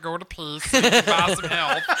 100 gold apiece so you can buy some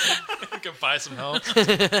health. You can buy some help.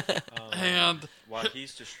 And While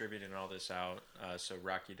he's distributing all this out, so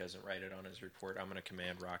Rocky doesn't write it on his report, I'm going to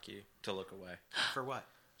command Rocky to look away. For what?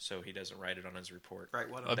 So he doesn't write it on his report. Right,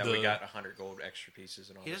 what? Of That the- we got 100 gold extra pieces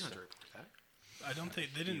and all He this doesn't stuff. report that. I don't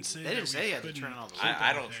think they didn't say. They didn't that say we you had to couldn't turn all the keep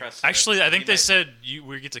I don't anything. trust. Actually, that I think he they might- said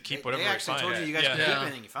we get to keep whatever They we actually find. told you you guys yeah. can keep Yeah.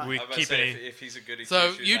 anything you find. We I was about keep to say, any. if he's a goody so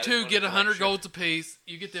two-shoes, you I two didn't get want 100 to golds apiece.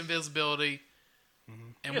 You get the invisibility,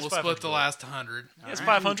 and He has we'll split 500 the gold. last 100. He has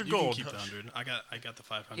Alright. 500 You can gold. keep the 100. I got the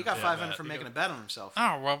 500. He got Yeah, 500 but- for making a bet on himself.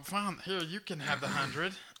 Oh, well, fine. Here, you can have the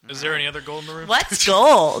 100. Is there any other gold in the room? What's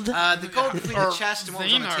gold? The gold between the Or chest and what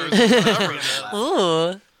was on the Xenos. table.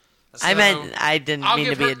 Ooh. I So, meant I didn't I'll mean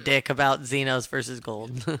to give be her- a dick about Xenos versus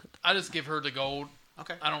gold. I just give her the gold.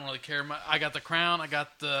 Okay. I don't really care. I got the crown. I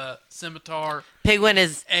got the scimitar. Pigwin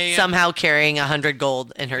is And- somehow carrying 100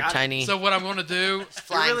 gold in her Got it. tiny So what I'm going to do You're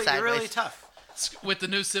flying really, sideways. you're really tough. with the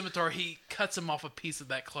new scimitar, he cuts him off a piece of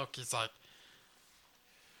that cloak. He's like,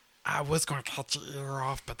 I was going to cut your ear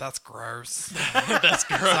off, but that's gross. That's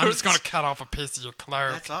gross. So I'm just going to cut off a piece of your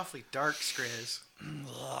cloak. That's awfully dark, Skriz.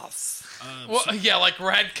 Yes. Well, yeah, like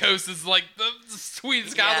Radkos is like the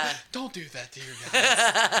sweetest guy. Yeah. Don't do that to your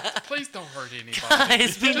guys. Please don't hurt anybody.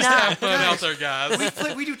 Guys, be Just have nice. fun out there,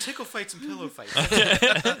 guys. We do tickle fights and pillow fights.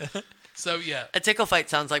 So, yeah. A tickle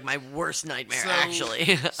fight sounds like my worst nightmare,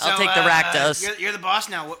 actually. So, I'll take the Rakdos. You're the boss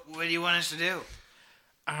now. What do you want us to do?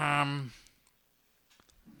 And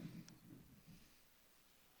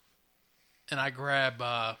I grab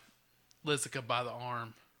Lizica by the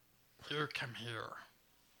arm. Here, come here.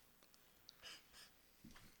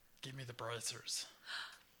 Give me the bracers.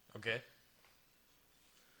 Okay.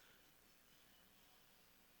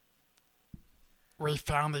 We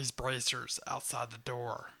found these bracers outside the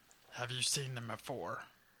door. Have you seen them before?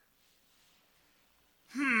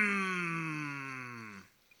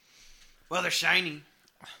 Well, they're shiny.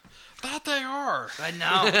 That they are. But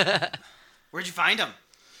no. Where'd you find them?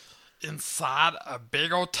 Inside a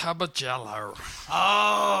big old tub of Jello.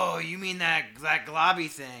 Oh, you mean that globby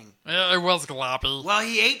thing? Yeah, it was gloppy. Well,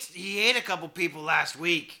 he ate a couple people last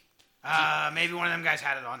week. Maybe one of them guys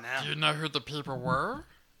had it on them. Do you know who the people were?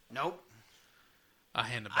 Nope. I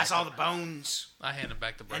hand it back. I saw the bones. I hand him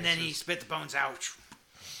back the bracers. And then he spit the bones out.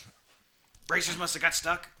 Bracers must have got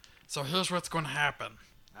stuck. So here's what's going to happen.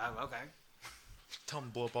 Oh, okay. Tell him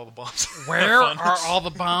to blow up all the bombs. Where are all the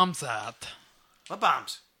bombs at? What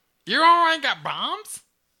bombs? You all ain't got bombs?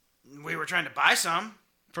 We were trying to buy some.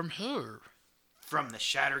 From who? From the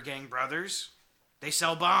Shatter Gang brothers. They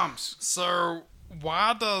sell bombs. So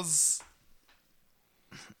why does...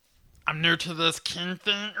 I'm new to this king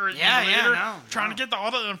thing. Or trying to get all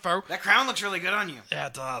the info. That crown looks really good on you. Yeah,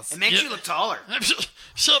 it does. It makes you look taller.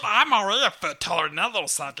 Shit, I'm already a foot taller than that little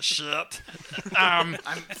sack of shit. I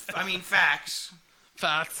mean, facts.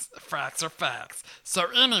 Facts are facts. So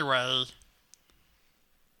anyway,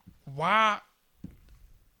 why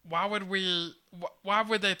would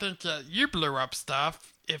they think that you blew up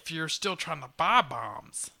stuff if you're still trying to buy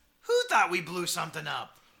bombs? Who thought we blew something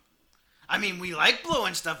up? I mean, we like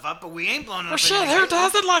blowing stuff up, but we ain't blowing it up. Well, shit, who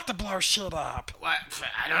doesn't like to blow shit up? What?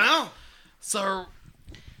 I don't know. So...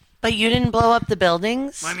 But you didn't blow up the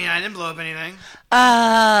buildings? I mean, I didn't blow up anything.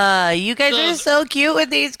 You guys are so cute with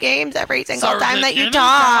these games every single time that you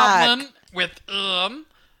talk. Within...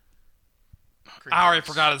 I already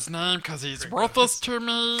forgot his name because he's worthless to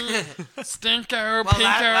me. Stinko,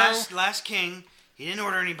 Pinko. Last king, he didn't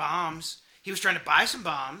order any bombs. He was trying to buy some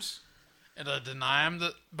bombs. And I deny him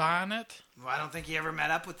buying it? Well, I don't think he ever met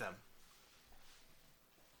up with them.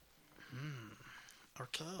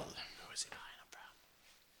 Okay. Who is he buying them from?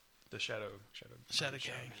 The Shadow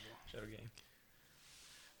Gang. Shadow Gang.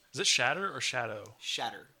 Is it Shatter or Shadow?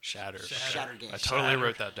 Shatter. Shatter Gang. I totally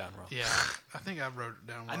wrote that down wrong. Yeah, I think I wrote it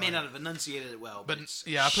down wrong. I may not have enunciated it well, but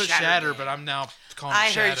yeah, I put Shatter, but I'm now calling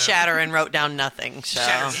it Shadow. I heard Shatter and wrote down nothing.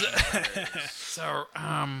 So. So,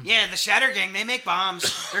 yeah, the Shatter Gang, they make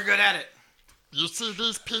bombs. They're good at it. You see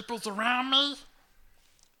these peoples around me?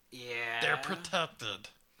 Yeah. They're protected.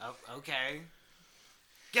 Oh, okay.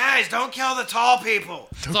 Guys, don't kill the tall people.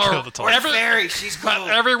 Don't kill the tall people. Or Fairy, she's cool.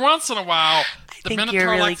 But every once in a while, the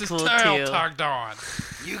Minotaur really likes his cool tail too. tugged on.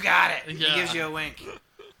 You got it. Yeah. He gives you a wink.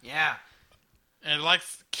 Yeah. And he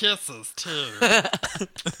likes kisses, too.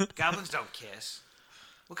 Goblins don't kiss.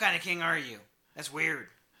 What kind of king are you? That's weird.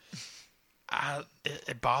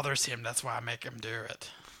 It bothers him. That's why I make him do it.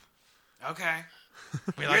 Okay.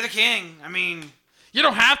 You're the king. I mean... You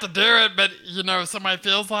don't have to do it, but, if somebody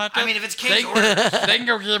feels like it... I mean, if it's king's order... They can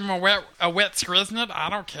go give him a wet skriznet.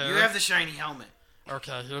 I don't care. You have the shiny helmet.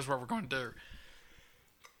 Okay, here's what we're going to do.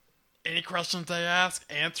 Any questions they ask,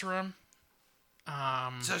 answer them.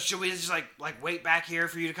 So should we just, wait back here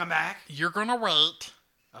for you to come back? You're going to wait.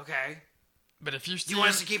 Okay. But if you see... You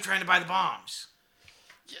want us to keep trying to buy the bombs?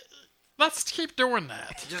 Let's keep doing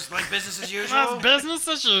that. Just like business as usual? That's business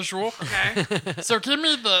as usual. Okay. So give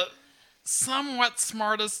me the somewhat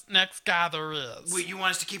smartest next guy there is. Wait, you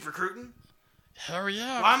want us to keep recruiting? Hell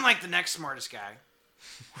yeah. Well, I'm like the next smartest guy.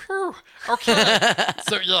 Whew. Okay.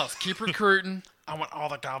 So yes, keep recruiting. I want all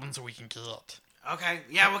the goblins we can get. Okay.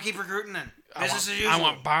 Yeah, we'll keep recruiting then. Business as usual. I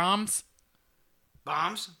want bombs.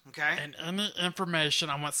 Bombs? Okay. And any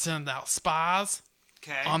information I want send out spies.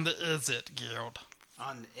 Okay. On the Is It Guild.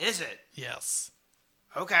 On Is It? Yes.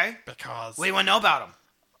 Okay. Because... What do you want to know about them?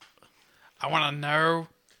 I want to know...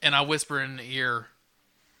 And I whisper in the ear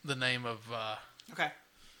the name of... Okay.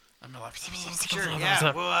 I'm like... Sure,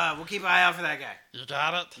 yeah. We'll keep an eye out for that guy. You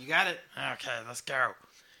got it? You got it. Okay, let's go.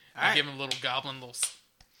 I give him a little goblin, Let's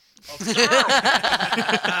go!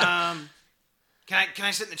 Can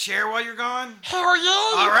I sit in the chair while you're gone? Hell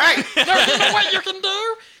yeah! All right. No, you know what you can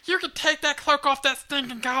do? You can take that cloak off that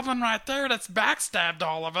stinking goblin right there that's backstabbed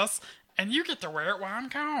all of us And you get to wear it while I'm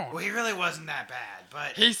gone. Well, he really wasn't that bad,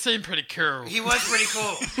 but He seemed pretty cool. he was pretty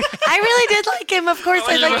cool. I really did like him. Of course,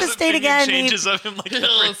 I'd like to state again. Changes of him like He every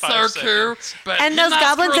was 5 so seconds. cool. But And he's those not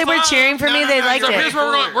goblins, they were screwed cheering up. for me. No, They no, liked So you're it. here's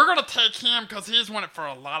what cooler. we're gonna take him because he's wanted for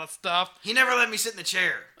a lot of stuff. He never let me sit in the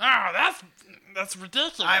chair. Oh, that's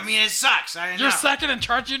ridiculous. I mean, it sucks. I know. You're second in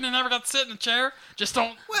charge. You never got to sit in a chair. Just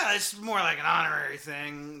don't. Well, it's more like an honorary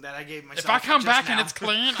thing that I gave myself. If I come just back now. and it's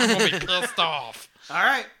clean, I'm gonna be pissed off. All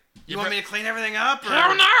right. You want me to clean everything up? Or,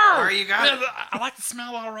 Hell no! Or you got it? I like the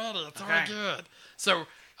smell already. It's Okay. all good. So,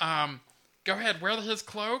 go ahead, wear his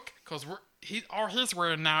cloak, because all he's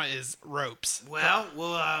wearing now is ropes. Well,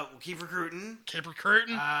 we'll keep recruiting. Keep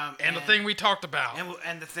recruiting, And- and the thing we talked about.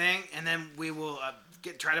 And the thing, and then we will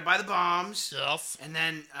try to buy the bombs. Yes. And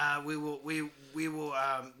then we will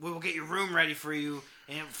get your room ready for you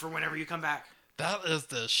and for whenever you come back. That is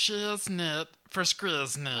the shiznit for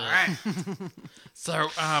Skriznit. All right. So,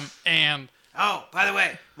 and Oh, by the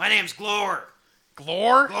way, my name's Glor.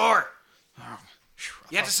 Glor? Glor. Oh,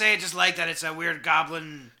 You have to say it just like that. It's a weird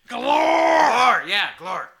goblin. Glor! Glor. Yeah,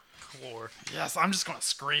 Glor. Yes, I'm just gonna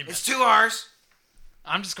scream It's it. 2 R's.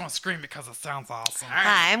 I'm just gonna scream because it sounds awesome. All right.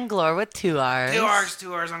 Hi, I'm Glor with 2 R's. 2 R's.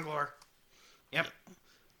 2 R's on Glor. Yep.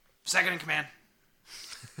 Second in command.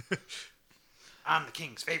 I'm the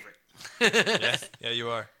king's favorite. Yeah, you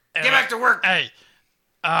are. Get back to work. Hey,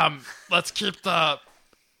 let's keep the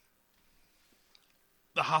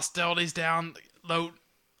hostilities down, low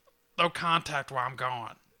contact while I'm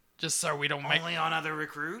gone, just so we don't make. Only on other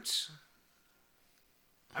recruits?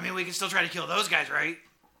 I mean, we can still try to kill those guys, right?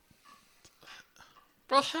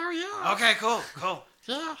 Well, hell yeah. Okay, cool.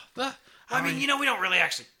 Yeah. I mean, we don't really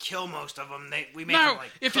actually kill most of them. We make No, them,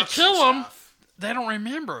 like, if you cooks kill and them, stuff. they don't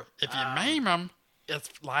remember. If you maim them, it's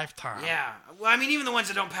lifetime. Yeah. Well, I mean, even the ones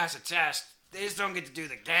that don't pass a test, they just don't get to do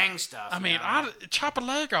the gang stuff. I mean, you know? I chop a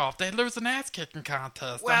leg off. They lose an ass kicking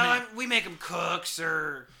contest. Well, I mean, we make them cooks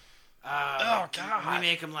or. Oh, God. We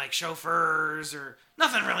make them like chauffeurs or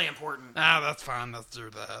nothing really important. that's fine. Let's do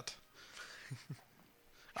that.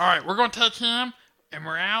 All right, we're gonna take him, and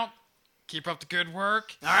we're out. Keep up the good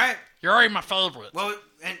work. All right. You're already my favorite. Well,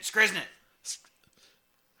 and Skriznit.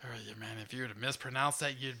 Oh, yeah, man, if you would have mispronounced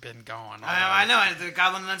that, you'd been gone. I know. The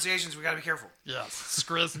goblin enunciations, we gotta be careful. Yes,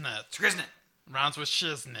 Skriznit. Skriznit. Rhymes with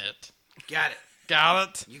shiznit. Got it. Got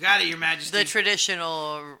it? You got it, Your Majesty. The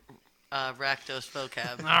traditional Rakdos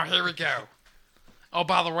vocab. Now, here we go. Oh,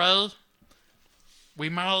 by the way, we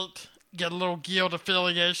might get a little guild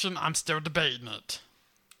affiliation. I'm still debating it.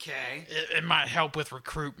 Okay. It might help with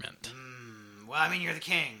recruitment. Well, I mean, you're the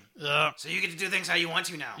king. Yeah, So you get to do things how you want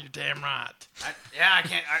to now. you're damn right. I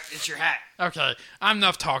can't. It's your hat. Okay, I'm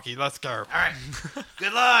enough talky. Let's go. All right.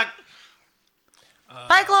 Good luck.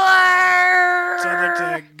 Bye, Glor! So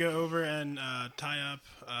I'd like to go over and tie up.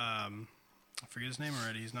 I forget his name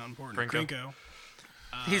already. He's not important. Krenko.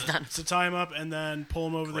 He's done. So tie him up and then pull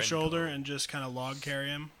him over the shoulder and just kind of log carry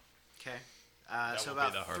him. Okay. So won't be that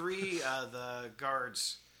about hard. 3 of the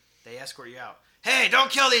guards, they escort you out. Hey, don't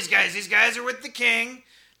kill these guys. These guys are with the king.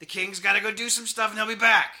 The king's got to go do some stuff, and he'll be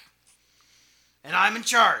back. And I'm in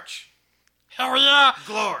charge. Hell yeah!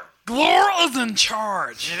 Glor. Glor is in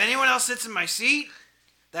charge. And if anyone else sits in my seat,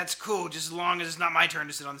 that's cool, just as long as it's not my turn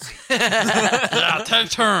to sit on the seat. Yeah, take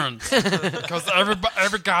turns. Because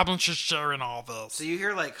every goblin should share in all this. So you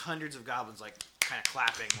hear like hundreds of goblins like kind of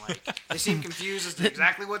clapping, like they seem confused as to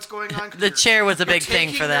exactly what's going on. 'Cause The chair was a big they're thing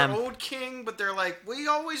taking for them. Their old king, but they're like, we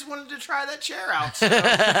always wanted to try that chair out. So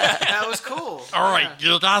that was cool. All right,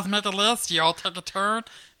 you guys make a list. You all take a turn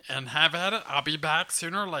and have at it. I'll be back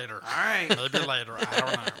sooner or later. All right. Maybe later. I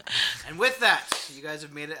don't know. And with that, you guys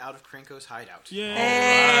have made it out of Krenko's hideout.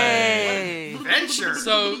 Hey! Adventure.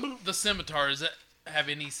 So the scimitar, does it have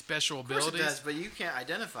any special Of course it abilities? does, but you can't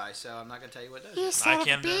identify, so I'm not going to tell you what it does. I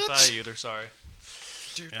can't identify either. Sorry.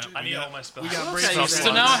 I need all my spells. We got will brace tell you slots. that.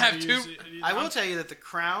 So now I have two. I will tell you that the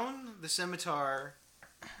crown, the scimitar,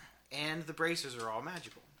 and the braces are all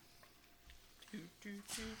magical.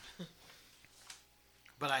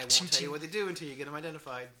 But I won't tell you what they do until you get them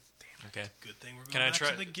identified. Okay. Good thing we're going Can I back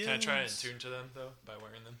try? to the Can I try and guilds. attune to them though by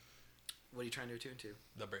wearing them? What are you trying to attune to?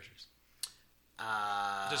 The bracers.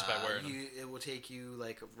 Just by wearing them. It will take you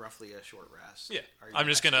like roughly a short rest. Yeah. Are you I'm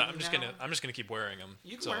just gonna resting now? keep wearing them.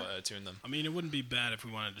 You can So wear I attune them. I mean, it wouldn't be bad if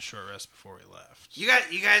we wanted to short rest before we left. You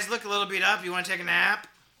guys look a little beat up. You want to take a nap?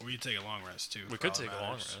 Or you take a long rest, too. We for could all that take a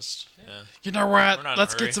long matters. rest. Yeah. You know We're what? not in a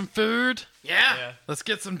Let's hurry. get some food. Yeah, Yeah. Let's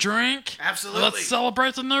get some drink. absolutely. Let's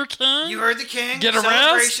celebrate the new king. You heard the king. Get a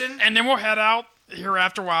rest, celebration. and then we'll head out here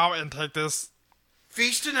after a while and take this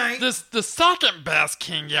Feast tonight. the second best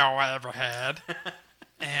king y'all ever had,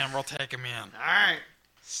 and we'll take him in. All right.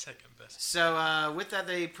 Second best. So with that,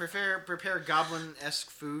 they prepare goblin-esque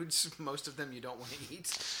foods. Most of them you don't want to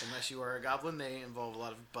eat unless you are a goblin. They involve a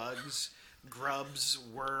lot of bugs, grubs,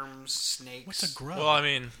 worms, snakes. What's a grub? Well, I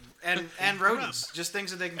mean, and rodents, just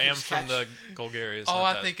things that they can I am just from catch. the Golgarians. All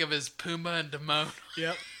I think of is Pumbaa and Damone.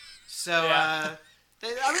 Yep. So they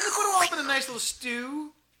put them all up in a nice little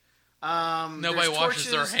stew. Nobody washes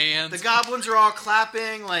their hands. The goblins are all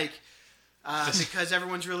clapping because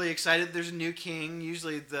everyone's really excited. There's a new king.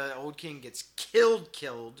 Usually the old king gets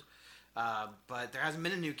killed. But there hasn't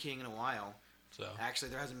been a new king in a while. So Actually,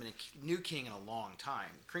 there hasn't been a new king in a long time.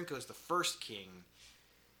 Krenko is the first king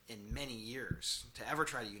in many years to ever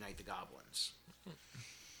try to unite the goblins.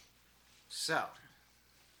 So,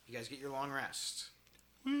 you guys get your long rest.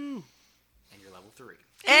 Woo. And you're level 3.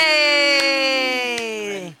 Hey!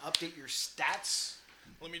 Go ahead and update your stats.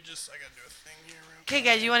 I gotta do a thing here. Okay,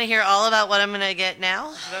 guys, you want to hear all about what I'm going to get now?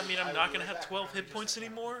 Does that mean I'm not going to have 12 hit points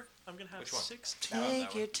anymore? I'm going to have 16.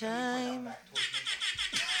 Take your time.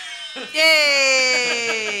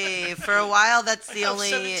 Yay! For a while, that's the have only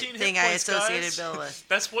 17 hit thing I points, associated guys. Bill with.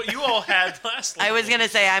 That's what you all had last I level. was going to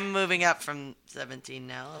say I'm moving up from 17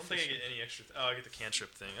 now. I don't think I get any extra. I get the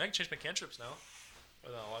cantrip thing. I can change my cantrips now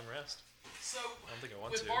without a long rest. So, I don't think I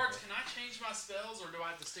want with to. bards, but- can I change my spells, or do I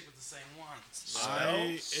have to stick with the same ones?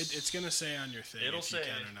 It's gonna say on your thing It'll if say you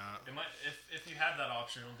can or not. if you have that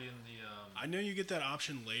option, it'll be in the. I know you get that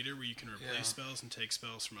option later where you can replace spells and take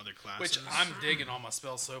spells from other classes. Which I'm digging all my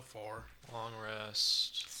spells so far. Long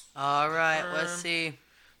rest. All right, Confirm. let's see.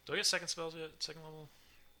 Do I get second spells yet? Second level?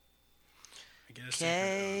 I get a Okay.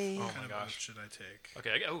 secret of Oh what kind my of oath gosh. should I take?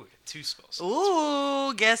 Okay, I get 2 spells.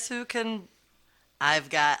 Ooh, guess who can... I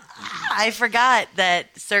forgot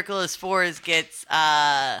that Circle of Spores gets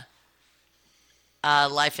life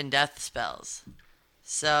and death spells.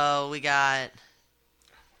 So we got...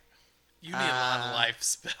 You need a lot of life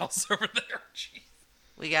spells over there. Jeez.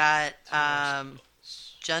 We got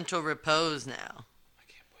Gentle Repose now. I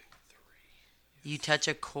can't believe 3. You touch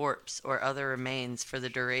a corpse or other remains for the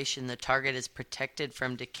duration. The target is protected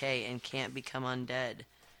from decay and can't become undead.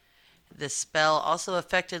 The spell also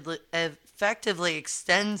effectively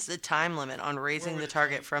extends the time limit on raising the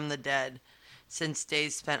target from the dead, since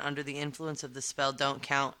days spent under the influence of the spell don't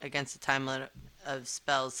count against the time limit of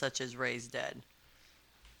spells such as Raise Dead.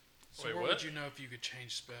 So Wait, where what? would you know if you could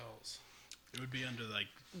change spells? It would be under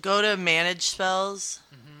Go to Manage Spells,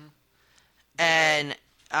 and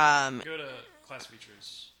Go to class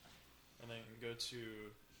features, and then go to.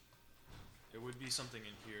 It would be something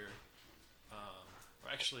in here. Or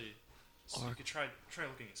actually, so you could try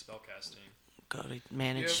looking at spellcasting. go to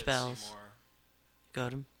Manage Yeah, See Spells. more. Go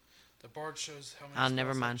to... The bard shows how many Oh, spells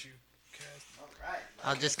never that mind. you cast. All right.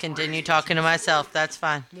 I'll just continue talking to myself. That's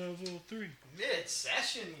fine. level 3.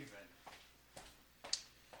 Mid-session, even.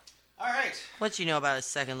 All right. What you know about a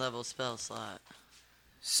second level spell slot?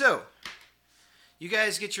 So, you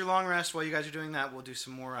guys get your long rest. While you guys are doing that, we'll do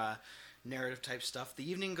some more narrative type stuff. The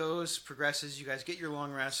evening progresses. You guys get your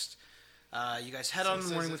long rest. You guys head on in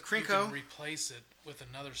the morning with You Krenko. can replace it with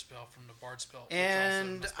another spell from the bard spell. which And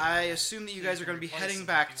also must be I level. assume that you So guys are can going to be replace heading them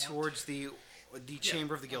back if you want towards to. the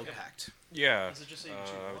Chamber of the Guild Pact. Yeah. Does it just say you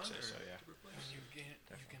choose I would one, Uh, say or- so. Yeah. You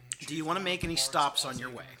can Do you choose wanna one make of the any bards, stops on also your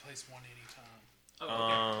you way? can replace one anytime.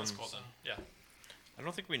 Oh, okay. That's cool So- then. Yeah. I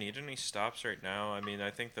don't think we need any stops right now. I mean, I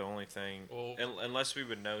think the only thing, Well- unless we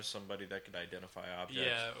would know somebody that could identify objects.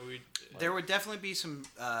 Yeah, we. There would definitely be some,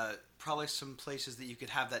 probably some places that you could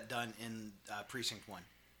have that done in Precinct 1.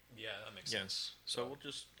 Yeah, that makes Yes. sense. So we'll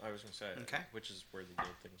just. I was gonna say. Okay. Which is where the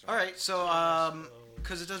guild things are. All right, so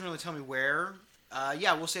because it doesn't really tell me where,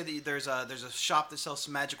 yeah, we'll say that there's a shop that sells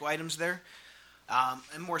some magical items there,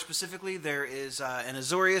 and more specifically, there is an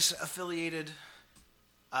Azorius affiliated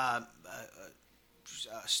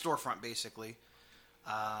storefront, basically,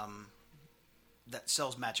 that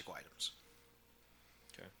sells magical items.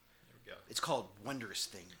 Okay. There we go. It's called Wondrous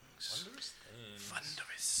Things.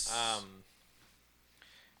 Thunderous.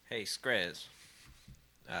 Hey, Skriz.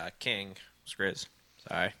 King. Skriz.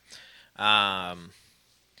 Sorry.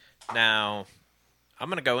 Now, I'm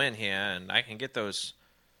going to go in here and I can get those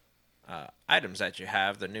items that you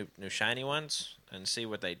have, the new shiny ones, and see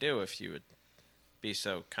what they do if you would be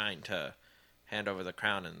so kind to hand over the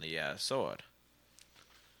crown and the sword.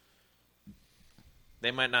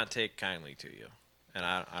 They might not take kindly to you, and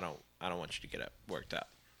I don't want you to get worked up.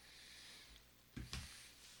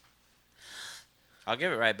 I'll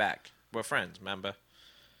give it right back. We're friends, remember?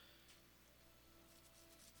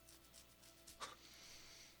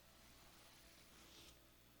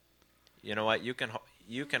 You know what? You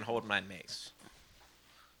can hold my mace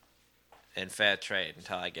in fair trade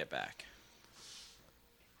until I get back.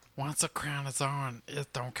 Once the crown is on,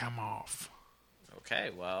 it don't come off.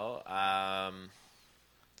 Okay, well,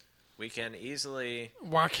 we can easily...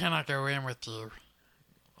 Why can't I go in with you?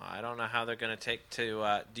 I don't know how they're going to take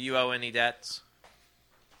to... do you owe any debts?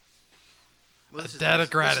 Well, A debt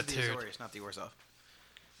of gratitude. This is the Azorius, not the Orzhov.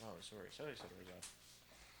 Oh, sorry. Sorry,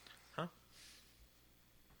 huh?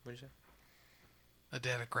 What did you say? A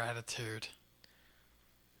debt of gratitude.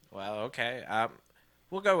 Well, okay.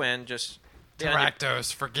 We'll go in. Just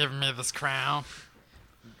Terractos for giving me this crown.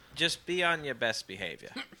 Just be on your best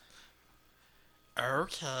behavior.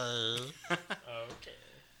 Okay. Okay.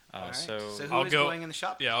 Right. So who I'll is go. going in the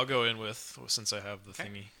shop? Yeah, I'll go in with since I have the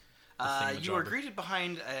thingy. You are greeted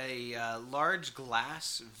behind a large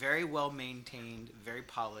glass, very well maintained, very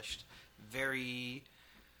polished, very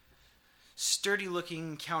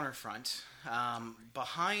sturdy-looking counterfront.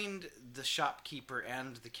 Behind the shopkeeper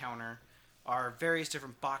and the counter are various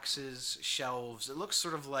different boxes, shelves. It looks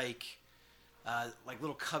sort of like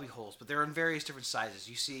little cubby holes, but they're in various different sizes.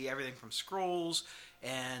 You see everything from scrolls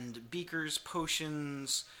and beakers,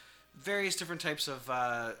 potions, various different types of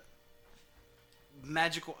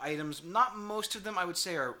magical items. Not most of them, I would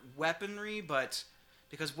say, are weaponry, but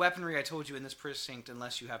because weaponry, I told you, in this precinct,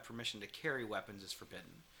 unless you have permission to carry weapons, is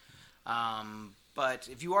forbidden. But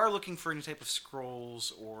if you are looking for any type of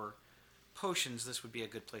scrolls or potions, this would be a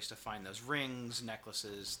good place to find those. Rings,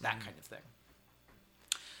 necklaces, that kind of thing.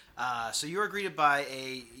 So you are greeted by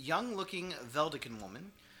a young-looking Veldican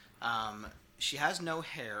woman. She has no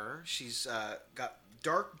hair. She's got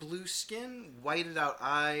dark blue skin, whited-out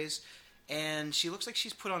eyes, and she looks like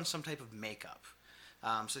she's put on some type of makeup.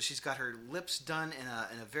 So she's got her lips done in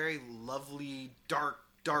a very lovely,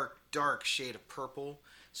 dark shade of purple,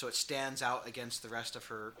 so it stands out against the rest of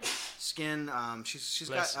her skin. She's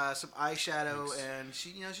got some eyeshadow, and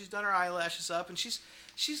she's done her eyelashes up, and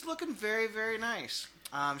she's looking very, very nice.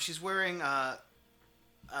 She's wearing a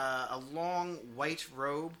long white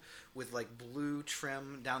robe with like blue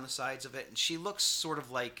trim down the sides of it, and she looks sort of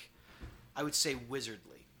like, I would say,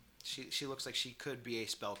 wizardly. She looks like she could be a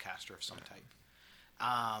spellcaster of some type.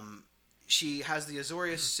 She has the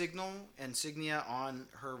Azorius insignia on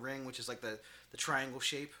her ring, which is like the triangle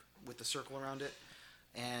shape with the circle around it.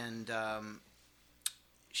 And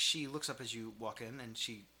she looks up as you walk in, and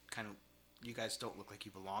she kind of, you guys don't look like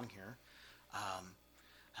you belong here.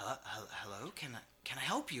 Hello? Can I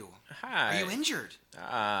help you? Hi. Are you injured?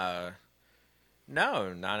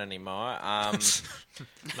 No, not anymore. Not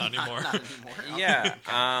anymore. Not anymore. Yeah.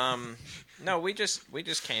 No, we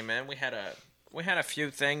just came in. We had a few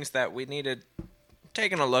things that we needed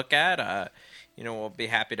taking a look at. We'll be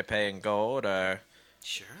happy to pay in gold or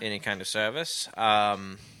Sure. any kind of service.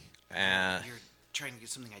 You're trying to get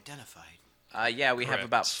something identified. Yeah, we have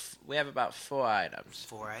Correct. about 4 items.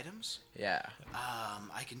 4 items? Yeah.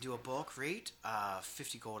 I can do a bulk rate.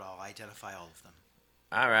 50 gold. I'll identify all of them.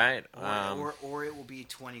 All right. Or it will be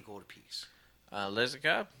 20 gold apiece.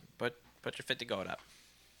 Lizica, put your 50 gold up.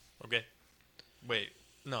 Okay. Wait.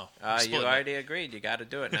 No. You already agreed. You got to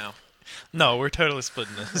do it now. No, we're totally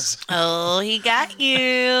splitting this. Oh, he got you.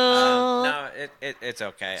 No, it's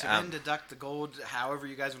okay. So then deduct the gold. However,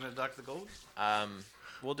 you guys want to deduct the gold.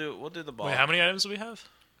 We'll do the ball. Wait, how many items do we have?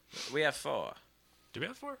 We have 4. Do we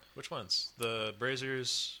have 4? Which ones? The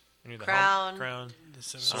braziers. We need the Crown. Crown. The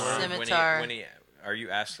Sword. Scimitar. Are you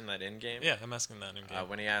asking that in game? Yeah, I'm asking that in game.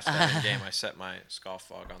 When he asked that in game, I set my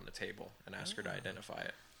Scoffog on the table and asked her to identify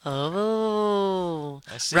it. Oh,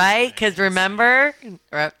 I see. right? Because remember,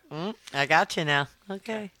 I got you now.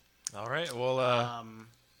 Okay. All right. Well,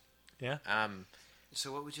 yeah.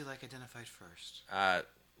 So what would you like identified first?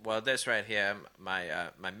 Well, this right here,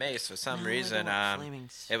 my mace. For some reason,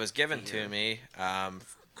 it was given to me.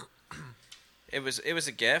 It was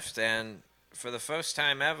a gift, and for the first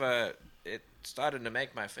time ever, it started to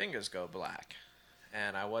make my fingers go black,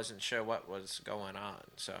 and I wasn't sure what was going on.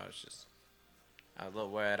 So I was just a little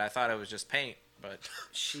worried. I thought it was just paint, but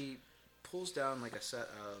She pulls down like a set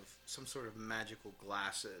of some sort of magical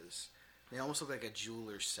glasses. They almost look like a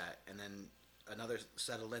jeweler's set, and then another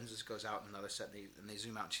set of lenses goes out, and another set, and they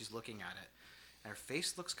zoom out, and she's looking at it. And her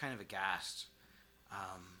face looks kind of aghast.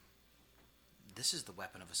 This is the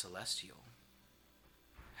weapon of a Celestial.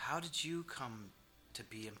 How did you come to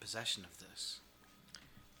be in possession of this?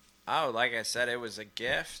 oh, like I said, it was a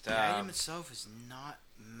gift. The item itself is not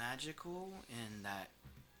magical in that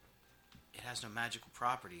it has no magical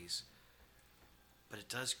properties, but it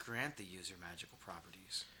does grant the user magical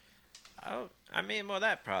properties. Oh, I mean, well,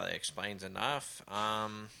 that probably explains enough.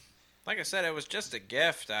 Like I said, it was just a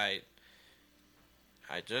gift. I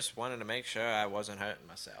just wanted to make sure I wasn't hurting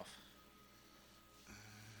myself.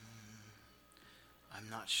 I'm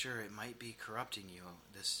not sure. It might be corrupting you.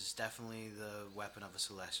 This is definitely the weapon of a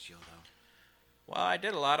Celestial, though. Well, I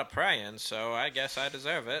did a lot of praying, so I guess I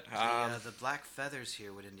deserve it. The black feathers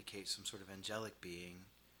here would indicate some sort of angelic being.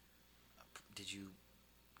 Did you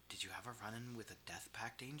have a run-in with a Death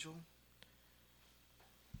Pact angel?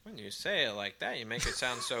 When you say it like that, you make it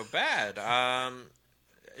sound so bad.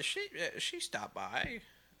 She stopped by.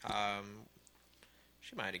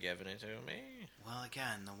 She might have given it to me. Well,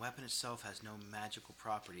 again, the weapon itself has no magical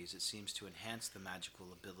properties. It seems to enhance the magical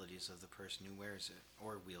abilities of the person who wears it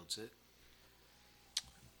or wields it.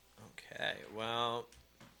 Okay, well,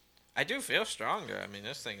 I do feel stronger. I mean,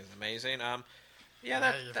 this thing is amazing.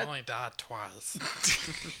 You've only died twice.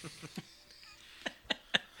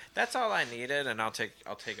 That's all I needed, and I'll take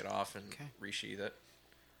it off and resheath it.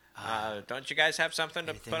 Don't you guys have something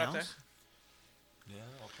to put up there? Yeah,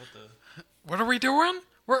 I'll put the... What are we doing?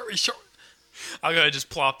 Where are we I'm gonna just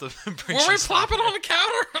plop the... Were we plopping on the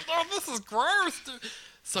counter? Oh, this is gross, dude.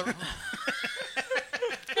 So...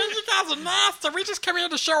 you guys are nasty. We just come here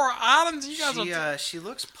to show our items. You guys she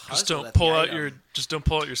looks puzzled. Just don't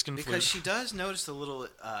pull out your skin because she does notice the little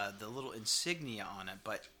insignia on it,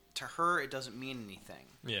 but to her it doesn't mean anything.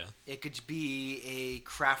 Yeah. It could be a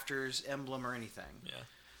crafter's emblem or anything. Yeah.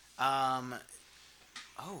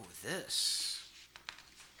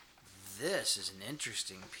 This is an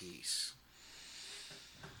interesting piece.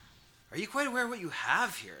 Are you quite aware of what you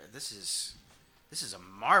have here? This is a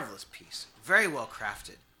marvelous piece. Very well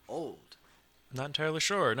crafted. Old. Not entirely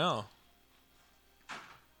sure, no.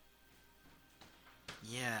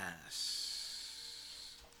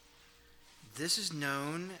 Yes. This is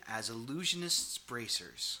known as illusionist's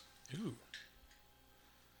bracers. Ooh.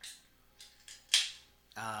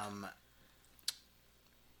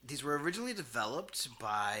 These were originally developed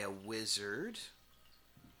by a wizard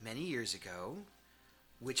many years ago,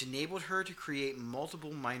 which enabled her to create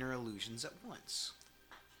multiple minor illusions at once.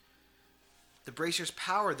 The bracer's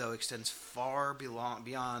power, though, extends far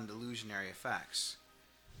beyond illusionary effects.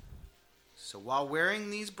 So while wearing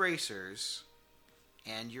these bracers,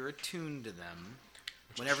 and you're attuned to them,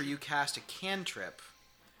 whenever you cast a cantrip,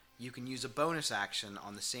 you can use a bonus action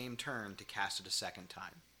on the same turn to cast it a second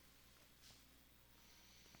time.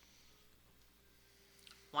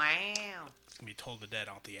 Wow. It's going to be told the dead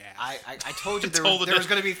off the ass. I told you there was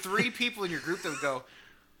going to be 3 people in your group that would go,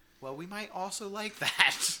 well, we might also like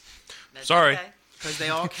that. Sorry. Because they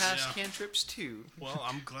all cast cantrips too. Well,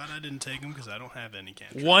 I'm glad I didn't take them because I don't have any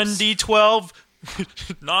cantrips. 1d12.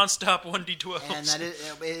 Non-stop 1d12. And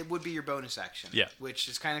it would be your bonus action. Yeah. Which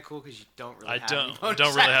is kind of cool because you don't really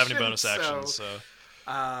have any bonus actions. So.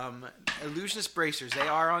 Illusionist bracers, they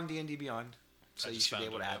are on D&D Beyond. So you should be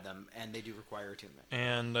able to add them, and they do require attunement.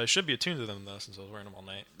 And I should be attuned to them, though, since I was wearing them all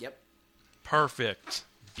night. Yep. Perfect.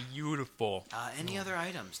 Beautiful. Any other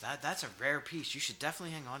items? That's a rare piece. You should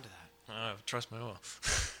definitely hang on to that. Trust me, I will.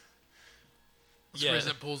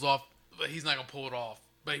 It pulls off, but he's not going to pull it off.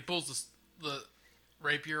 But he pulls the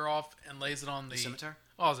rapier off and lays it on the scimitar?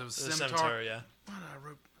 Oh, it was the scimitar? Yeah.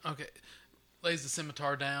 Okay. Lays the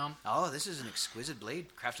scimitar down. Oh, this is an exquisite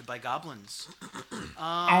blade crafted by goblins.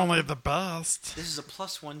 Only the best. This is a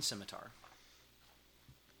 +1 scimitar.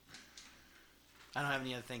 I don't have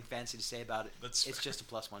any other thing fancy to say about it. It's just a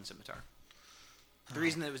 +1 scimitar. The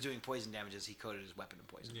reason that it was doing poison damage is he coated his weapon in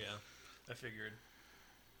poison. Yeah, I figured.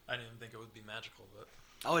 I didn't think it would be magical, but...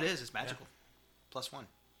 Oh, it is. It's magical. Yeah. +1.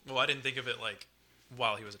 Well, I didn't think of it, like,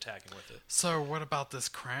 while he was attacking with it. So, what about this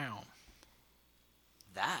crown?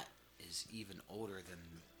 That is even older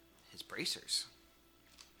than his bracers.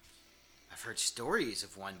 I've heard stories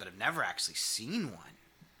of one, but I've never actually seen one.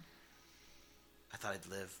 I thought I'd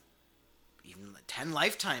live even 10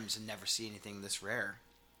 lifetimes and never see anything this rare.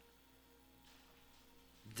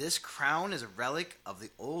 This crown is a relic of the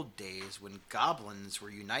old days when goblins were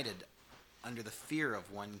united under the fear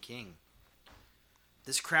of one king.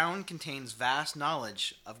 This crown contains vast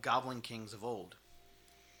knowledge of goblin kings of old.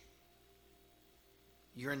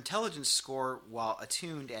 Your intelligence score while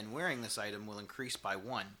attuned and wearing this item will increase by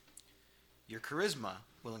 1. Your charisma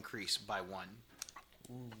will increase by 1.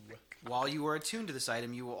 Ooh. While you are attuned to this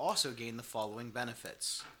item, you will also gain the following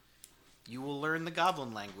benefits. You will learn the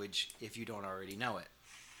goblin language if you don't already know it.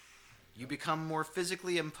 You become more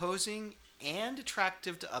physically imposing and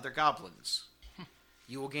attractive to other goblins.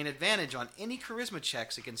 You will gain advantage on any charisma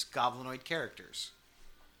checks against goblinoid characters.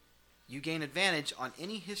 You gain advantage on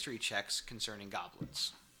any history checks concerning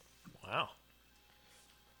goblins. Wow.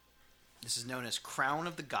 This is known as Crown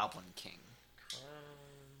of the Goblin King.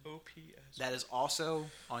 OPS. That is also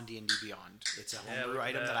on D&D Beyond. It's a homebrew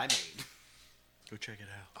item that I made. Go check it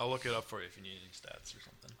out. I'll look it up for you if you need any stats or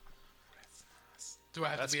something. Do I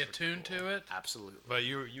have to be attuned to it? Absolutely. But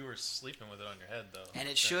you were sleeping with it on your head, though. And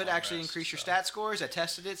it should actually increase your stat scores. I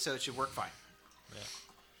tested it, so it should work fine. Yeah.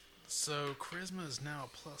 So charisma is now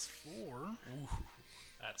a +4. Ooh,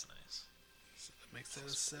 that's nice. So that makes that a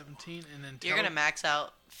 17, and then You're gonna max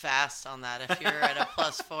out fast on that if you're at a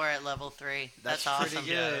 +4 at level 3. That's awesome. Pretty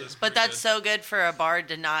good. But that's so good for a bard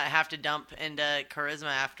to not have to dump into charisma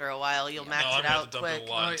after a while. You'll max it out quick.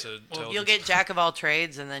 You'll get jack of all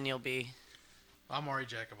trades, and then you'll be. I'm already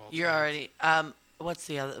jack of all trades. You're already. What's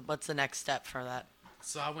the next step for that?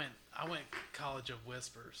 So I went College of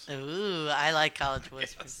Whispers. Ooh, I like College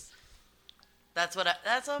Whispers. That's what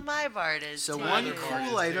my bard is. So too. one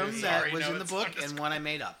cool item that was in the book, and one I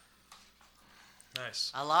made up. Nice.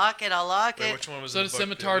 I'll lock it. Wait, which one was So in the book?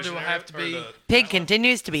 scimitar do I illusionary have to or be? Pig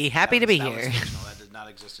continues to be happy to be That was here. fictional. That did not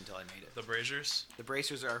exist until I made it. The braziers? The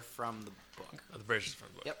bracers are from the book. Oh, the braziers from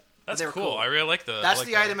the book. Yep. That's They were cool. I really like the. That's I like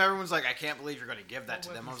the that. item everyone's like, I can't believe you're going to give that to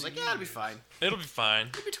them. I was like, yeah, it'll be fine. It'll be fine.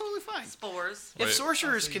 It'll be totally fine. Spores. If Wait.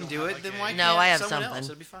 sorcerers can do it, then why No, can't I have someone something. else?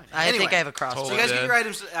 It'll be fine. I Anyway, think I have a crossbow. So you guys get your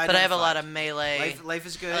items, But I have a lot of melee. Life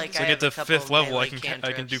is good. Like, So I I get have to a couple 5th level. I melee can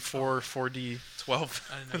do cantrips.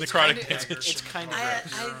 4d12 in the It's chronic kinda- damage. It's kind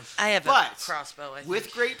of I have But a crossbow. I think.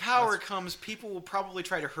 with great power comes people will probably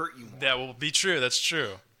try to hurt you more. That will be true. That's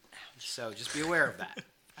true. So just be aware of that.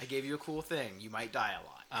 I gave you a cool thing. You might die a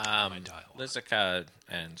lot. Lizica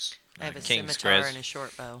and I have a King's scimitar Grizz. and a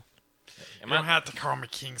short bow. You don't have to call me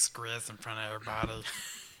King Skriz in front of everybody.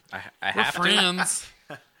 I We're have to, friends.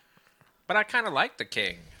 but I kind of like the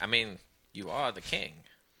king. I mean, you are the king.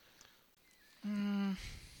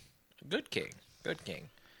 Good king. Good king.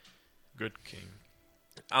 Good king.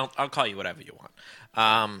 I'll call you whatever you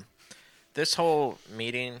want. This whole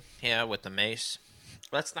meeting here with the mace,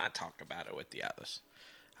 let's not talk about it with the others.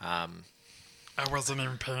 I wasn't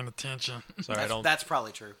even paying attention. Sorry, That's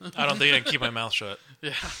probably true. I don't think I can keep my mouth shut.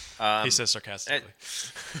 Yeah. He says sarcastically.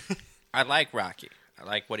 I like Rocky. I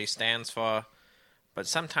like what he stands for. But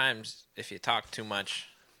sometimes, if you talk too much,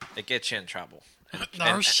 it gets you in trouble.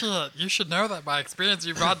 No shit. You should know that by experience.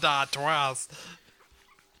 You've not died twice.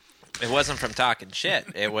 It wasn't from talking shit.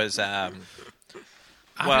 It was, I'm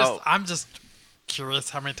just curious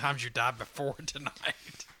how many times you died before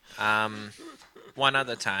tonight. one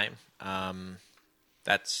other time.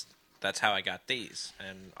 That's how I got these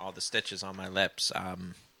and all the stitches on my lips.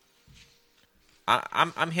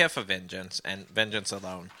 I'm here for vengeance and vengeance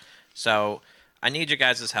alone. So I need you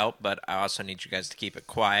guys' help, but I also need you guys to keep it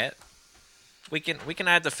quiet. We can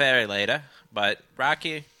add the fairy later, but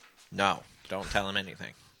Rocky, no, don't tell him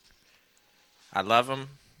anything. I love him,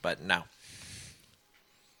 but no.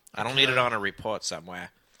 I don't need it on a report somewhere.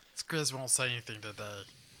 Skriz won't say anything today.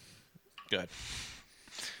 Good.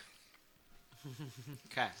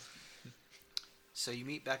 Okay. So you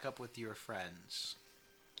meet back up with your friends.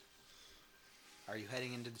 Are you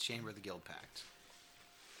heading into the chamber of the Guild Pact?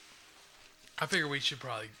 I figure we should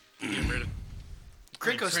probably get rid of.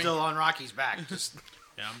 Krenko's still on Rocky's back. Just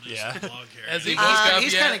Yeah, I'm just a log here. As he woke up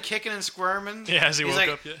he's yet? kind of kicking and squirming. Yeah, has he He's woke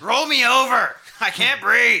like, up yet? roll me over. I can't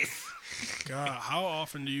breathe. God, how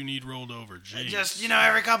often do you need rolled over? Jeez. Just,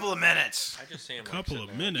 every couple of minutes. I just see him. couple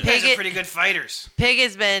of minutes. You guys Pig- are pretty good fighters. Pig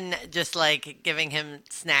has been just like giving him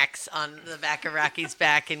snacks on the back of Rocky's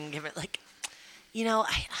back and give it like,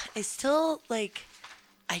 I still like,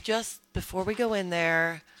 before we go in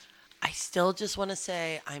there, I still just want to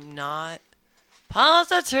say I'm not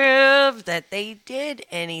positive that they did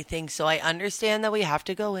anything. So I understand that we have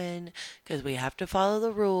to go in because we have to follow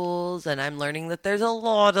the rules. And I'm learning that there's a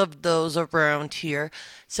lot of those around here.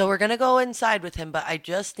 So we're going to go inside with him. But I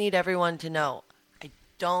just need everyone to know I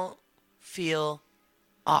don't feel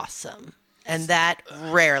awesome. And that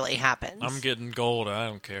rarely happens. I'm getting gold. I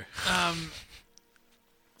don't care.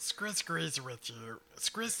 Skriz agrees with you.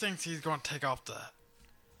 Skriz thinks he's going to take off the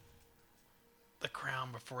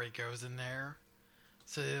crown before he goes in there,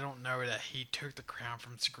 so they don't know that he took the crown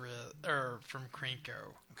from from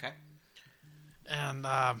Krenko. Okay. And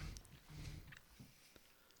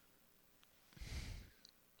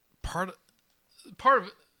part of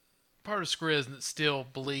Skriz still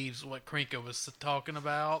believes what Krenko was talking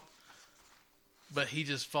about, but he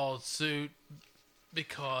just followed suit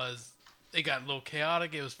because it got a little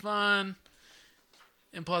chaotic. It was fun,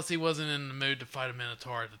 and plus he wasn't in the mood to fight a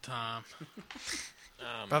Minotaur at the time.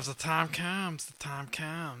 but if the time comes, the time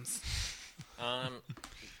comes.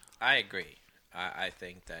 I agree. I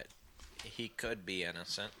think that he could be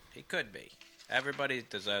innocent. He could be. Everybody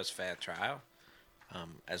deserves fair trial,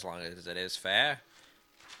 as long as it is fair.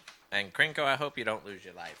 And Krenko, I hope you don't lose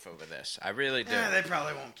your life over this. I really do. Yeah, they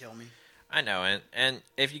probably won't kill me. I know, and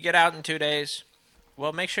if you get out in 2 days,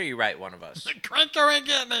 Well, make sure you write one of us. Krenko ain't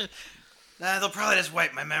getting me. Nah, they'll probably just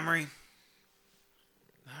wipe my memory.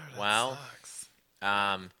 Well, sucks.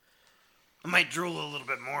 I might drool a little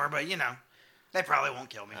bit more, but, they probably won't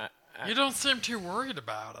kill me. You don't seem too worried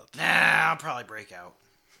about it. Nah, I'll probably break out.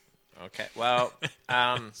 Okay, well,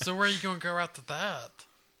 So where are you going to go after that?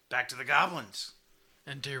 Back to the goblins.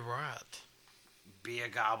 And do what? Be a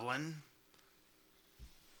goblin.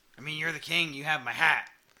 I mean, you're the king. You have my hat.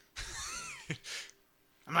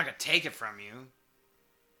 I'm not going to take it from you.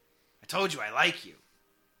 I told you I like you.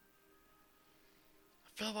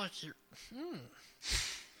 I feel like you...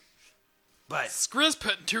 But Skriz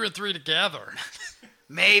putting 2 and 3 together.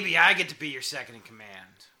 maybe I get to be your second in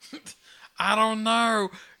command. I don't know.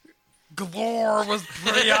 Glor was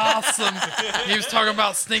pretty awesome. He was talking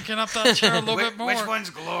about sneaking up that chair a little bit more. Which one's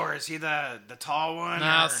Glor? Is he the tall one?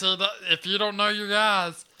 Nah, or- see, if you don't know your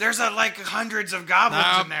guys... There's like hundreds of goblins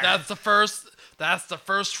No, in there. that's the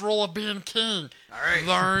first rule of being king. All right.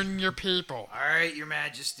 Learn your people. All right, your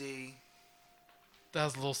majesty. That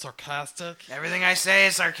was a little sarcastic. Everything I say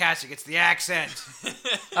is sarcastic. It's the accent.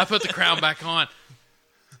 I put the crown back on.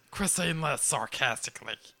 Quit saying less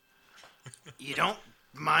sarcastically. You don't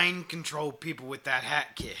mind control people with that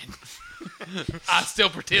hat, kid. I still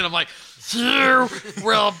pretend I'm like, you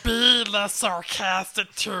will be less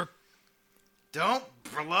sarcastic too. Don't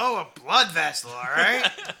blow a blood vessel, all right?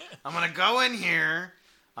 I'm going to go in here.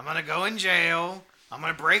 I'm going to go in jail. I'm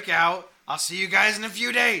going to break out. I'll see you guys in a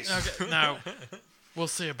few days. Okay, no. We'll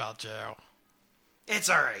see about jail. It's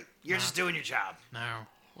all right. You're just doing your job. No,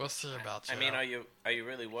 we'll see about jail. I mean, are you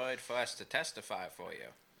really worried for us to testify for you?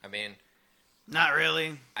 I mean, Not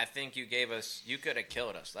really. I think you could have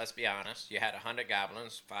killed us. Let's be honest. You had 100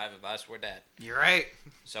 goblins. 5 of us were dead. You're right.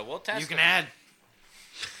 So we'll test. You can add.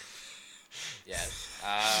 Yes.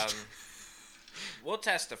 We'll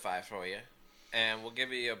testify for you, and we'll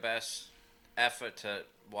give you your best effort to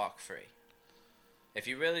walk free. If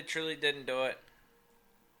you really, truly didn't do it,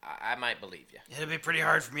 I might believe you. It'll be pretty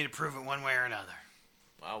hard for me to prove it one way or another.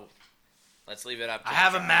 Well, let's leave it up to I the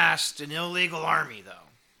have trial. amassed an illegal army, though.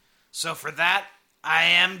 So for that, I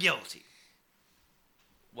am guilty.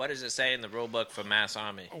 What does it say in the rule book for mass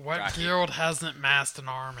army? What Rocky? guild hasn't massed an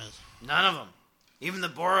army? None of them. Even the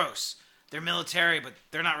Boros. They're military, but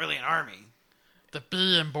they're not really an army. The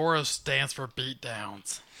B in Boros stands for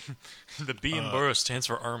beatdowns. The B in Burrow stands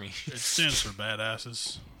for army. It stands for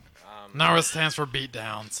badasses. No, it stands for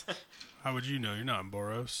beatdowns. How would you know? You're not in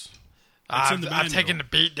Boros. It's I've, in the I've manual. taken the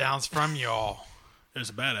beatdowns from y'all. There's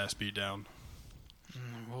a badass beatdown.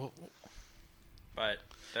 But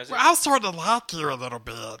does it? Well, I'll start to like you a little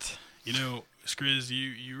bit. You know, Skriz,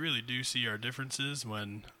 you really do see our differences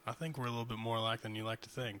when I think we're a little bit more alike than you like to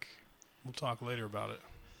think. We'll talk later about it.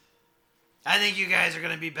 I think you guys are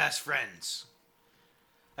going to be best friends.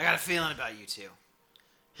 I got a feeling about you two.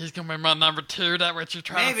 He's gonna be my number 2. That what you're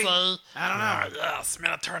trying Maybe. to say? I don't know. Yes,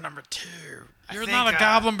 Minotaur number 2. I You're think, not a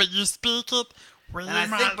goblin, but you speak it. And I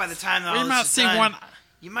think by the time that we all might this is see done, one.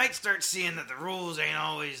 you might start seeing that the rules ain't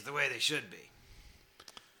always the way they should be.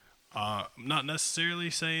 I'm not necessarily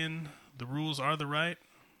saying the rules are the right,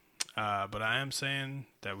 but I am saying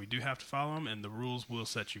that we do have to follow them, and the rules will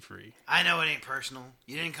set you free. I know it ain't personal.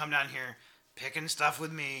 You didn't come down here picking stuff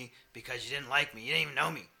with me because you didn't like me. You didn't even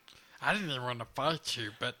know me. I didn't even want to fight you,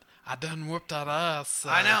 but I done whooped that ass. So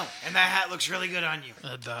I know, and that hat looks really good on you.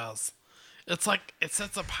 It does. It's like it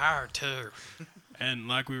sets up power too. And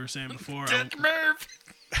like we were saying before, Dick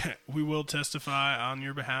move. we will testify on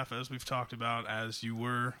your behalf, as we've talked about, as you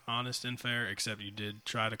were honest and fair, except you did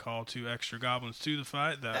try to call 2 extra goblins to the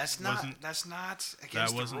fight. That's not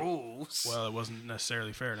against the rules. Well, it wasn't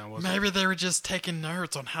necessarily fair, now was it? Maybe they were just taking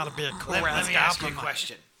notes on how to be a cool Let ass me ask you a goblin.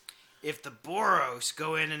 question. If the Boros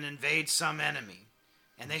go in and invade some enemy,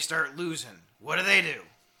 and they start losing, what do they do?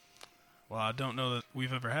 Well, I don't know that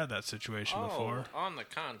we've ever had that situation before. On the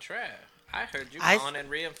contrary, I heard you I- calling in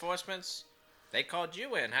reinforcements. They called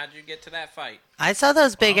you in. How'd you get to that fight? I saw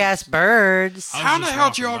those big ass birds. I was How the just hell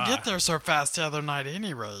did you all walking by. get there so fast the other night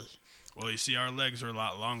anyway? Well, you see, our legs are a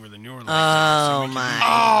lot longer than your legs. Oh my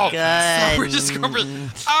So god. we're just gonna be.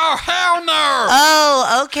 Oh hell no!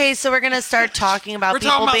 Oh, okay. So we're gonna start talking about We're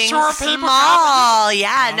people talking about being short people small.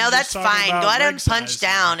 Yeah, I'm no, that's just talking fine. about Go ahead and leg punch size.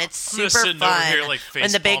 down. It's I'm just super sitting over fun here, like,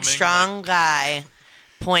 when the big face-palming, strong guy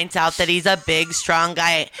points out that he's a big strong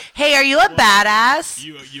guy. Hey, are you a badass?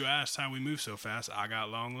 You asked how we move so fast. I got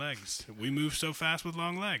long legs. We move so fast with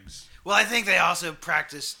long legs. Well, I think they also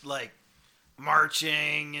practice, like,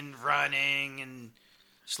 marching and running and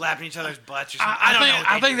slapping each other's butts or something. I don't know what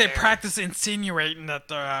I think do they there. practice insinuating that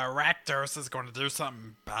the Rakdos is going to do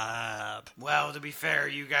something bad. Well, to be fair,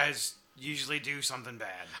 you guys usually do something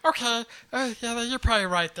bad. Okay, yeah, you're probably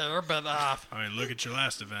right there, but I mean, look at your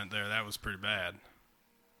last event there. That was pretty bad.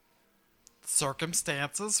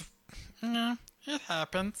 circumstances, yeah, it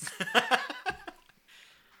happens.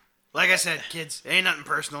 Like I said, kids, it ain't nothing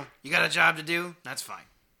personal. You got a job to do? That's fine.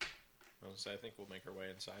 I think we'll make our way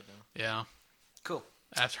inside now. Yeah. Cool.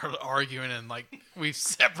 After arguing and we've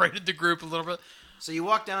separated the group a little bit. So you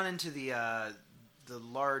walk down into the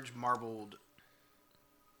large marbled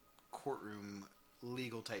courtroom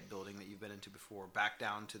legal type building that you've been into before. Back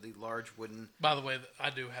down to the large wooden. By the way, I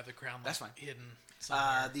do have the crown. That's fine. Hidden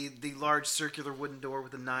somewhere. The large circular wooden door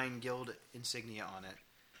with the 9 guild insignia on it.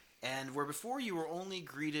 And where before you were only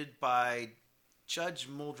greeted by Judge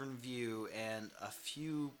Muldrin View and a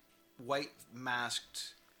few white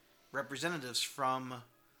masked representatives from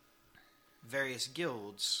various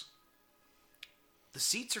guilds, the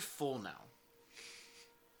seats are full now.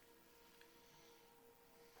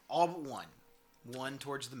 All but one. One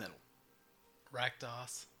towards the middle.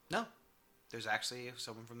 Rakdos. No. There's actually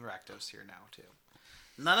someone from the Rakdos here now, too.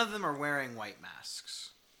 None of them are wearing white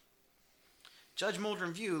masks. Judge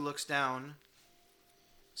Muldrin View looks down,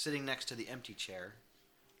 sitting next to the empty chair,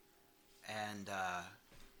 and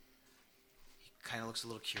he kind of looks a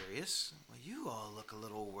little curious. Well, you all look a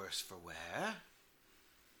little worse for wear,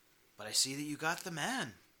 but I see that you got the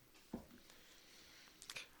man.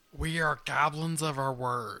 We are goblins of our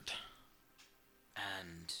word.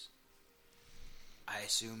 And I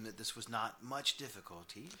assume that this was not much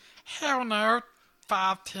difficulty. Hell no.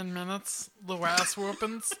 5-10 minutes, little ass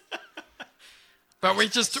whoopings. But we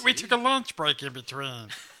took a lunch break in between.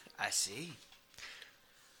 I see.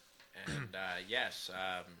 And yes,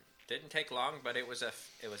 didn't take long, but it was a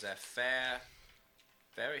fair,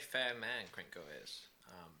 very fair man. Krenko is.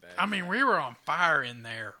 I mean, we were on fire in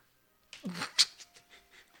there.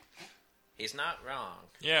 He's not wrong.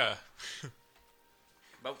 Yeah.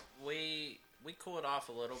 But we cooled off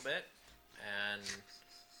a little bit, and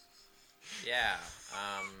yeah.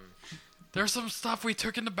 There's some stuff we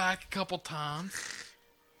took in the back a couple times.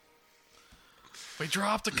 We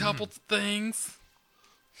dropped a couple things,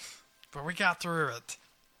 but we got through it.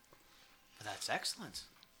 Well, that's excellent.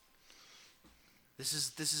 This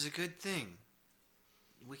is a good thing.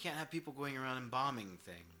 We can't have people going around and bombing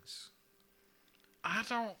things. I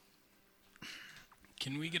don't...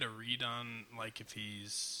 Can we get a read on, if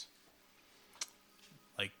he's,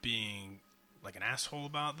 being, an asshole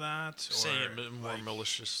about that? Or, saying it a bit more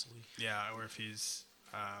maliciously. Yeah, or if he's,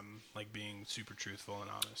 being super truthful and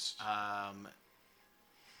honest.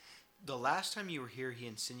 The last time you were here, he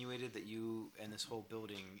insinuated that you and this whole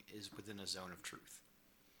building is within a zone of truth.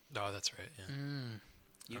 Oh, that's right, yeah.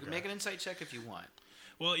 You can make an insight check if you want.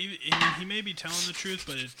 Well, he may be telling the truth,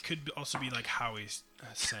 but it could also be how he's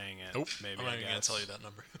saying it. Nope. Maybe, I'm not even going to tell you that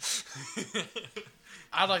number.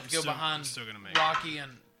 I'd like to go I'm behind still gonna make Rocky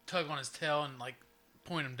and tug on his tail and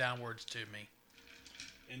point him downwards to me.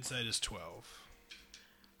 Insight is 12.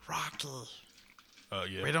 Rocky,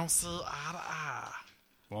 Yeah. we don't see eye to eye.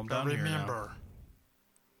 Well, I'm But down here now. remember,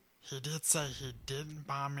 he did say he didn't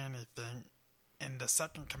bomb anything, and the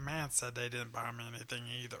second command said they didn't bomb anything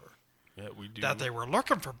either. Yeah, we do. That they were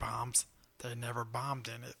looking for bombs, they never bombed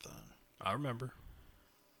anything. I remember.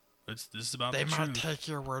 This is about They the might truth. take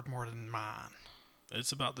your word more than mine.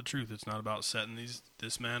 It's about the truth. It's not about setting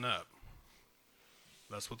this man up.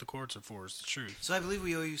 That's what the courts are for, is the truth. So I believe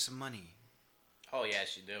we owe you some money. Oh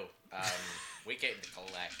yes, you do. We came to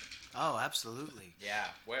collect. Oh, absolutely. Yeah.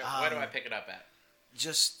 Where do I pick it up at?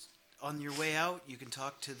 Just on your way out, you can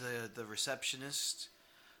talk to the receptionist,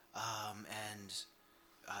 and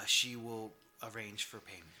she will arrange for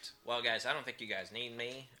payment. Well, guys, I don't think you guys need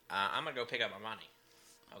me. I'm gonna go pick up my money.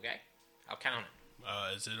 Okay? I'll count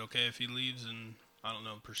it. Is it okay if he leaves and, I don't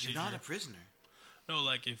know, procedure? You're not a prisoner. No,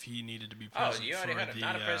 if he needed to be Oh, present you already for heard it. the,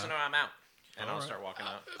 Not a prisoner, I'm out. And I'll alright. start walking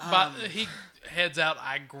out. But he heads out.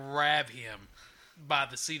 I grab him by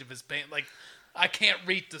the seat of his pants. I can't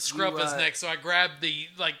reach the scruff of his neck, so I grab the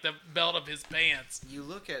belt of his pants. You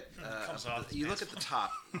look at Comes off you look at the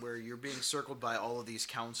top where you're being circled by all of these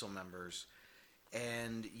council members,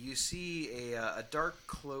 and you see a dark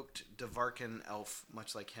cloaked Devarkan elf,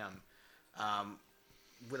 much like him,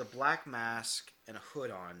 with a black mask and a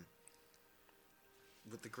hood on,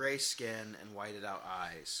 with the gray skin and whited out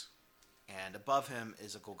eyes, and above him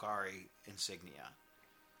is a Golgari insignia.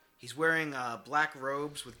 He's wearing black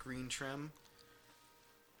robes with green trim.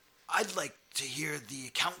 I'd like to hear the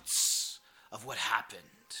accounts of what happened.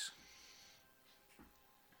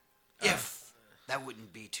 If that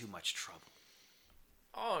wouldn't be too much trouble.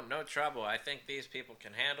 Oh, no trouble. I think these people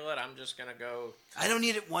can handle it. I'm just gonna go. I don't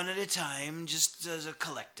need it one at a time. Just as a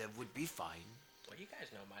collective would be fine. Well, you guys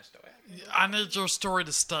know my story. I need your story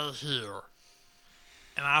to stay here.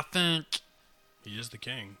 And I think He is the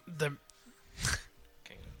king. the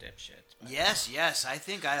King of dipshits. Yes. I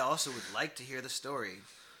think I also would like to hear the story.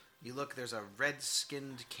 You look, there's a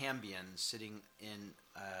red-skinned Cambion sitting in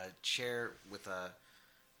a chair with a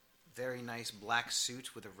very nice black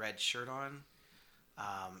suit with a red shirt on.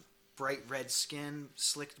 Bright red skin,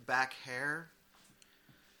 slicked back hair.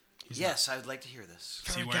 Yes, I would like to hear this.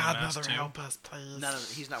 Is he Fairy wearing a mask Godmother, too? help us, please. No,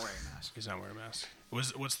 he's not wearing a mask. He's not wearing a mask.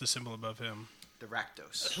 What's the symbol above him? The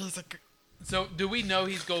Rakdos. He's a... So, do we know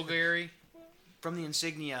he's Golgari? From the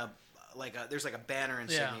insignia, there's like a banner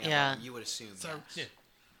insignia. Yeah. You would assume. So, yes.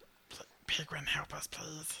 Pigrin, help us,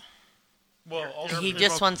 please. Well, also, He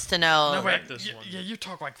just wants to know. No, wait. Correct this one. Yeah, you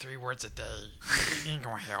talk like 3 words a day. You ain't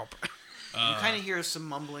gonna help. You kind of hear some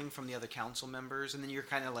mumbling from the other council members, and then you're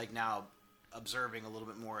kind of like now observing a little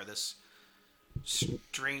bit more of this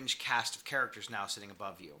strange cast of characters now sitting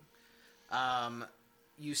above you.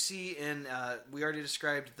 You see we already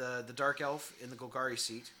described the dark elf in the Golgari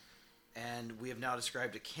seat, and we have now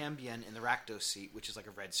described a Cambion in the Rakdos seat, which is like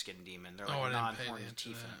a red-skinned demon. They're like I didn't pay non-horned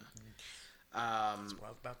attention to Tiefin. That's what I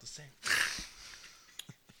was about to say.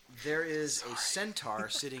 There is a centaur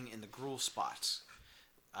sitting in the gruel spot,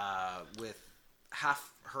 with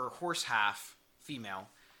her horse half, female,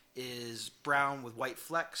 is brown with white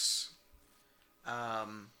flecks.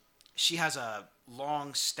 She has a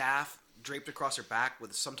long staff draped across her back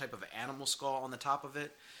with some type of animal skull on the top of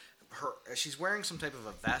it. She's wearing some type of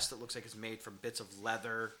a vest that looks like it's made from bits of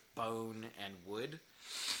leather, bone, and wood.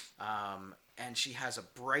 And she has a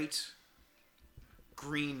bright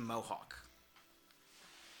green mohawk.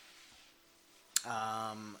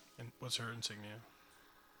 And what's her insignia?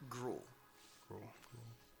 Gruel. Cool.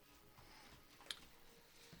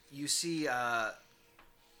 You see a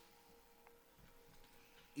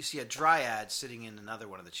dryad sitting in another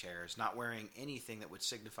one of the chairs, not wearing anything that would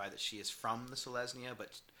signify that she is from the Selesnya,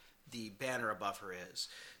 but the banner above her is.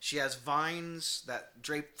 She has vines that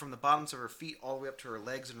drape from the bottoms of her feet all the way up to her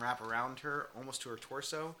legs and wrap around her, almost to her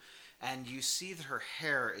torso, and you see that her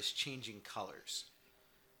hair is changing colors.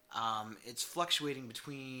 It's fluctuating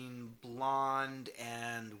between blonde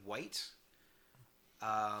and white.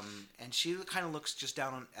 And she kind of looks just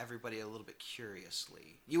down on everybody a little bit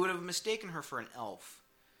curiously. You would have mistaken her for an elf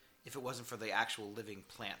if it wasn't for the actual living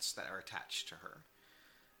plants that are attached to her.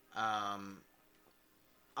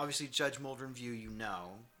 Obviously, Judge Muldrin View, you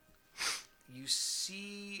know. You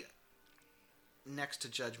see next to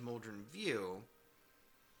Judge Muldrin View,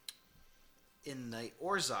 in the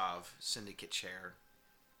Orzhov Syndicate chair,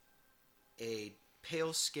 a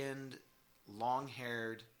pale-skinned,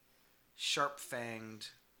 long-haired,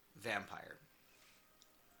 sharp-fanged vampire.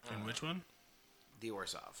 And which one? The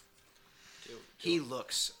Orzhov. He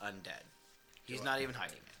looks undead. He's not even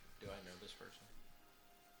hiding it. Do I know this person?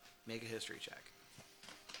 Make a history check.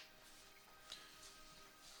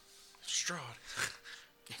 Strahd.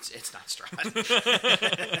 It's not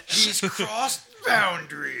Strahd. He's crossed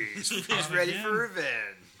boundaries. He's ready for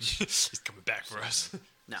revenge. He's coming back for us.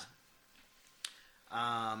 No.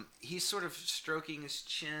 He's sort of stroking his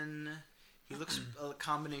chin. He looks a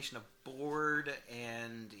combination of bored,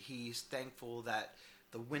 and he's thankful that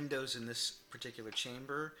the windows in this particular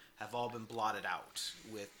chamber have all been blotted out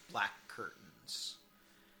with black curtains.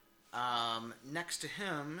 Next to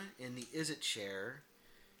him, in the Izzet chair,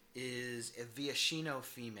 is a Viashino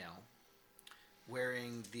female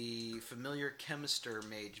wearing the familiar chemister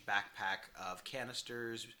mage backpack of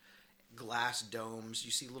canisters, glass domes.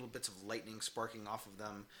 You see little bits of lightning sparking off of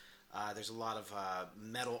them. There's a lot of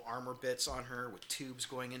metal armor bits on her with tubes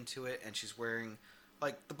going into it, and she's wearing,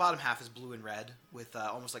 like, the bottom half is blue and red with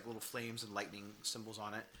almost like little flames and lightning symbols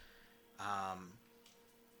on it.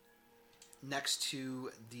 Next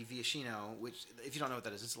to the Viashino, which, if you don't know what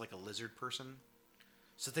that is, it's like a lizard person.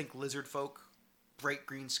 So think lizard folk, bright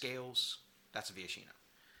green scales. That's a Viashino.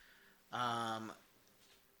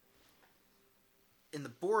 In the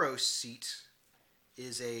Boros seat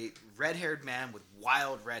is a red-haired man with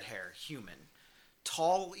wild red hair, human.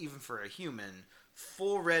 Tall even for a human,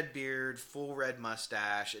 full red beard, full red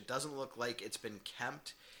mustache. It doesn't look like it's been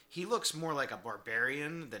kempt. He looks more like a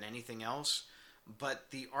barbarian than anything else,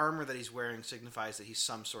 but the armor that he's wearing signifies that he's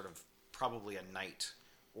some sort of, probably a knight,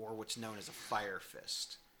 or what's known as a fire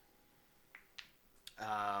fist.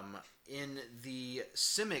 In the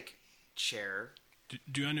Simic chair...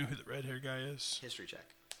 Do I know who the red-haired guy is? History check.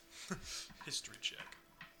 History check.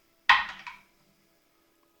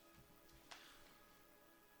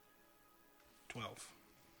 12.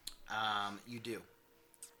 You do.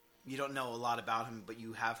 You don't know a lot about him, but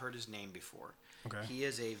you have heard his name before. Okay. He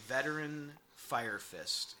is a veteran fire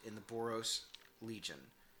fist in the Boros Legion.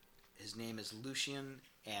 His name is Lucian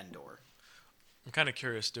Andor. I'm kind of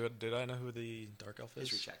curious. Did I know who the Dark Elf is?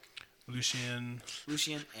 History check. Lucian.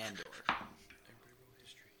 Lucian Andor.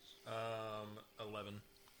 11.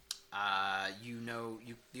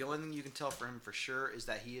 The only thing you can tell for him for sure is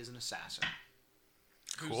that he is an assassin.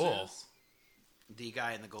 Cool. The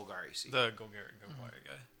guy in the Golgari suit. The Golgari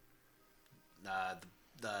guy.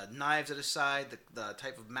 The knives at his side, the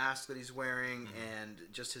type of mask that he's wearing, and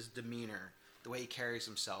just his demeanor, the way he carries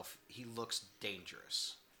himself, he looks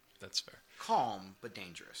dangerous. That's fair. Calm, but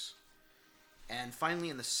dangerous. And finally,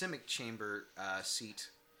 in the Simic chamber seat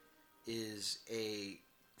is a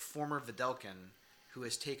former Videlkin who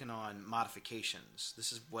has taken on modifications.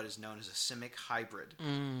 This is what is known as a Simic hybrid.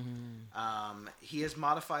 He has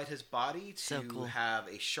modified his body to have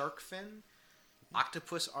a shark fin,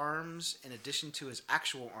 octopus arms, in addition to his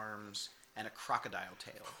actual arms, and a crocodile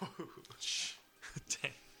tail.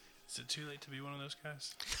 Dang. Is it too late to be one of those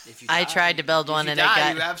guys? If you I tried to build one, and you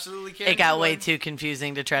absolutely can't it got do way one. too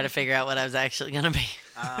confusing to try to figure out what I was actually going to be.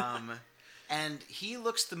 And he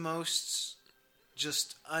looks the most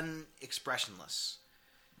just unexpressionless.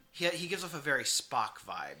 He gives off a very Spock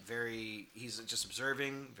vibe. He's just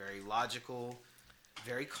observing, very logical,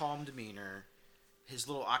 very calm demeanor. His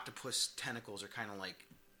little octopus tentacles are kind of like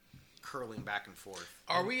curling back and forth.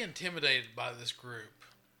 Are we intimidated by this group?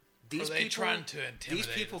 Are they trying to intimidate These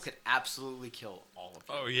people us? could absolutely kill all of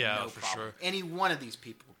you. Oh, yeah, no for problem. sure. Any one of these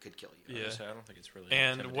people could kill you. Yeah. I don't think it's really.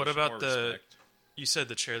 And what intimidation, about more the? respect. You said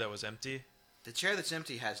the chair that was empty. The chair that's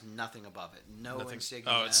empty has nothing above it. No Nothing.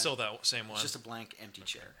 insignia. Oh, it's still that same one. It's just a blank, empty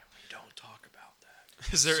chair. Don't talk about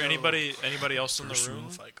that. Is there So- anybody else in the First rule room?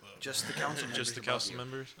 of Fight Club. Just the council members. Just the above council you.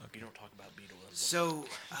 members. You Okay. don't talk about Beetle. So,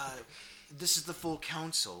 this is the full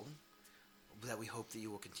council that we hope that you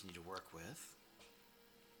will continue to work with.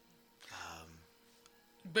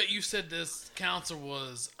 But you said this council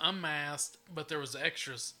was unmasked, but there was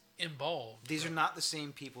extras involved. These are not the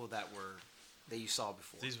same people that you saw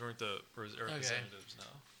before. These weren't the representatives, no.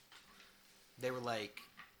 They were like,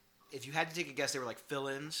 if you had to take a guess, they were like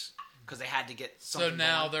fill-ins because they had to get So something.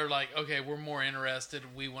 now going. they're like, okay, we're more interested.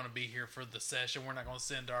 We want to be here for the session. We're not going to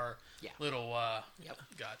send our little. Yep.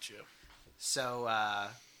 Got you. So,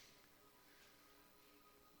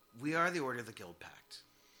 we are the Order of the Guild Pact.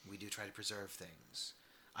 We do try to preserve things.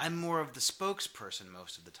 I'm more of the spokesperson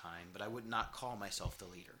most of the time, but I would not call myself the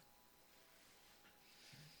leader.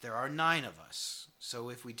 There are 9 of us, so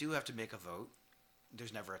if we do have to make a vote,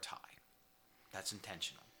 there's never a tie. That's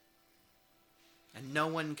intentional. And no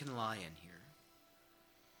one can lie in here.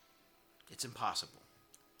 It's impossible.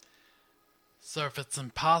 So if it's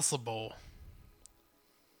impossible,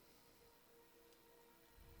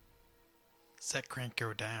 set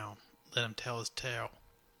Krenko down. Let him tell his tale.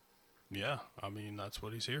 Yeah, I mean, that's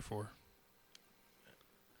what he's here for.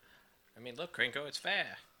 I mean, look, Krenko, it's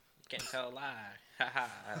fair. You can't tell a lie. Ha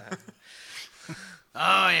ha.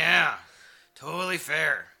 Oh, yeah. Totally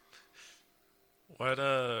fair. What?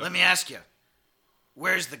 Let me ask you.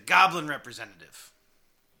 Where's the goblin representative?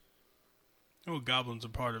 Oh, goblins are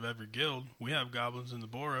part of every guild. We have goblins in the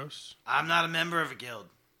Boros. I'm not a member of a guild.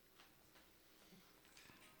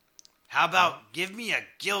 How about give me a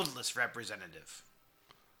guildless representative?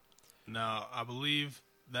 Now, I believe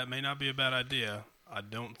that may not be a bad idea. I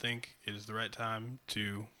don't think it is the right time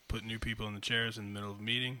to put new people in the chairs in the middle of a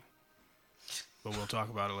meeting. But we'll talk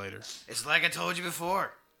about it later. It's like I told you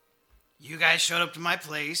before. You guys showed up to my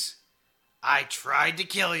place. I tried to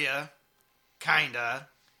kill you. Kinda.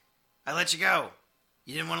 I let you go.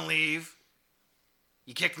 You didn't want to leave.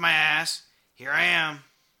 You kicked my ass. Here I am.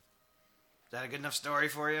 Is that a good enough story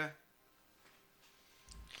for you?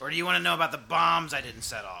 Or do you want to know about the bombs I didn't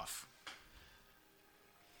set off?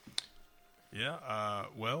 Yeah,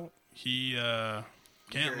 well, he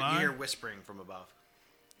can't lie. You hear whispering from above.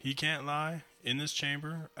 He can't lie in this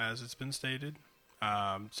chamber, as it's been stated.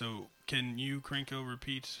 So can you, Krenko,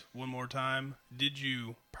 repeat one more time? Did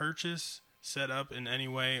you purchase, set up in any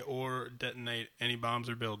way, or detonate any bombs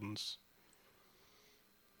or buildings?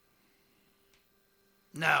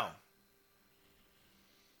 No.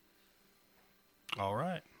 All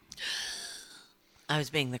right. I was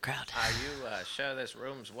being the crowd. Are you sure this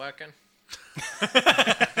room's working?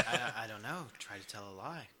 I don't know. Try to tell a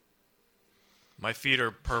lie. My feet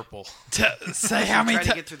are purple. Say how many Try to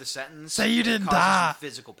times. get through the sentence. Say you didn't causes die. you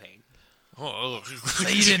physical pain. Oh,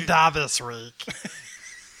 Say you didn't die this week.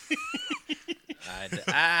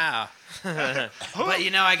 Ow. But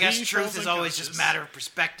I guess He truth falls is always unconscious. just a matter of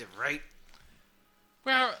perspective, right?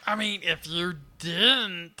 Well, I mean, if you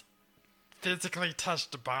didn't physically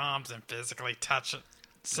touch the bombs and physically touch it,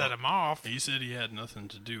 set them off. He said he had nothing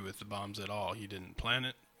to do with the bombs at all. He didn't plan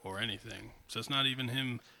it or anything. So it's not even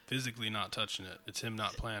him physically not touching it. It's him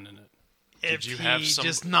not planning it. If he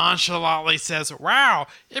just nonchalantly says, wow,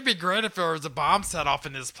 it'd be great if there was a bomb set off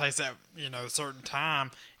in this place at, a certain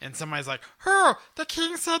time, and somebody's like, oh, the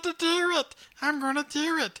king said to do it. I'm going to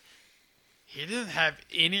do it. He didn't have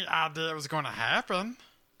any idea it was going to happen.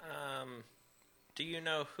 Do you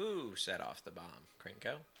know who set off the bomb,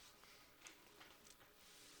 Krenko?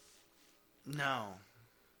 No.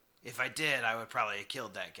 If I did, I would probably have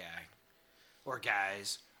killed that guy. Or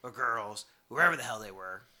guys. Or girls. Whoever the hell they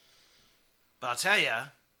were. But I'll tell you,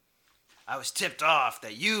 I was tipped off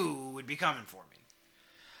that you would be coming for me.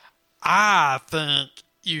 I think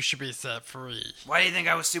you should be set free. Why do you think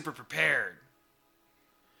I was super prepared?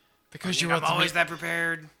 Because I'm always that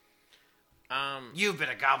prepared. You've been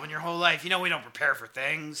a goblin your whole life. You know we don't prepare for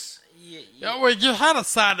things. Well, you had a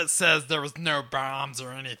sign that says there was no bombs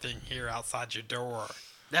or anything here outside your door.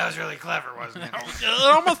 That was really clever, wasn't it? It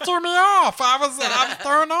almost threw me off. I was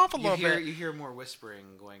thrown off a little bit. You hear more whispering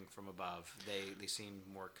going from above. They seem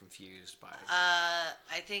more confused by it.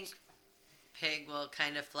 I think Pig will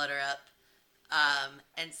kind of flutter up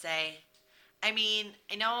and say, I mean,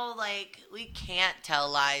 I know, we can't tell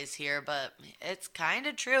lies here, but it's kind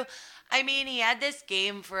of true. I mean, he had this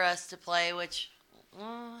game for us to play, which,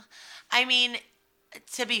 to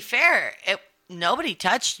be fair, nobody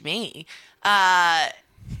touched me.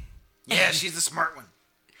 Yeah, she's the smart one.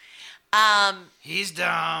 He's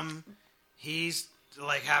dumb. He's,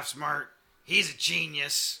 half smart. He's a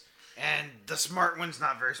genius. And the smart one's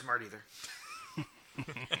not very smart either.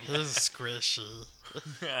 He's squishy.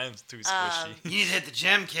 I'm too squishy. You need to hit the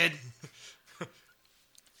gym, kid.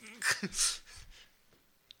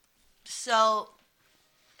 So,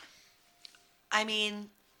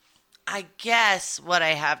 I guess what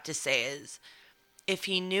I have to say is, if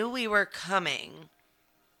he knew we were coming,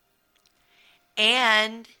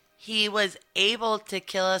 and he was able to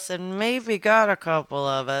kill us and maybe got a couple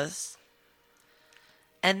of us,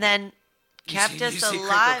 and then kept us alive.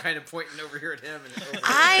 Krenko kind of pointing over here at him. And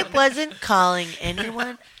I wasn't calling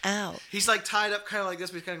anyone out. He's tied up kind of like this,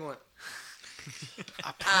 but he's kind of going...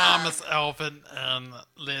 I promise Elvin and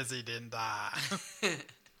Lizzie didn't die.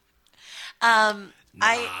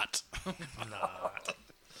 Not.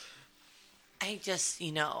 I just,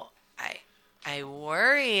 I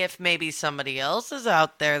worry if maybe somebody else is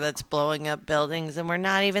out there that's blowing up buildings and we're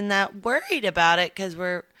not even that worried about it because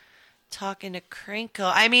we're talking to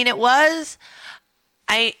Krenko. I mean, it was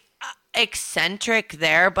eccentric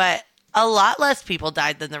there, but a lot less people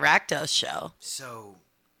died than the Rakdos show. So,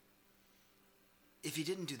 if he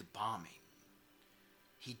didn't do the bombing,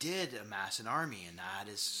 he did amass an army, and that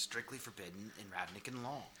is strictly forbidden in Ravnican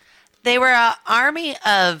law. They were an army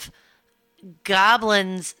of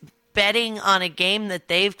goblins betting on a game that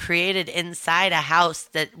they've created inside a house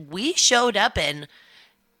that we showed up in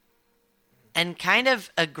and kind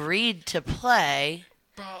of agreed to play.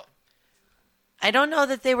 But I don't know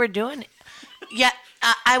that they were doing it. Yeah,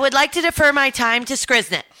 I would like to defer my time to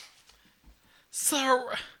Skriznet. So,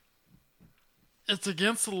 it's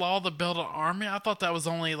against the law to build an army? I thought that was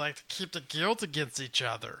only to keep the guilds against each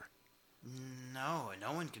other. No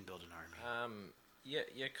one can build an army.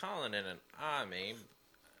 You're calling it an army.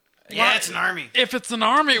 Yeah, it's an army. If it's an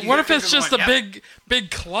army, what if it's just a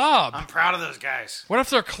big club? I'm proud of those guys. What if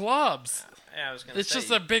they're clubs? Yeah, I was gonna say. It's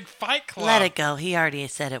just a big fight club. Let it go. He already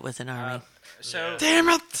said it was an army. Damn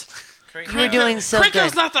it! You're doing so good. Krenko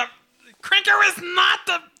is not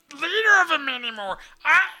the leader of them anymore.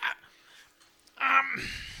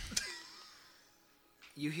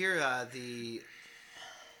 You hear the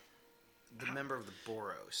member of the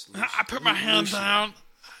Boros. I put my hand down.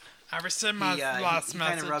 I rescind my last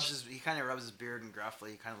message. He kind of rubs his beard and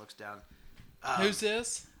gruffly. He kind of looks down. Who's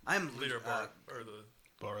this? I'm leader or the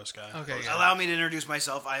Boros guy. Okay. Allow me to introduce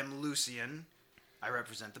myself. I am Lucian. I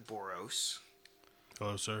represent the Boros.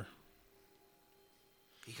 Hello, sir.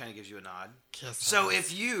 He kind of gives you a nod. Kiss so us.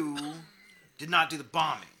 if you did not do the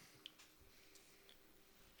bombing,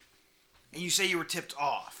 and you say you were tipped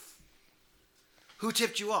off, who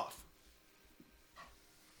tipped you off?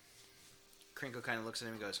 Krenko kind of looks at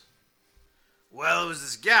him and goes, well, it was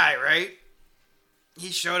this guy, right? He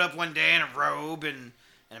showed up one day in a robe and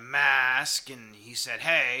a mask, and he said,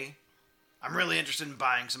 hey, I'm really interested in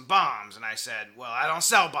buying some bombs. And I said, well, I don't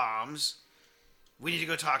sell bombs. We need to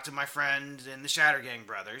go talk to my friend and the Shattergang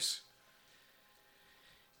brothers.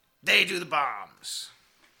 They do the bombs.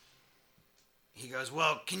 He goes,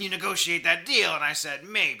 well, can you negotiate that deal? And I said,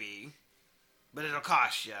 maybe. but it'll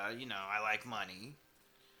cost you. You know, I like money.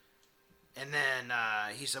 And then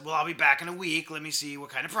he said, well, I'll be back in a week. Let me see what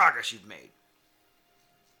kind of progress you've made.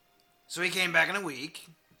 So he came back in a week.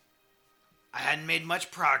 I hadn't made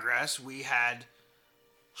much progress. We had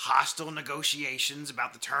hostile negotiations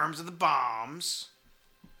about the terms of the bombs.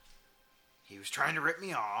 He was trying to rip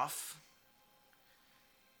me off.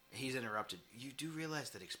 He's interrupted. You do realize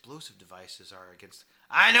that explosive devices are against...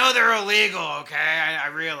 I know they're illegal, okay? I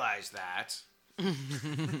realize that.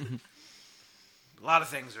 A lot of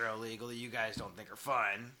things are illegal that you guys don't think are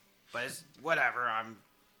fun. But it's whatever.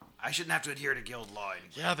 I shouldn't have to adhere to guild law anymore.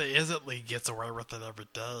 Yeah, the Izzet League gets away with it every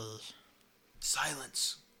day.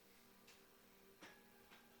 Silence.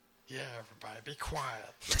 Yeah, everybody, be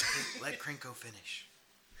quiet. Let Krenko finish.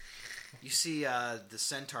 You see the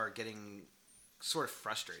centaur getting sort of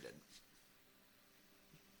frustrated.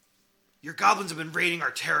 Your goblins have been raiding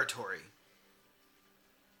our territory.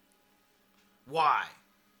 Why?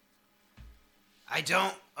 I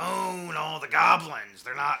don't own all the goblins.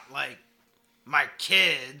 They're not like my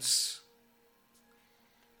kids.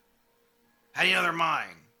 How do you know they're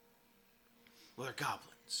mine? Well, they're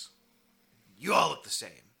goblins. You all look the same.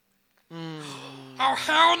 Oh,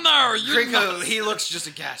 hell no! Krenko, he looks just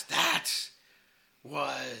aghast. That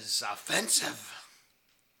was offensive.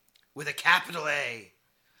 With a capital A.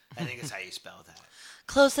 I think that's how you spell that.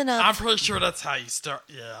 Close enough. I'm pretty sure that's how you start.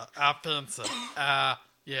 Yeah, offensive.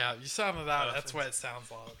 Yeah, you sounded out. That's what it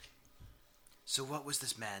sounds like. So what was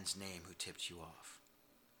this man's name who tipped you off?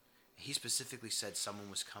 He specifically said someone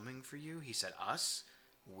was coming for you? He said us?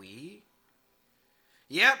 We?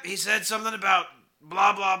 Yep, he said something about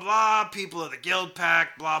blah, blah, blah, people of the guild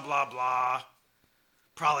pact, blah, blah, blah.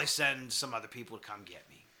 Probably send some other people to come get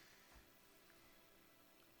me.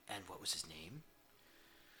 And what was his name?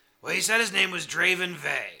 Well, he said his name was Draven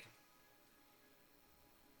Vey.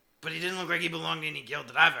 But he didn't look like he belonged to any guild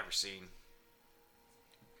that I've ever seen.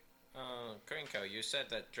 Krenko, you said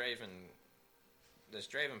that this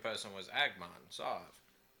Draven person was Agmon Sov.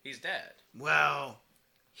 He's dead. Well,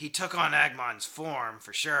 he took on Agmon's form,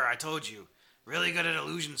 for sure. I told you. Really good at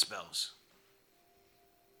illusion spells.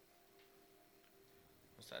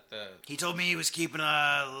 Was that the... He told me he was keeping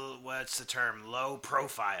a, what's the term, low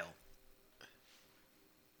profile.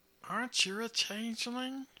 Aren't you a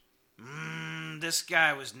changeling? This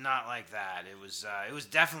guy was not like that. It was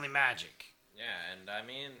definitely magic. Yeah, and I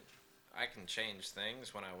mean, I can change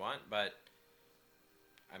things when I want, but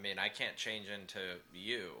I mean, I can't change into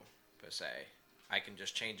you, per se. I can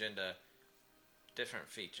just change into different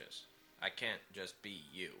features. I can't just be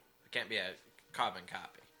you. I can't be a carbon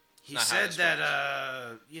copy. He said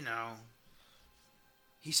that,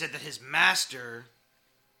 he said that his master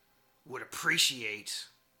would appreciate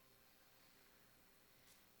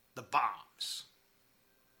the bombs.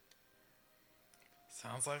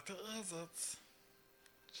 Sounds like the Izzets.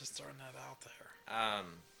 Just throwing that out there.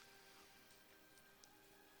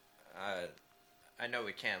 I know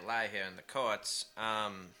we can't lie here in the courts.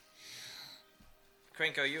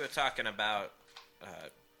 Krenko, you were talking about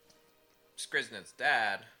Skriznet's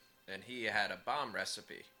dad, and he had a bomb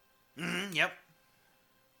recipe. Yep.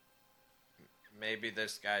 Maybe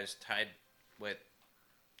this guy's tied with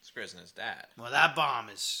Skriznet's dad. Well, that bomb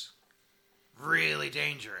is really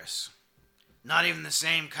dangerous. Not even the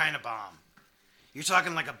same kind of bomb. You're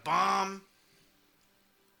talking like a bomb,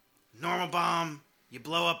 normal bomb. You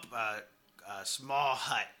blow up a small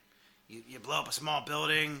hut. You blow up a small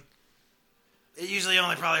building. It usually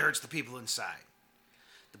only probably hurts the people inside.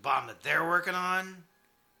 The bomb that they're working on,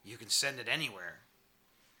 you can send it anywhere.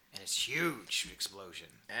 And it's huge explosion.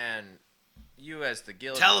 And you as the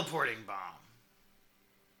guild... Teleporting bomb.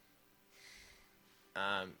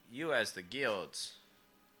 You as the guilds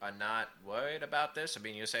are not worried about this? I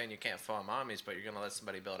mean, you're saying you can't form armies, but you're going to let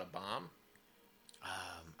somebody build a bomb?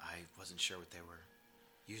 I wasn't sure what they were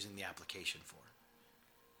using the application for.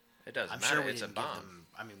 It doesn't I'm matter, sure we it's a didn't bomb. give them...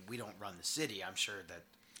 I mean, we don't run the city. I'm sure that...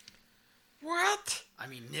 What? I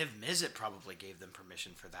mean, Niv Mizzet probably gave them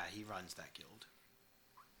permission for that. He runs that guild.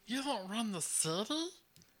 You don't run the city?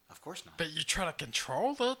 Of course not. But you try to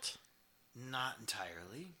control it? Not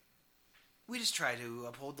entirely. We just try to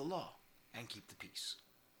uphold the law and keep the peace.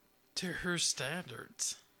 To whose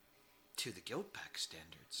standards? To the guild pact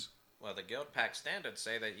standards. Well, the guild pact standards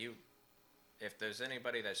say that if there's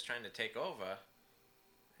anybody that's trying to take over,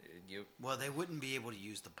 you... Well, they wouldn't be able to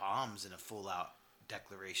use the bombs in a full-out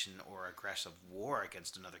declaration or aggressive war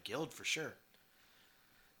against another guild, for sure.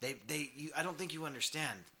 I don't think you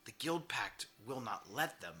understand. The guild pact will not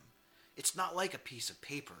let them. It's not like a piece of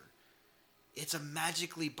paper. It's a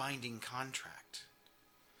magically binding contract.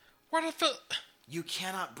 What if it... You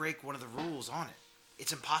cannot break one of the rules on it.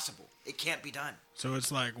 It's impossible. It can't be done. So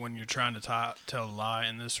it's like when you're trying to tell a lie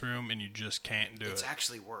in this room and you just can't do it. It's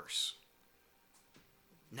actually worse.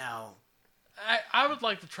 Now, I would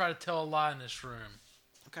like to try to tell a lie in this room.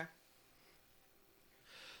 okay.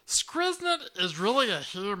 Skriznet is really a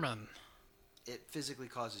human. It physically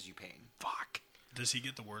causes you pain. Fuck. Does he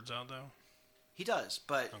get the words out, though? He does,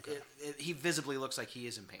 but Okay. he visibly looks like he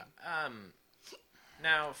is in pain.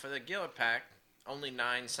 Now, for the Guild Pact, only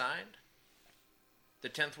 9 signed. The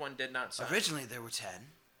 10th one did not sign. Originally, there were 10.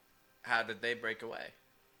 How did they break away?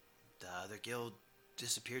 The other guild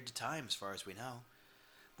disappeared to time, as far as we know.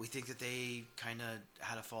 We think that they kind of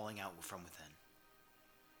had a falling out from within.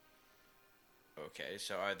 Okay,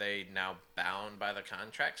 so are they now bound by the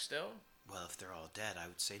contract still? Well, if they're all dead, I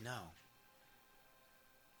would say no.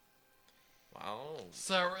 Wow.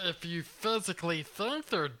 So if you physically think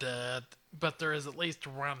they're dead, but there is at least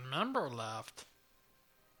one member left.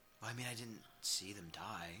 Well, I mean, I didn't see them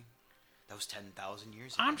die. That was 10,000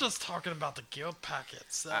 years ago. I'm just talking about the guild pack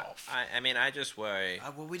itself. I mean, I just worry.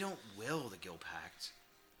 Well, we don't will the Guild Pact.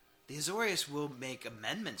 The Azorius will make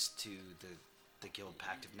amendments to the Guild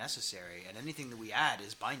Pact if necessary, and anything that we add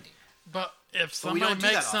is binding. But if But we somebody don't do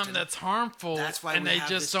makes that something often. that's harmful, That's why and we they have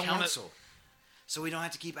just this don't want to. council. So we don't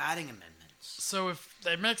have to keep adding amendments. So if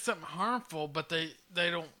they make something harmful, but they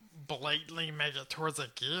don't blatantly make it towards a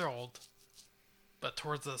guild, but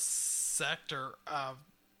towards a sector of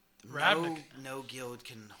Ravnica. No guild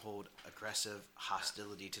can hold aggressive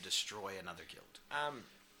hostility to destroy another guild.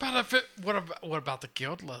 But if it, what about the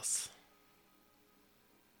guildless?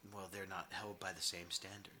 Well, they're not held by the same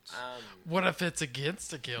standards. What if it's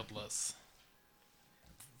against the guildless?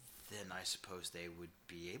 Then I suppose they would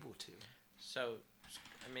be able to. So,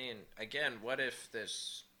 I mean, again, what if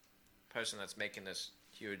this person that's making this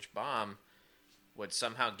huge bomb would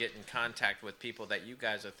somehow get in contact with people that you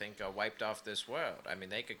guys think are wiped off this world? I mean,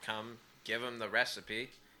 they could come, give them the recipe,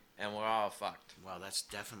 and we're all fucked. Well, that's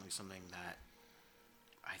definitely something that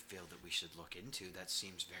I feel that we should look into. That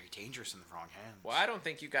seems very dangerous in the wrong hands. Well, I don't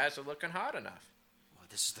think you guys are looking hard enough. Well,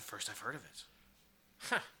 this is the first I've heard of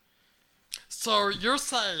it. So you're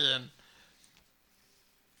saying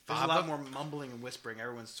There's a lot more mumbling and whispering.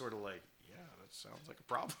 Everyone's sort of like, yeah, that sounds like a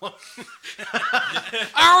problem.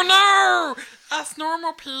 oh no! Us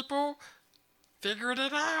normal people figured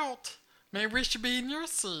it out. Maybe we should be in your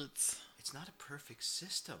seats. It's not a perfect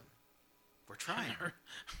system. We're trying.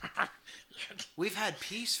 We've had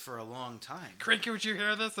peace for a long time. Krenko, would you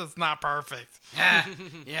hear this? It's not perfect. Yeah,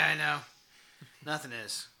 I know. Nothing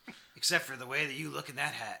is. Except for the way that you look in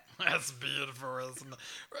that hat. That's beautiful, isn't it?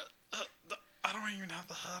 I don't even have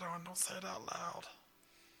the hat on. Don't say it out loud.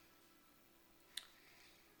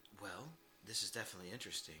 Well, this is definitely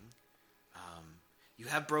interesting. You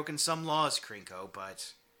have broken some laws, Krenko,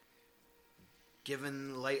 but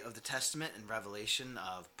given light of the Testament and revelation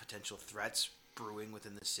of potential threats brewing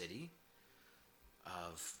within the city,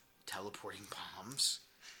 of teleporting bombs,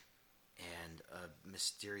 and a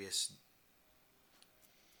mysterious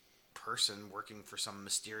person working for some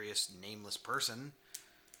mysterious nameless person,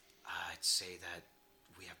 I'd say that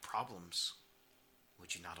we have problems.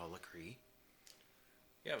 Would you not all agree?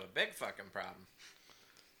 You have a big fucking problem.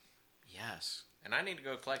 Yes. And I need to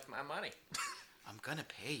go collect my money. I'm gonna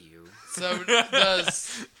pay you. So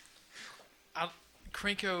does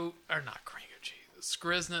Krenko, or not Krenko, Jesus,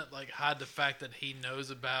 Skriznet like hide the fact that he knows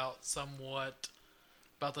about somewhat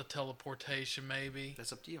about the teleportation? Maybe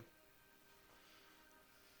That's up to you.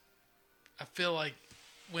 I feel like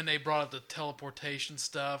when they brought up the teleportation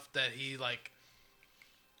stuff, that he like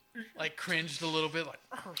cringed a little bit, like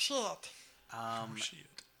oh shit.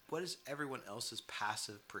 What is everyone else's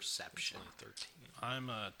passive perception? 13. I'm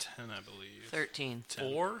a 10, I believe. 13.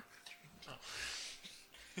 4? Oh.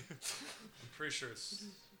 I'm pretty sure it's...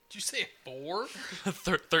 Did you say 4?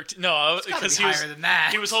 13. No, because be higher than that.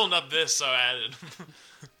 He was holding up this, so I added.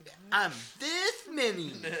 I'm this many.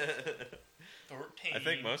 13. I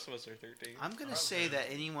think most of us are 13. I'm gonna say that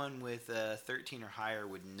anyone with 13 or higher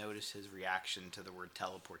would notice his reaction to the word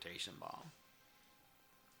teleportation bomb.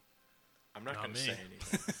 I'm not Not going to me. say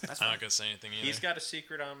anything. That's I'm fine. not going to say anything either. He's got a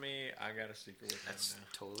secret on me. I got a secret with That's him now.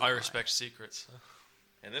 totally. I fine. respect secrets.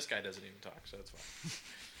 And this guy doesn't even talk, so it's fine.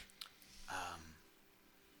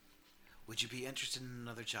 Would you be interested in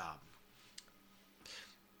another job?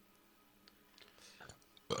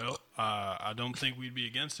 Well, I don't think we'd be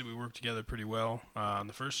against it. We worked together pretty well on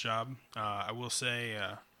the first job. I will say,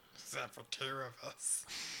 Except for 2 of us.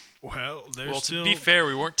 well, they're Well, still... to be fair,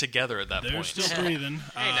 we weren't together at that they're point. still breathing.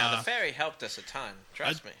 Hey, now, the fairy helped us a ton.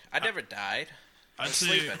 Trust me. I never died. I'd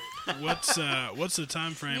say what's the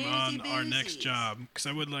time frame on our next job? Because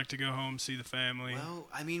I would like to go home, see the family. Well,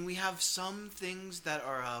 I mean, we have some things that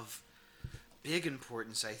are of big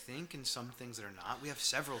importance, I think, and some things that are not. We have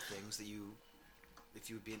several things that if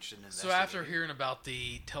you would be interested in investigating. So after hearing about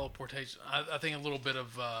the teleportation, I think a little bit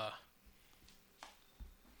of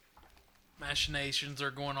machinations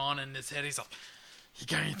are going on in his head. He's like, "You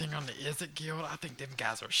got anything on the Is It Guild? I think them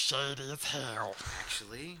guys are shady as hell."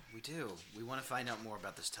 Actually, we do. We want to find out more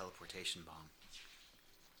about this teleportation bomb.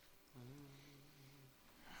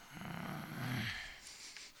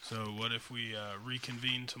 So what if we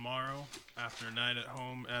reconvene tomorrow after a night at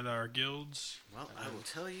home at our guilds? Well, I will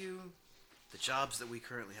tell you the jobs that we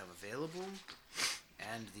currently have available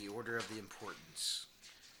and the order of the importance.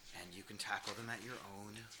 And you can tackle them at your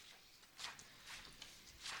own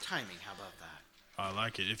timing. How about that? I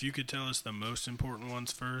like it. If you could tell us the most important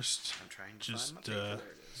ones first. I'm trying to just find my paper. There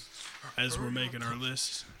it is. as we're making our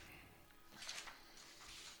list.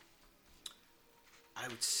 I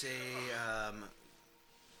would say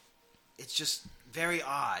it's just very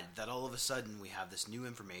odd that all of a sudden we have this new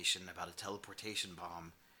information about a teleportation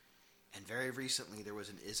bomb, and very recently there was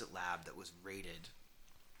an Is It lab that was raided.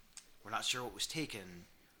 We're not sure what was taken,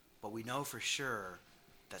 but we know for sure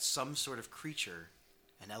that some sort of creature,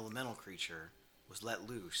 an elemental creature, was let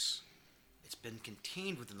loose. It's been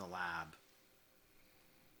contained within the lab,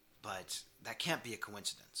 but that can't be a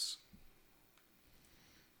coincidence.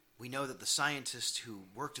 We know that the scientist who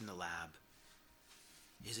worked in the lab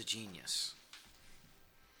is a genius,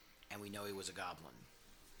 and we know he was a goblin.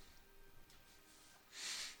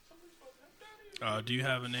 Do you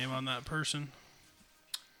have a name on that person?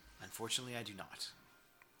 Unfortunately, I do not.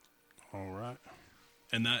 All right.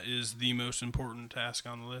 And that is the most important task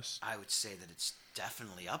on the list? I would say that it's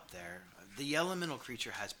definitely up there. The elemental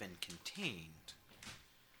creature has been contained,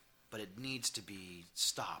 but it needs to be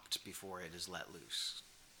stopped before it is let loose.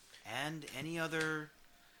 And any other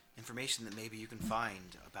information that maybe you can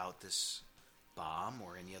find about this bomb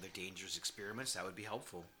or any other dangerous experiments, that would be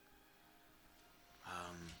helpful.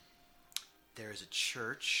 There is a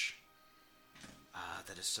church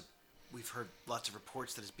that is... We've heard lots of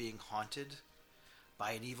reports that is being haunted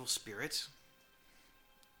by an evil spirit.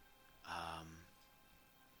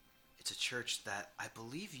 It's a church that I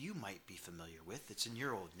believe you might be familiar with. It's in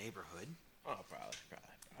your old neighborhood. Oh, probably.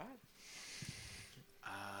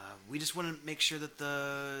 We just want to make sure that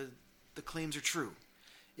the claims are true.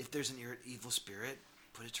 If there's an evil spirit,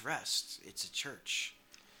 put it to rest. It's a church,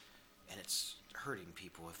 and it's hurting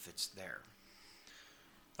people if it's there.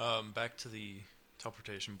 Back to the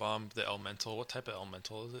teleportation bomb, the elemental. What type of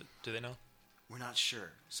elemental is it? Do they know? We're not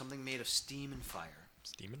sure. Something made of steam and fire.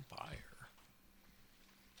 Steam and fire.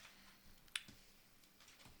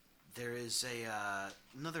 There is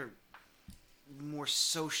another more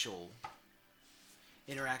social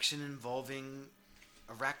interaction involving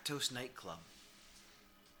a Raktos nightclub.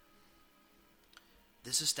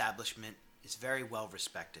 This establishment is very well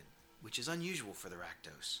respected, which is unusual for the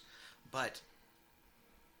Raktos. But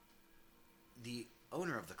the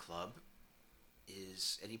owner of the club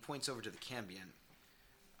is, and he points over to the Cambion,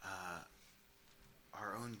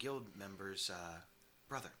 our own guild member's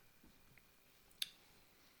brother.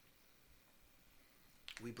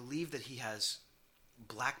 We believe that he has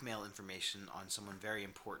blackmail information on someone very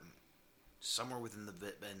important, somewhere within the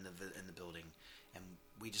in the building, and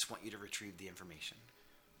we just want you to retrieve the information.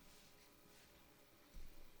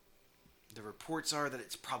 The reports are that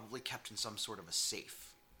it's probably kept in some sort of a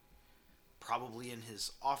safe, probably in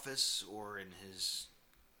his office or in his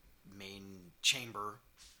main chamber.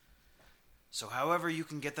 So, however you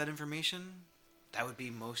can get that information, that would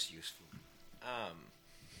be most useful.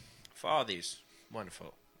 For all these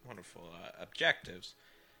wonderful objectives,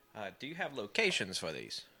 do you have locations for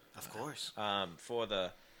these? Of course. For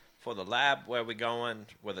the lab, where we going,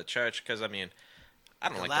 with the church? Because I mean, I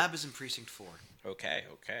don't the like lab is in precinct 4. Okay.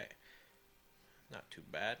 Not too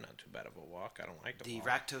bad of a walk. I don't like the walk.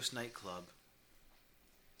 The Raktos nightclub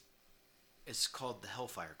is called the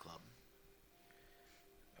Hellfire Club.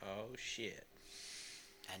 Oh shit.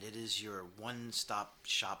 And it is your one-stop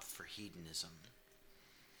shop for hedonism.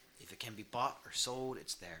 If it can be bought or sold,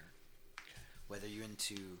 it's there. Whether you're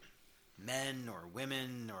into men or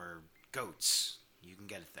women or goats, you can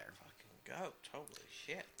get it there. Fucking goats, holy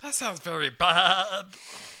shit. That sounds very bad.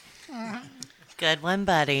 Good one,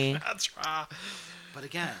 buddy. That's right. But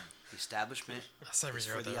again, the establishment is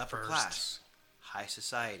for the upper class, high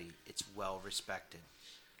society. It's well respected.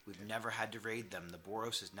 We've never had to raid them. The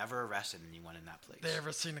Boros has never arrested anyone in that place. They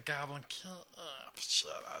ever seen a goblin kill? Oh, shit,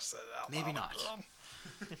 I said it out Maybe loud not. again.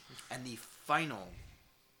 And the final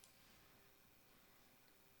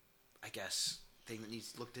I guess, thing that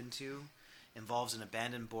needs looked into involves an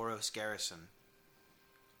abandoned Boros garrison.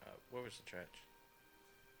 Where was the church?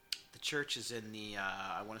 The church is in the,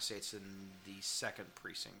 I want to say it's in the 2nd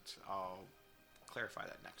precinct. I'll clarify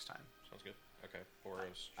that next time. Sounds good. Okay,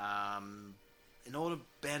 Boros. An old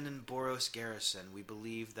abandoned Boros garrison. We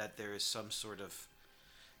believe that there is some sort of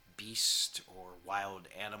beast or wild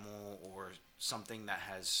animal or something that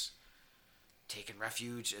has taken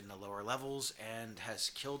refuge in the lower levels and has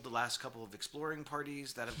killed the last couple of exploring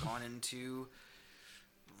parties that have gone in to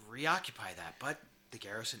reoccupy that. But the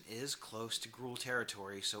garrison is close to Gruul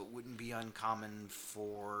territory, so it wouldn't be uncommon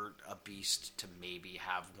for a beast to maybe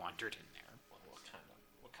have wandered in there. Well,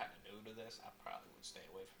 what kind of new to this? I probably would stay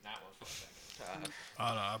away from that one for a second.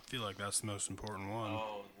 I feel like that's the most important one.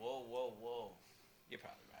 Oh, whoa. You're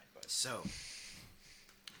probably right, but... So,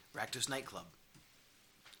 Rakdos Nightclub,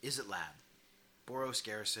 Izzet Lab, Boros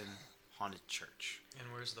Garrison, Haunted Church. And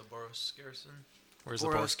where's the Boros Garrison? Where's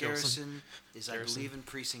Boros Garrison is, I believe, in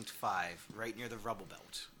Precinct 5, right near the Rubble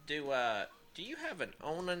Belt. Do you have an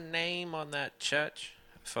owner name on that church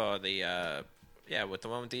for the with the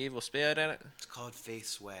one with the evil spirit in it? It's called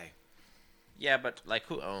Faith's Way. Yeah, but like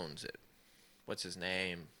who owns it? What's his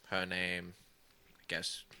name? Her name? I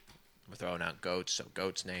guess we're throwing out goats, so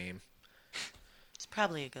goat's name. It's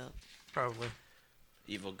probably a goat. Probably.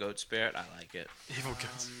 Evil goat spirit, I like it. Evil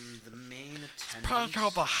goats. The main attendant. Probably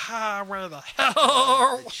called the highway to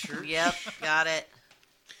hell. The church. Yep, got it.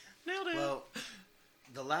 Nailed it. Well,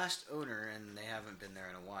 the last owner, and they haven't been there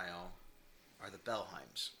in a while, are the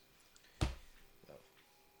Bellheims.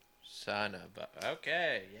 Son of a...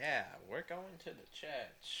 Okay, yeah, we're going to the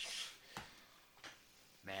church.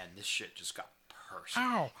 Man, this shit just got personal.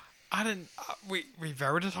 Ow. I didn't... we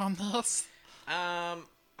voted on this? I'm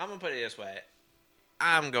gonna put it this way.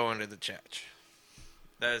 I'm going to the church.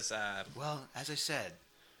 There's, Well, as I said,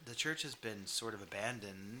 the church has been sort of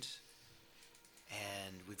abandoned,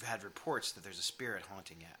 and we've had reports that there's a spirit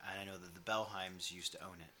haunting it. And I know that the Bellheims used to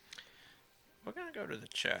own it. We're gonna go to the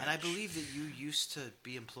church. And I believe that you used to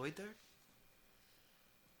be employed there?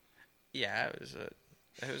 Yeah, it was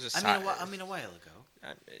a side... I mean, a while ago.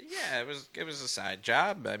 Yeah, it was a side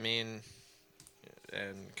job. I mean,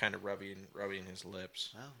 and kind of rubbing his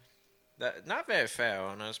lips. Well, Not very fair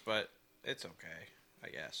on us, but it's okay, I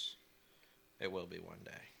guess. It will be one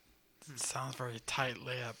day. It sounds very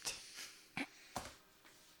tight-lipped.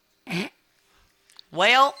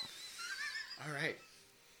 Well, all right.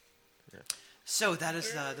 So that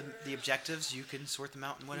is the objectives. You can sort them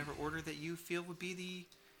out in whatever order that you feel would be the...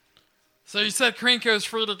 So you said Krenko's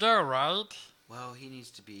free to go, right? Well, he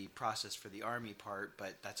needs to be processed for the army part,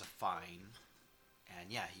 but that's a fine. And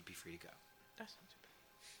yeah, he'd be free to go. That's not too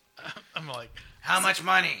bad. I'm like... How much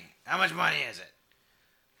money? How much money is it?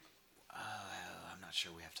 I'm not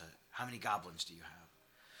sure we have to... How many goblins do you have?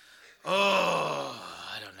 Oh,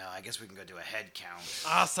 I don't know. I guess we can go do a head count.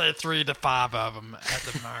 I'll say 3 to 5 of them at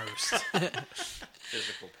the most.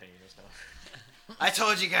 Physical pain is not... I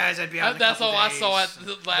told you guys I'd be on. That's all days. I saw at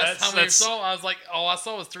the last time we saw. I was like, all I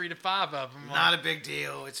saw was 3 to 5 of them. Not a big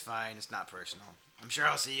deal. It's fine. It's not personal. I'm sure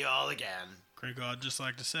I'll see you all again. Krenko, I'd just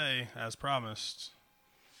like to say, as promised,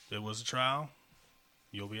 it was a trial.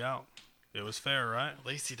 You'll be out. It was fair, right? At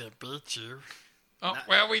least he didn't beat you. Oh,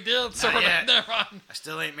 well, we did. Sort of. Yet. Never mind. I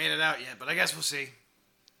still ain't made it out yet, but I guess we'll see.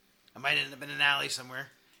 I might end up in an alley somewhere,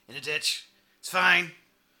 in a ditch. It's fine.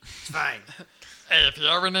 It's fine. Hey, if you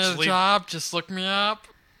ever need a job, just look me up.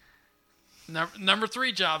 Number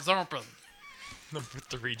 3 job's open. Number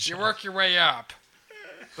 3 job. You work your way up.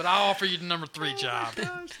 But I'll offer you the number 3 job. Oh my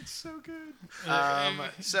gosh, it's so good.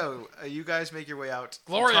 So, you guys make your way out.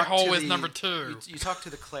 Glory hole is number 2. You talk to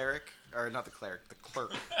the cleric, or not the cleric, the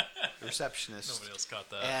clerk, the receptionist. Nobody else got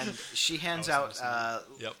that. And she hands out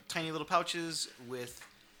tiny little pouches with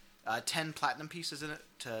 10 platinum pieces in it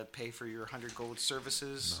to pay for your 100 gold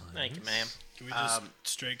services. Nice. Thank you, ma'am. Can we just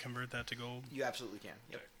straight convert that to gold? You absolutely can.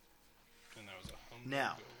 Yep. And that was 100 Now,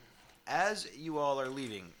 gold. as you all are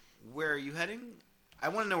leaving, where are you heading? I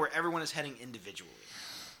want to know where everyone is heading individually.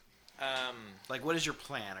 Like, what is your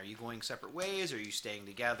plan? Are you going separate ways? Are you staying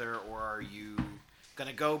together? Or are you going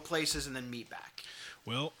to go places and then meet back?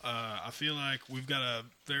 Well, I feel like we've got a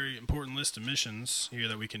very important list of missions here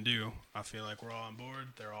that we can do. I feel like we're all on board.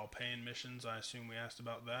 They're all paying missions. I assume we asked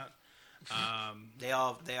about that. They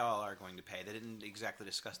all are going to pay. They didn't exactly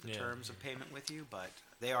discuss the terms of payment with you, but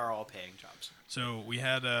they are all paying jobs. So we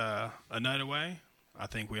had a night away. I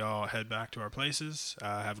think we all head back to our places,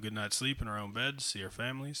 have a good night's sleep in our own beds, see our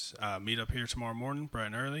families, meet up here tomorrow morning bright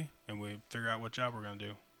and early, and we figure out what job we're going to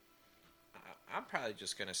do. I'm probably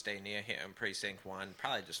just going to stay near here in Precinct 1.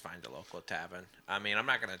 Probably just find a local tavern. I mean, I'm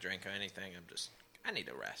not going to drink or anything. I need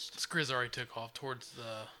a rest. Skriz already took off towards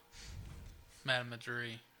the Madame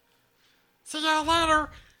Madrie. See y'all later.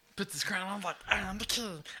 Puts his crown on like, I'm the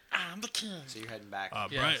king. I'm the king. So you're heading back.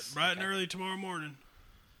 Yes. Bright and early tomorrow morning.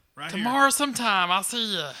 Right Tomorrow sometime. I'll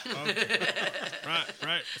see you. Okay.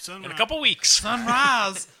 right. Sunrise. In a couple weeks.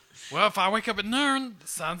 Sunrise. Well, if I wake up at noon, the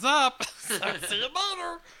sun's up. So see you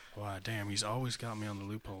later. Wow, damn, he's always got me on the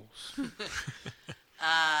loopholes.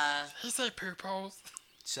 He said poop holes.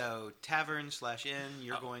 So tavern/inn,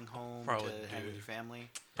 you're going home to hang with your family.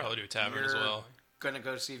 Probably do a tavern as well. Gonna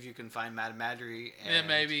go see if you can find Madame Madrie. Yeah,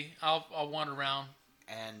 maybe. I'll wander around.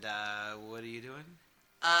 And what are you doing?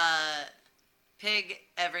 Pig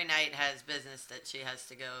every night has business that she has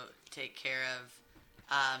to go take care of.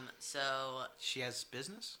 So she has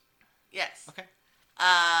business? Yes. Okay.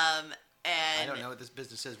 And I don't know what this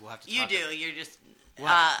business is. We'll have to talk. You do. You're just we'll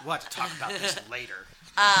have to talk about this later.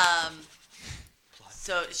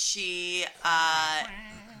 So she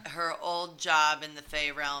her old job in the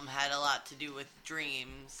Fey realm had a lot to do with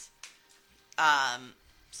dreams.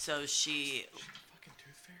 So she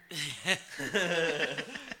I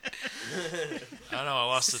don't know. I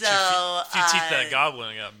lost a few teeth that goblin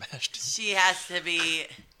and got mashed. She has to be.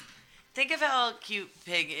 Think of how cute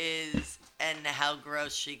Pig is and how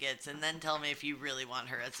gross she gets, and then tell me if you really want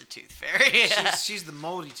her as a tooth fairy. she's the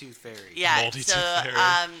moldy tooth fairy. Yeah. Tooth fairy.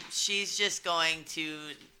 She's just going to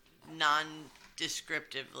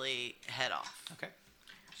non-descriptively head off. Okay.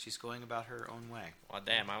 She's going about her own way. Well,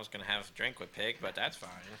 damn, I was going to have a drink with Pig, but that's fine.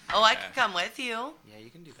 Oh, I could come with you. Yeah, you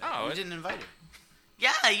can do that. You didn't invite her.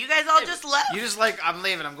 Yeah, you guys all just left. You just like, I'm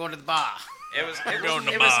leaving. I'm going to the bar. It was kind of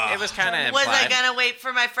implied. Was I going to wait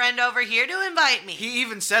for my friend over here to invite me? He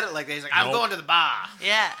even said it like that. He's like, I'm going to the bar.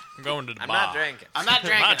 Yeah. I'm going to the bar. I'm not drinking. I'm not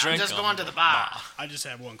drinking. I'm just going to the bar. I just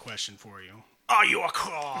have one question for you. Are you a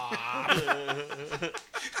cop? I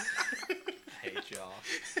hate y'all.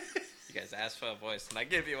 You guys asked for a voice, and I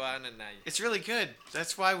give you one, and now you... It's really good.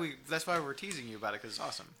 That's why we're teasing you about it, because it's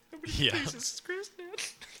awesome. Yeah.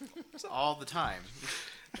 All the time.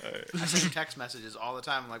 I send you text messages all the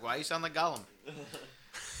time. I'm like, why you sound like Gollum?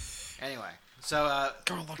 Anyway, so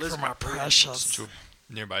go look for my precious.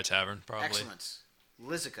 Nearby tavern, probably. Excellent.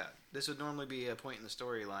 Lizica. This would normally be a point in the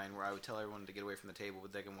storyline where I would tell everyone to get away from the table,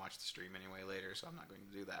 but they can watch the stream anyway later, so I'm not going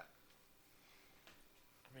to do that.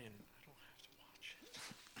 I mean, I don't have to watch it.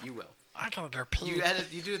 You will. I gotta go pee.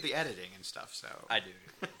 You do the editing and stuff, so I do.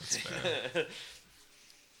 That's fair.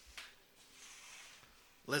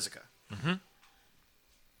 Lizica. Mm-hmm.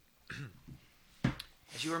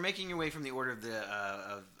 As you are making your way from the order of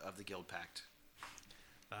the Guild Pact,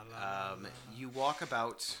 you walk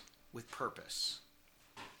about with purpose.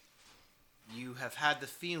 You have had the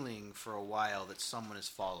feeling for a while that someone is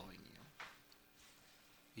following you.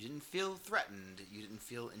 You didn't feel threatened. You didn't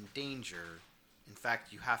feel in danger. In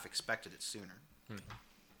fact, you half expected it sooner.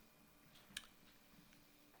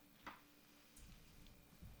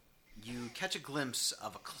 You catch a glimpse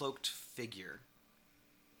of a cloaked figure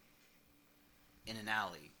in an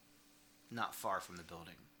alley not far from the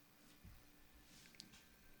building.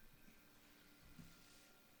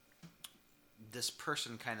 This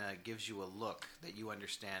person kind of gives you a look that you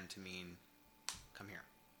understand to mean, come here.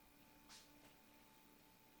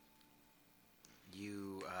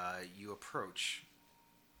 You approach,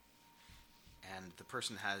 and the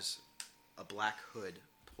person has a black hood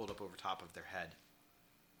pulled up over top of their head.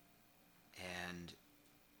 And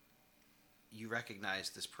you recognize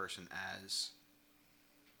this person as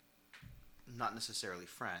not necessarily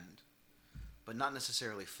friend, but not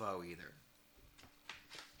necessarily foe either.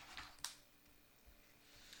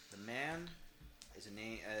 The man is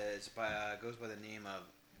goes by the name of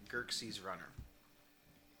Xerxes Runner.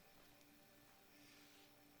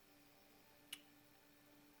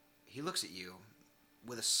 He looks at you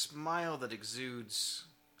with a smile that exudes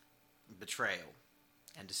betrayal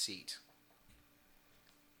and deceit.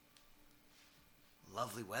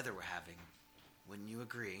 Lovely weather we're having. Wouldn't you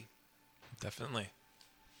agree? Definitely.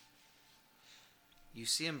 You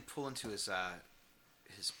see him pull into his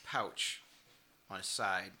pouch on his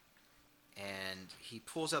side, and he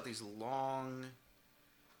pulls out these long,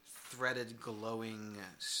 threaded, glowing,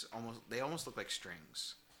 they almost look like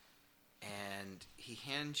strings. And he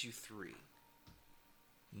hands you 3.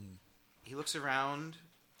 He looks around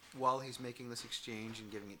while he's making this exchange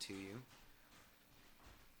and giving it to you.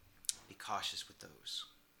 Be cautious with those.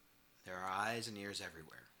 There are eyes and ears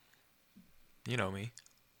everywhere. You know me.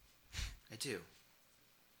 I do.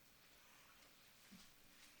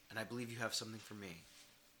 And I believe you have something for me.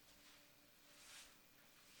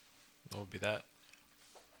 What would be that?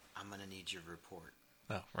 I'm going to need your report.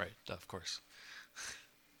 Oh, right. Of course.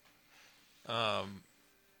 Do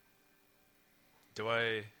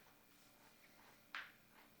I...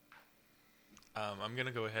 I'm going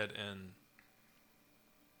to go ahead and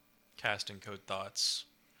cast Encode Thoughts.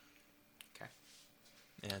 Okay.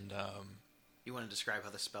 And, You want to describe how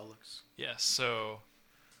the spell looks? yes, so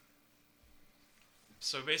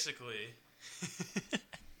basically...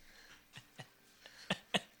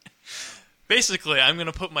 Basically, I'm going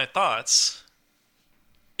to put my thoughts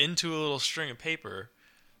into a little string of paper.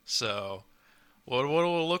 So, what it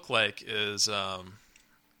will look like is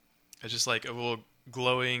it's just like a little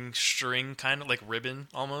glowing string, kind of like ribbon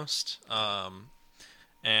almost.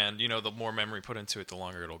 And, the more memory put into it, the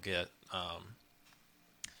longer it'll get.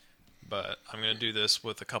 But I'm going to do this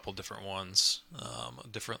with a couple different ones,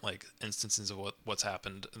 different like instances of what's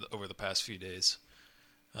happened over the past few days,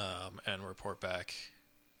 and report back.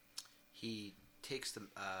 He takes the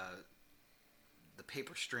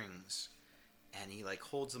paper strings and he like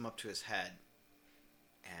holds them up to his head,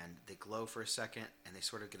 and they glow for a second and they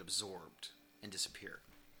sort of get absorbed and disappear.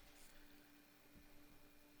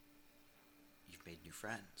 You've made new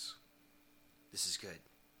friends. This is good.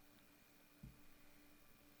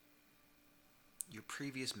 Your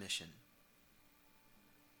previous mission,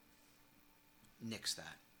 nix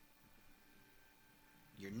that.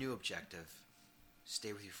 Your new objective,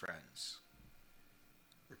 stay with your friends.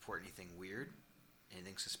 Report anything weird,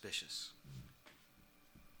 anything suspicious.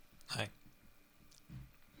 Hi.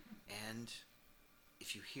 And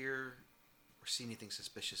if you hear or see anything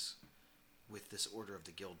suspicious with this order of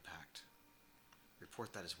the Guild Pact,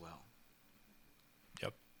 report that as well.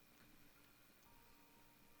 Yep.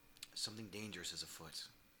 Something dangerous is afoot.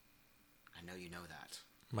 I know you know that.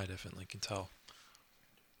 I definitely can tell.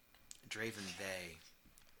 Draven Bay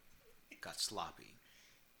got sloppy.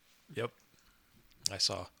 Yep. I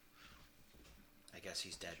saw. I guess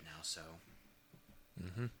he's dead now, so...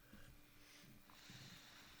 Mm-hmm.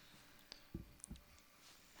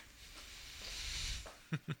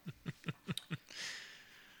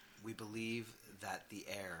 We believe that the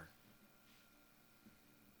heir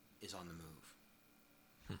is on the move.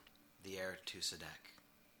 The heir to Sadek.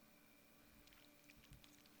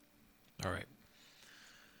 All right.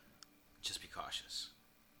 Just be cautious.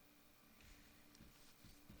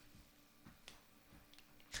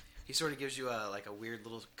 He sort of gives you a weird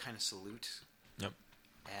little kind of salute. Yep.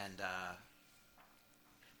 And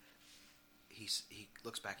he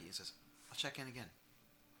looks back at you and says, "I'll check in again.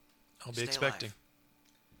 I'll be Stay expecting."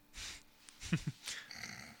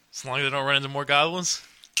 As long as I don't run into more goblins.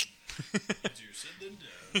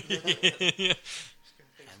 And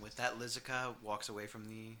with that, Lizica walks away from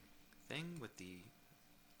the thing with the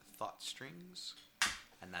thought strings.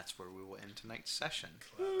 And that's where we will end tonight's session.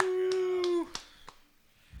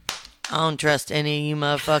 I don't trust any of you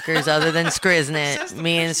motherfuckers other than Skriznet.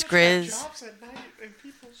 Me and Skriz.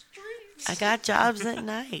 I got jobs at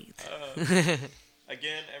night.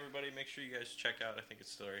 Again, everybody, make sure you guys check out. I think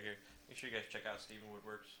it's still right here. Make sure you guys check out Steven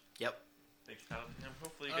Woodworks. Yep. Big shout out to him.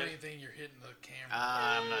 Hopefully, you I don't guys. even think you're hitting the camera.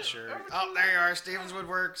 I'm not sure. Oh, there you are. Stevens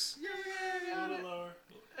Woodworks. A little lower.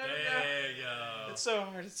 There you go. It's so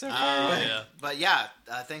hard. It's so far away. Yeah. But yeah,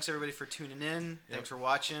 thanks everybody for tuning in. Thanks for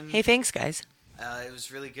watching. Hey, thanks, guys. It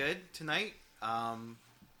was really good tonight. And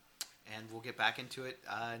we'll get back into it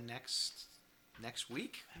next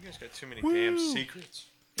week. You guys got too many damn secrets.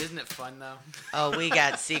 Isn't it fun though? Oh, we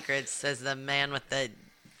got secrets, says the man with the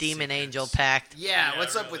demon angel pact. Yeah,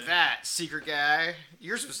 what's up with that, secret guy?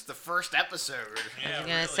 Yours was the first episode. I was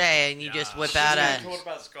gonna say, and you just whip out a. What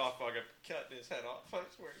about Scoffog? I'm cutting his head off. I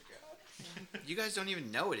swear to God. You guys don't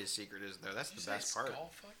even know what his secret is, though. That's the best part.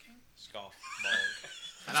 Scoffog.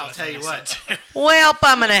 And I'll tell you what, Well,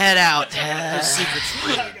 I'm gonna head out. his secret's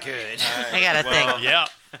really good. I gotta think. Yeah.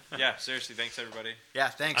 Yeah, seriously, thanks everybody. Yeah,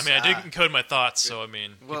 thanks. I mean, I did encode my thoughts, so I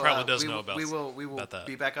mean, he probably does know about. We will about that.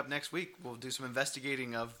 be back up next week. We'll do some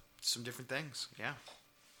investigating of some different things. Yeah.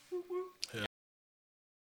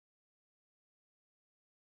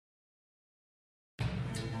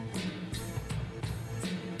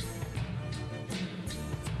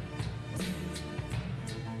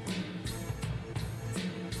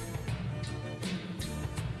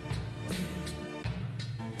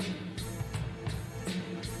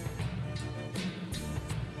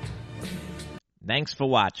 Thanks for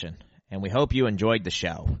watching, and we hope you enjoyed the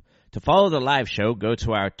show. To follow the live show, go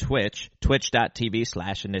to our Twitch,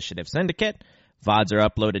 twitch.tv/Initiative Syndicate. VODs are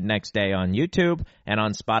uploaded next day on YouTube and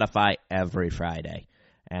on Spotify every Friday.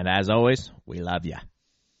 And as always, we love ya.